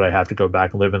Hogwarts, but I have to go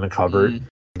back and live in the cupboard.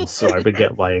 So I would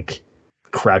get like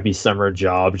crappy summer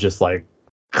jobs, just like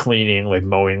cleaning, like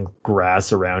mowing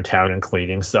grass around town and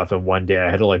cleaning stuff. And one day I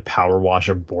had to like power wash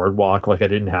a boardwalk. Like I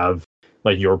didn't have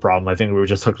like your problem. I think we were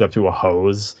just hooked up to a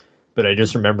hose, but I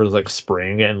just remember like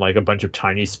spring and like a bunch of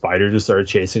tiny spiders just started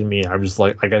chasing me. I'm just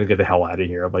like, I gotta get the hell out of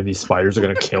here. I'm like, these spiders are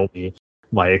gonna kill me.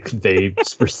 Like they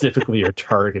specifically are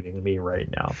targeting me right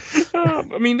now.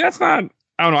 I mean, that's not,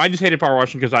 I don't know. I just hated power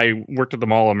washing because I worked at the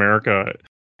Mall of America,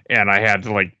 and I had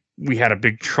to like, we had a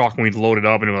big truck and we'd load it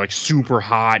up, and it was like super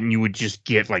hot, and you would just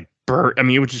get like burnt. I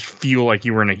mean, it would just feel like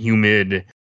you were in a humid, and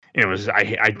it was,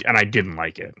 I didn't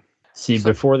like it. See,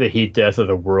 before the heat death of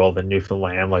the world in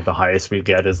Newfoundland, like the highest we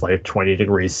get is like 20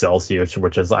 degrees Celsius,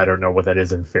 which is, I don't know what that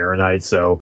is in Fahrenheit.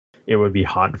 So it would be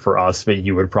hot for us, but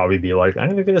you would probably be like, I'm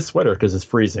going to get a sweater because it's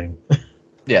freezing.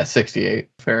 Yeah, 68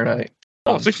 Fahrenheit.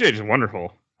 Oh, 68 is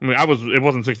wonderful. I mean, it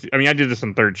wasn't 60. I mean, I did this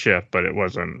in third shift, but it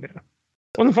wasn't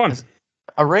fun.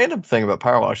 A random thing about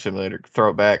Power Wash Simulator, throw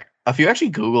it back. If you actually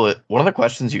Google it, one of the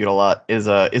questions you get a lot is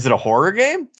it a horror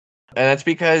game? And that's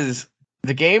because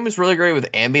the game is really great with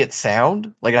ambient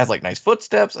sound. Like, it has like nice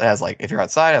footsteps. It has like, if you're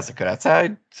outside, it has like good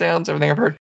outside sounds, everything I've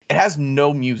heard. It has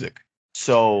no music.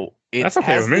 So that's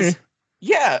okay with me.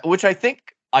 Yeah, which I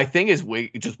think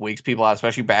it just wakes people out,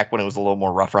 especially back when it was a little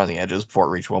more rough around the edges before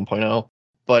it reached 1.0.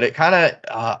 But it kind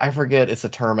of, I forget, it's a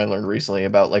term I learned recently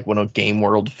about like when a game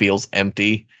world feels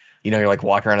empty. You're like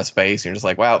walking around a space and you're just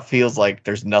like, wow, it feels like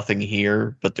there's nothing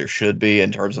here, but there should be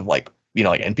in terms of like,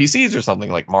 like NPCs or something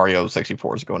like Mario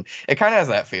 64 is going. It kind of has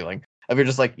that feeling of you're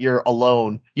just like, you're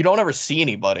alone. You don't ever see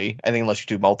anybody, I think, unless you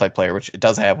do multiplayer, which it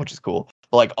does have, which is cool.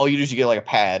 But like all you do is you get like a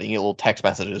pad and you get little text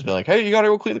messages being like, hey, you got to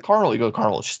go clean the carnival. You go to the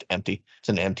carnival. It's just empty. It's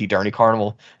an empty, dirty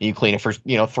carnival. And you clean it for,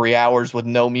 3 hours with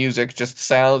no music, just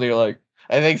sound. And you're like,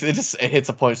 I think it hits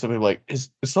a point. Some people are like, is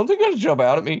something going to jump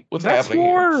out at me? What's happening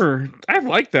here? I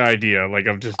like the idea. Like,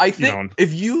 of just, I think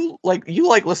if you like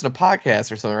listen to podcasts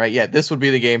or something, right? Yeah, this would be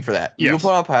the game for that. Yes. You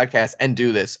put on a podcast and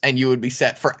do this, and you would be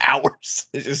set for hours.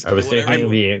 I was thinking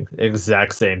the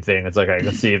exact same thing. It's like, I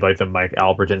can see like the Mike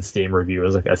Alberton Steam review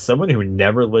is like, as someone who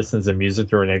never listens to music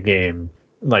during a game,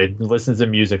 like listens to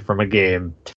music from a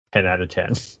game, 10 out of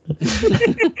 10.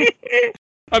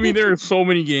 I mean, there are so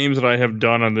many games that I have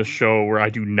done on this show where I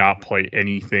do not play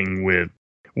anything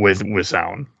with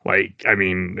sound. Like, I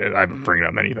mean, I'm bringing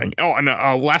up anything. Oh, and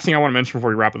last thing I want to mention before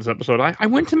we wrap up this episode, I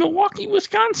went to Milwaukee,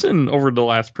 Wisconsin over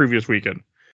the previous weekend.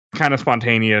 Kind of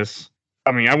spontaneous,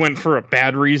 I mean, I went for a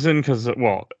bad reason because,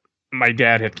 well, my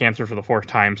dad had cancer for the 4th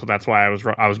time, so that's why I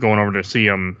was going over to see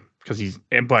him because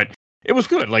but it was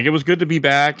good. Like, it was good to be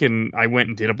back, and I went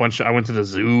and did I went to the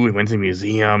zoo and went to the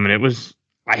museum, and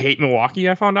I hate Milwaukee,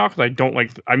 I found out, because I don't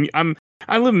like,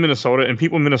 I live in Minnesota, and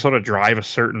people in Minnesota drive a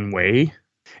certain way.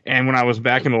 And when I was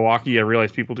back in Milwaukee, I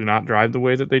realized people do not drive the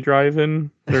way that they drive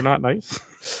in. They're not nice.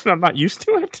 I'm not used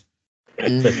to it.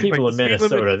 The people Like, in the speed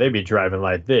Minnesota, limit- they be driving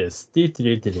like this. People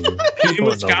in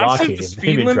Wisconsin, Milwaukee, the they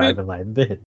speed be limit driving like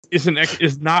this.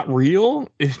 is not real.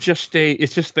 It's just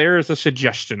there as a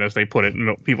suggestion, as they put it.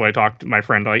 And people I talked to, my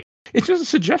friend, like, it's just a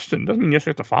suggestion. Doesn't mean you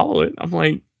have to follow it. I'm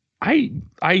like, I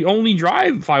only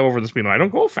drive 5 over the speed limit. I don't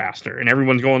go faster. And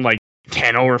everyone's going like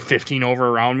 10 over, 15 over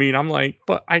around me, and I'm like,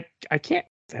 but I can't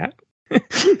do that.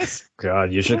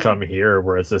 God, you should come here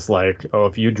where it's just like, oh,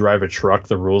 if you drive a truck,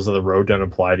 the rules of the road don't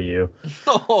apply to you.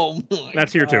 Oh my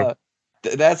That's here too. God.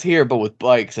 That's here, but with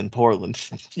bikes in Portland.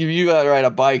 If you gotta ride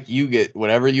a bike, you get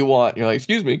whatever you want. You're like,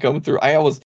 excuse me, coming through. I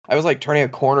was like turning a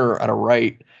corner at a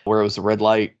right where it was a red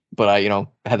light, but I,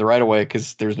 had the right of way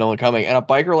because there's no one coming. And a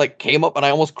biker like came up and I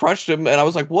almost crushed him. And I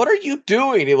was like, what are you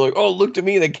doing? He like, oh, looked at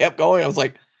me and they kept going. I was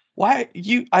like, why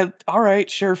all right,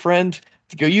 sure, friend.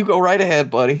 You go right ahead,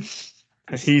 buddy.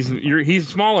 He's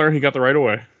smaller. He got the right of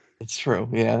way. It's true.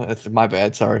 Yeah, that's my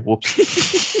bad. Sorry. Whoops.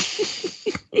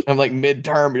 I'm like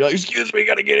midterm. You're like, excuse me,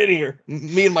 gotta get in here.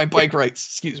 Me and my bike rights.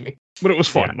 Excuse me. But it was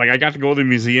fun. Yeah. Like, I got to go to the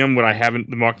museum, the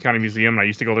Milwaukee County Museum, and I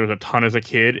used to go there a ton as a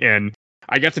kid, and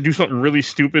I got to do something really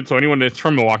stupid. So anyone that's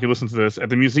from Milwaukee, listen to this. At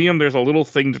the museum, there's a little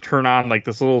thing to turn on, like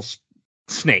this little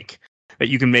snake that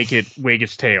you can make it wag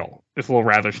its tail. This little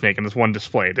rattler snake in this one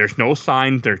display. There's no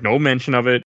sign. There's no mention of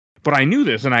it. But I knew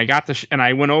this, and I got and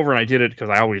I went over and I did it because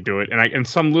I always do it. And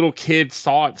some little kid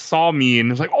saw me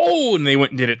and was like, "Oh!" and they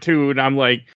went and did it too. And I'm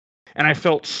like, and I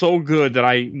felt so good that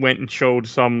I went and showed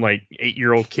some like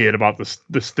 8-year-old kid about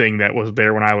this thing that was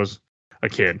there when I was a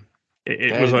kid.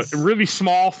 It was a really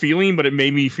small feeling, but it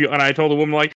made me feel. And I told the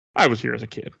woman, like, I was here as a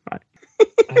kid.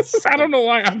 I don't know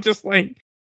why. I'm just like,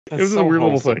 it was a weird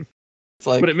little thing. It's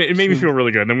like, But it made me feel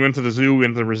really good. Then we went to the zoo,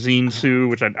 went to the Racine Zoo,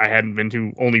 which I hadn't been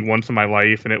to only once in my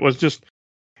life. And it was just,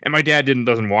 and my dad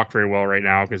doesn't walk very well right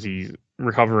now because he's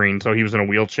recovering. So he was in a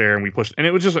wheelchair and we pushed, and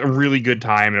it was just a really good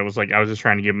time. And it was like, I was just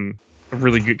trying to give him a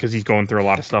really good, because he's going through a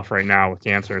lot of stuff right now with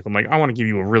cancer. So I'm like, I want to give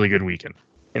you a really good weekend.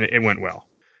 And it went well.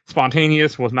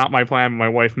 Spontaneous was not my plan, but my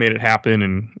wife made it happen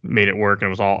and made it work. And it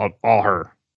was all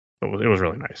her. It was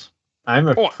really nice. I'm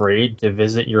afraid to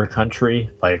visit your country,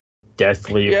 like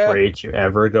deathly afraid to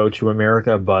ever go to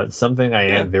America. But something I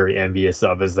am very envious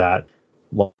of is that,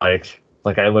 like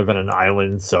I live in an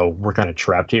island, so we're kind of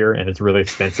trapped here, and it's really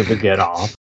expensive to get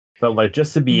off. But like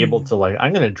just to be able to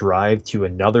I'm going to drive to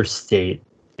another state,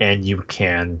 and you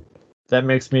can. That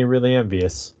makes me really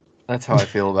envious. That's how I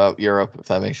feel about Europe, if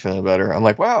that makes you feel better. I'm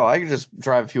like, wow, I can just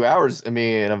drive a few hours. I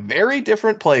mean, in a very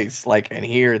different place. Like, and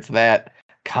here it's that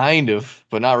kind of,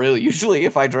 but not really. Usually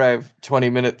if I drive 20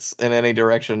 minutes in any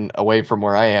direction away from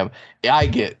where I am,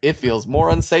 it feels more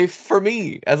unsafe for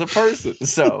me as a person.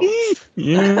 So,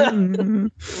 yeah.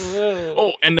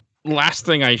 Oh, and the last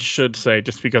thing I should say,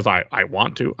 just because I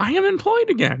want to, I am employed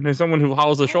again. As someone who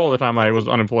follows the show all the time, I was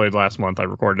unemployed last month. I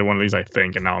recorded one of these, I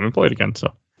think, and now I'm employed again.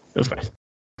 So it was nice.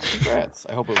 Congrats.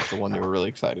 I hope it was the one you were really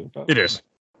excited about. It is.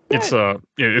 It's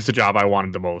the job I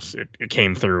wanted the most. It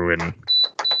came through, and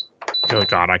oh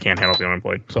God, I can't handle the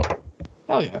unemployed. So,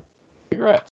 hell yeah,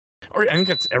 congrats. All right, I think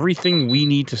that's everything we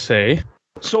need to say.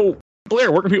 So,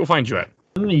 Blair, where can people find you at?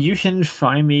 You can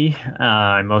find me.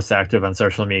 I'm most active on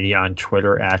social media on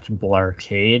Twitter at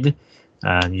Blaircade.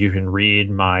 You can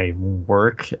read my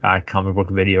work at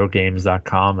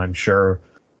comicbookvideogames.com. I'm sure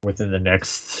within the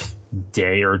next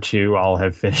day or two, I'll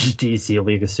have finished DC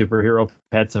League of Superhero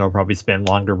Pets, and I'll probably spend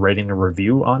longer writing a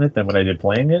review on it than what I did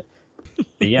playing it.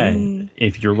 But yeah,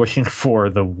 if you're looking for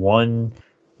the one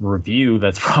review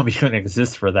that's probably going to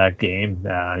exist for that game,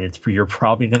 you're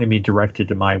probably going to be directed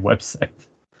to my website.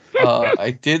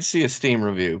 I did see a Steam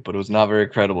review, but it was not very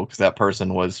credible because that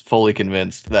person was fully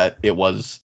convinced that it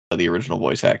was the original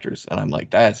voice actors, and I'm like,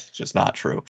 that's just not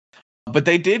true. But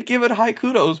they did give it high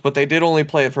kudos, but they did only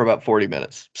play it for about 40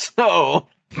 minutes. So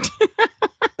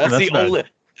that's the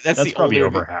probably only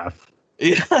over half.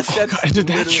 Yeah, Is it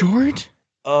that short?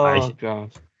 Oh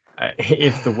God.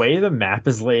 If the way the map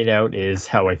is laid out is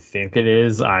how I think it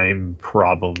is, I'm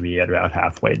probably at about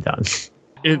halfway done.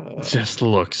 It just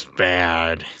looks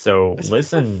bad. So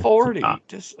listen, 40.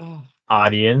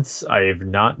 audience, I have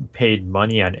not paid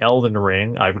money on Elden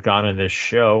Ring. I've gone on this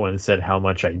show and said how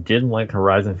much I didn't like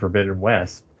Horizon Forbidden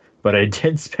West, but I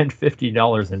did spend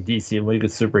 $50 in DC League of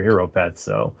Superhero Pets.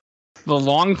 So The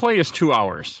long play is 2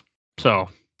 hours. So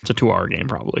it's a 2-hour game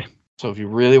probably. So if you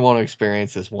really want to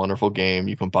experience this wonderful game,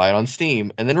 you can buy it on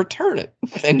Steam and then return it,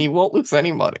 and you won't lose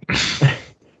any money.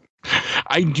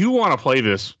 I do want to play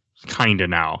this kind of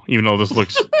now, even though this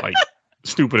looks like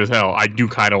stupid as hell. I do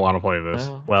kind of want to play this.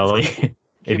 Well,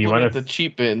 if you want the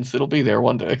cheap bins, it'll be there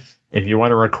one day. If you want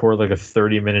to record like a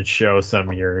 30-minute show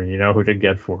some year, you know who to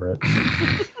get for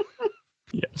it.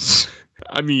 Yes.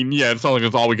 I mean, yeah, it's not like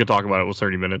it's all we could talk about. It was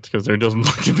 30 minutes because there doesn't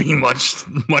look to be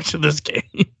much of this game.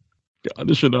 God,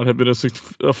 this should not have been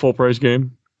a full price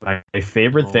game. My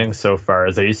favorite thing so far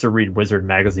is I used to read Wizard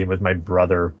Magazine with my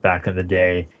brother back in the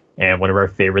day. And one of our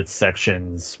favorite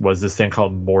sections was this thing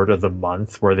called Mort of the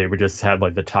Month, where they would just have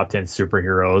like the top 10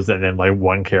 superheroes and then like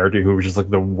one character who was just like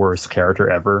the worst character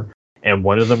ever. And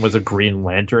one of them was a Green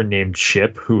Lantern named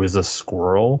Chip, who is a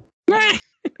squirrel.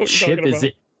 Chip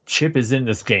is in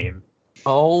this game.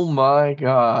 Oh my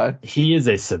god. He is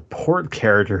a support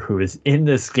character who is in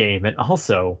this game. And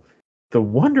also, the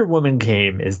Wonder Woman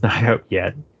game is not out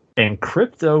yet. And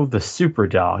Crypto the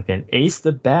Superdog and Ace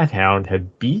the Bat Hound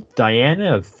have beat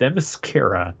Diana of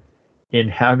Themyscira in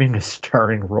having a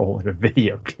starring role in a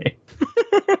video game.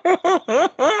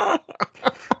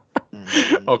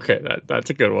 Okay, that's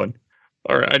a good one.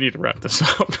 All right, I need to wrap this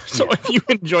up. So if you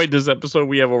enjoyed this episode,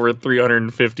 we have over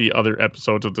 350 other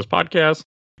episodes of this podcast.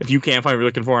 If you can't find what you're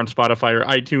looking for on Spotify or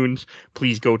iTunes,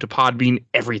 please go to Podbean.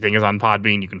 Everything is on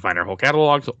Podbean. You can find our whole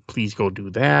catalog, so please go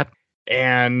do that.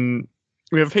 And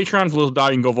we have a Patreon for Little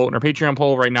Dot. You can go vote in our Patreon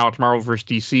poll. Right now, it's Marvel vs.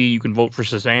 DC. You can vote for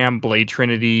Shazam, Blade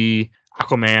Trinity,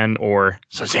 Aquaman, or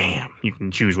Shazam. You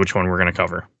can choose which one we're going to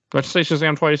cover. Let's say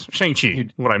Shazam twice. Shang-Chi,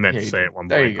 what I meant to say at one point.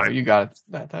 There you go. You got it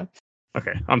that time.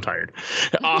 Okay, I'm tired.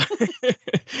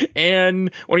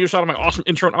 And want to give a shout out to my awesome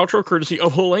intro and outro, courtesy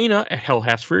of Helena at Hell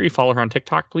Has Fury. Follow her on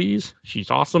TikTok, please. She's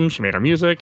awesome. She made our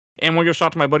music. And want to give a shout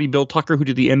out to my buddy Bill Tucker, who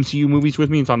did the MCU movies with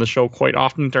me. He's on the show quite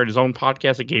often. Started his own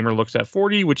podcast, A Gamer Looks at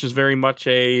 40, which is very much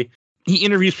he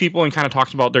interviews people and kind of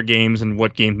talks about their games and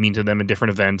what games mean to them in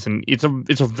different events. And it's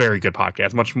a very good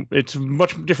podcast. It's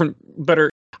much different, better.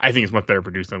 I think it's much better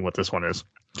produced than what this one is,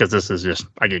 because this is just,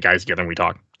 I get guys together and we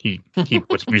talk. He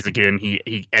puts music in,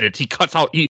 he edits, he cuts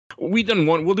out. We'll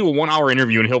do a 1 hour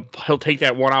interview, and he'll take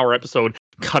that 1 hour episode,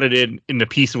 cut it into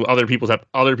pieces with other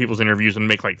people's interviews, and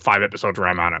make like 5 episodes where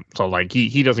I'm on it. So like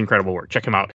he does incredible work. Check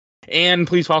him out. And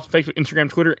please follow us on Facebook, Instagram,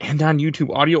 Twitter, and on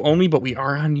YouTube, audio only, but we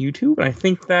are on YouTube. And I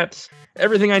think that's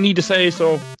everything I need to say.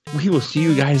 So we will see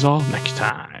you guys all next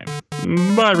time.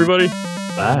 Bye, everybody.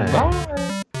 Bye. Bye.